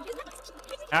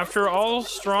 After all,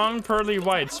 strong pearly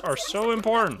whites are so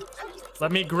important.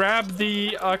 Let me grab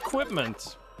the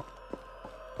equipment.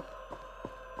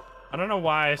 I don't know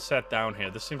why I sat down here.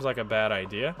 This seems like a bad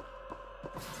idea.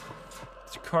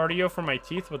 It's cardio for my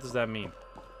teeth? What does that mean?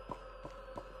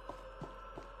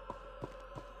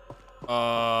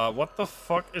 What the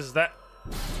fuck is that?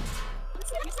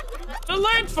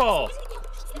 Delightful!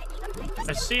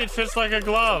 I see it fits like a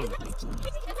glove.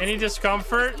 Any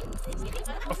discomfort?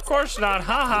 Of course not,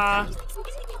 haha.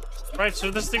 Right,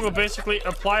 so this thing will basically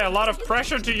apply a lot of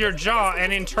pressure to your jaw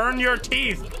and in turn your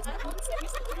teeth.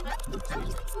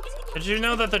 Did you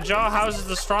know that the jaw houses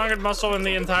the strongest muscle in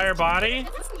the entire body?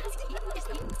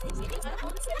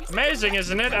 Amazing,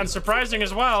 isn't it? And surprising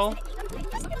as well.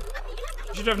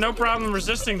 You should have no problem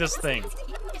resisting this thing.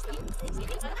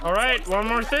 All right, one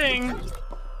more thing.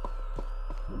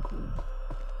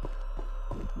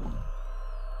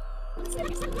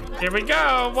 Here we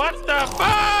go. What the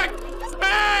fuck?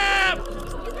 Ah!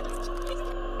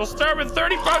 We'll start with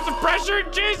 30 pounds of pressure.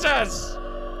 Jesus!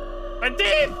 My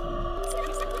teeth!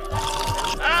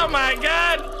 Oh my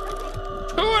god!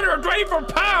 224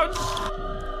 pounds!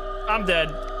 I'm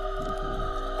dead.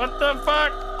 What the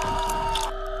fuck?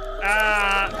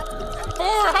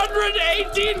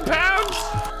 418 pounds?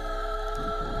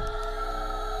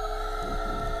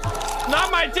 Not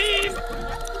my teeth!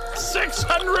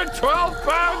 612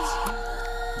 pounds?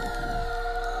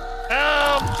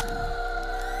 Help!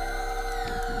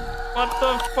 What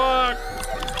the fuck?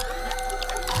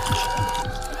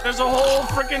 There's a whole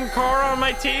freaking car on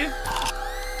my teeth?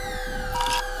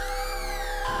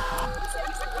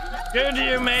 Good,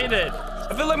 you made it.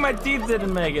 I feel like my teeth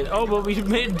didn't make it. Oh, but we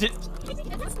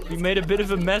made a bit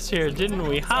of a mess here, didn't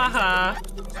we? Haha.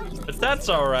 But that's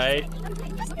all right.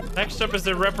 Next up is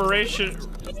the reparation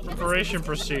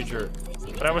procedure.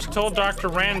 But I was told Dr.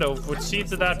 Randolph would see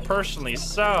to that personally,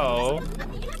 so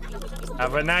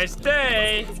have a nice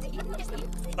day.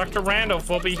 Dr. Randolph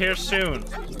will be here soon.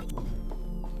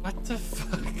 What the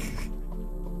fuck?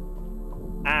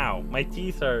 Ow, my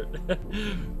teeth are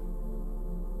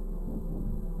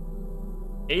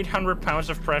 800 pounds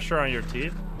of pressure on your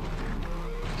teeth?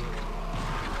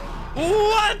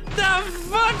 What the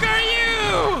fuck are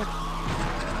you?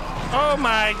 Oh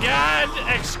my god,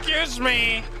 excuse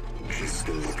me. She's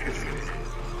still looking.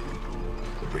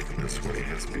 Witness what he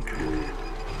has become.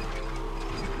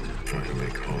 Trying to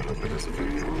make all of it as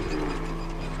real.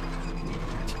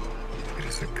 It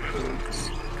is a curse.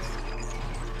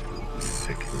 A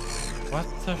sickness. What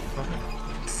the fuck?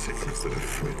 A sickness that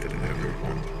afflicted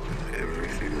everyone and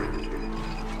everything,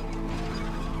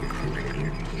 including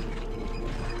you.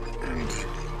 And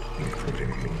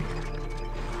including me.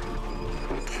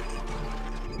 But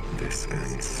this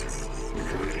ends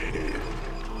right here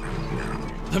and now.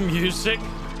 The music?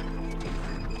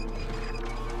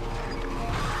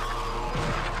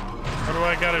 What do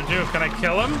I gotta do? Can I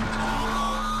kill him?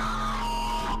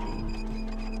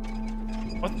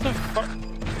 What the fuck?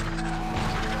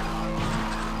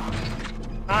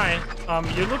 Hi,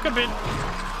 you look a bit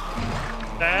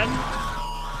sad.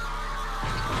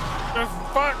 The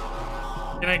fuck?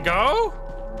 Can I go?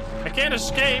 I can't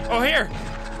escape. Oh, here.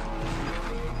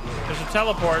 There's a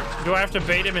teleport. Do I have to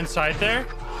bait him inside there?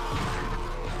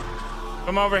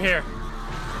 Come over here.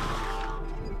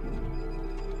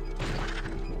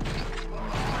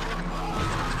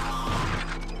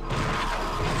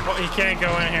 Oh, he can't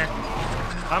go in here.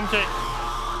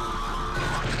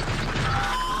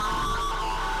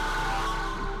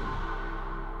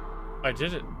 I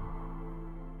did it.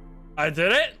 I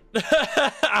did it?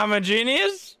 I'm a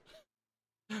genius?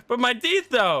 But my teeth,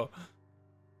 though.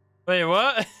 Wait,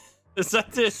 what? Is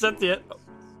that it?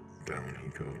 Down he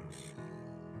goes.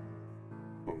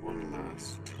 For one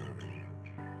last time.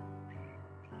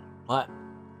 What?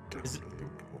 Down Is it- the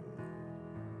loophole.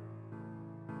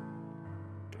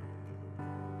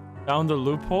 Down the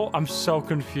loophole? I'm so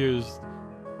confused.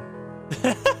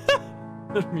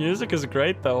 The music is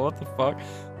great though. What the fuck?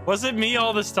 Was it me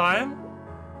all this time?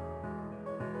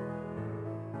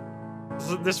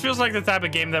 This feels like the type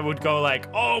of game that would go like,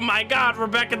 oh my god, we're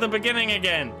back at the beginning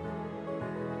again.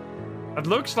 It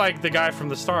looks like the guy from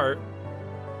the start.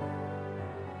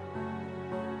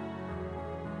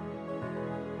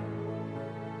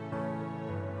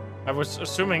 I was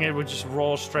assuming it would just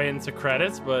roll straight into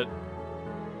credits, but...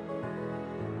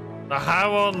 The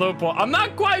Heilwald Loophole. I'm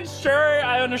not quite sure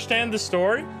I understand the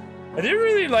story. I didn't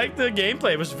really like the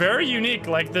gameplay. It was very unique,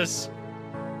 like this...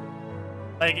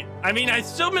 Like, I mean, I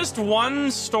still missed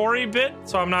one story bit,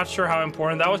 so I'm not sure how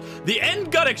important that was. The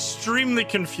end got extremely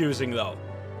confusing, though.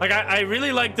 Like, I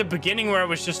really liked the beginning where it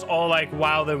was just all, like,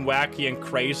 wild and wacky and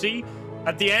crazy.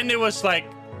 At the end, it was, like,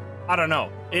 I don't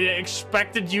know. It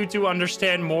expected you to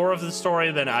understand more of the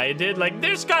story than I did. Like,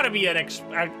 there's got to be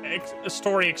a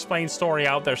story explained story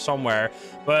out there somewhere,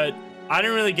 but I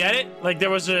didn't really get it. Like,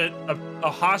 there was a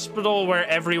hospital where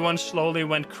everyone slowly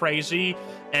went crazy,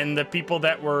 and the people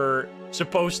that were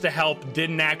supposed to help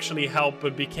didn't actually help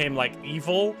but became like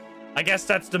evil. I guess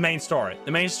that's the main story.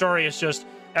 The main story is just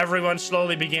everyone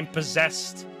slowly became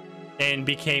possessed and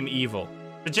became evil.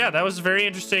 But yeah, that was a very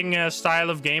interesting style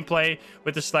of gameplay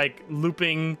with this like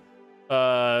looping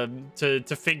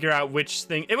to figure out which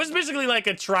thing. It was basically like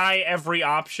a try every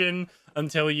option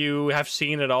until you have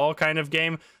seen it all kind of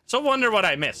game. So wonder what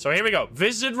I missed. So here we go.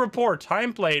 Visit report.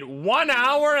 Time played 1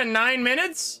 hour and 9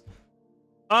 minutes.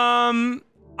 I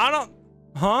don't...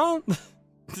 Huh?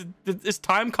 Is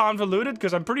time convoluted?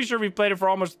 Because I'm pretty sure we played it for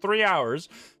almost 3 hours.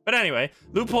 But anyway,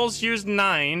 loopholes used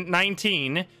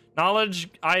 19. Knowledge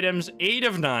items 8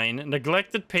 of 9.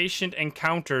 Neglected patient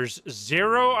encounters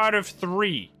 0 out of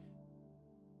 3.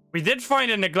 We did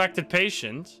find a neglected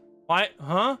patient. Why?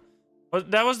 Huh?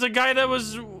 That was the guy that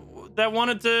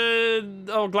wanted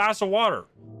a glass of water.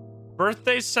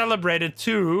 Birthday celebrated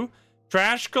 2.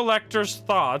 Trash collector's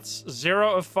thoughts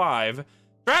 0 of 5.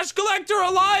 Trash collector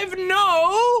alive?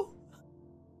 No!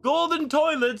 Golden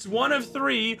toilets 1 of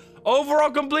 3.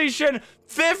 Overall completion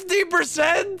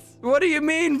 50%? What do you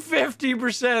mean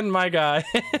 50%, my guy?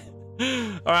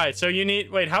 Alright, so you need...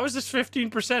 Wait, how is this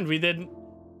 15%? We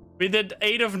did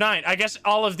 8 of 9. I guess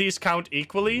all of these count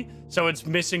equally. So it's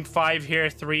missing 5 here,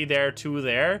 3 there, 2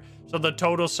 there. So the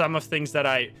total sum of things that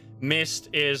I missed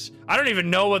is... I don't even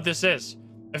know what this is.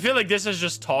 I feel like this is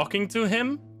just talking to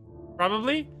him.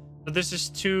 Probably. So this is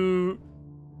 2,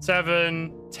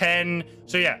 7, 10.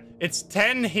 So yeah, it's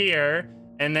 10 here.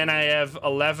 And then I have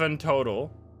 11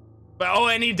 total. But oh,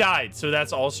 and he died. So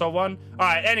that's also 1. All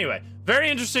right, anyway.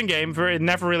 Very interesting game.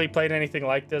 Never really played anything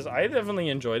like this. I definitely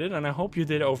enjoyed it, and I hope you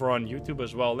did over on YouTube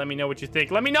as well. Let me know what you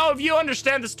think. Let me know if you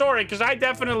understand the story, because I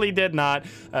definitely did not.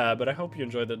 But I hope you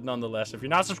enjoyed it nonetheless. If you're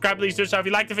not subscribed, please do so. If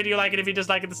you like the video, like it. If you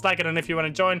dislike it, dislike it. And if you want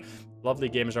to join lovely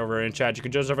gamers over in chat, you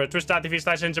can join us over at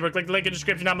twitch.tv/Instagram. Click the link in the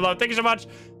description down below. Thank you so much.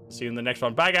 See you in the next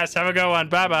one. Bye, guys. Have a good one.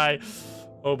 Bye-bye.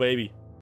 Oh, baby.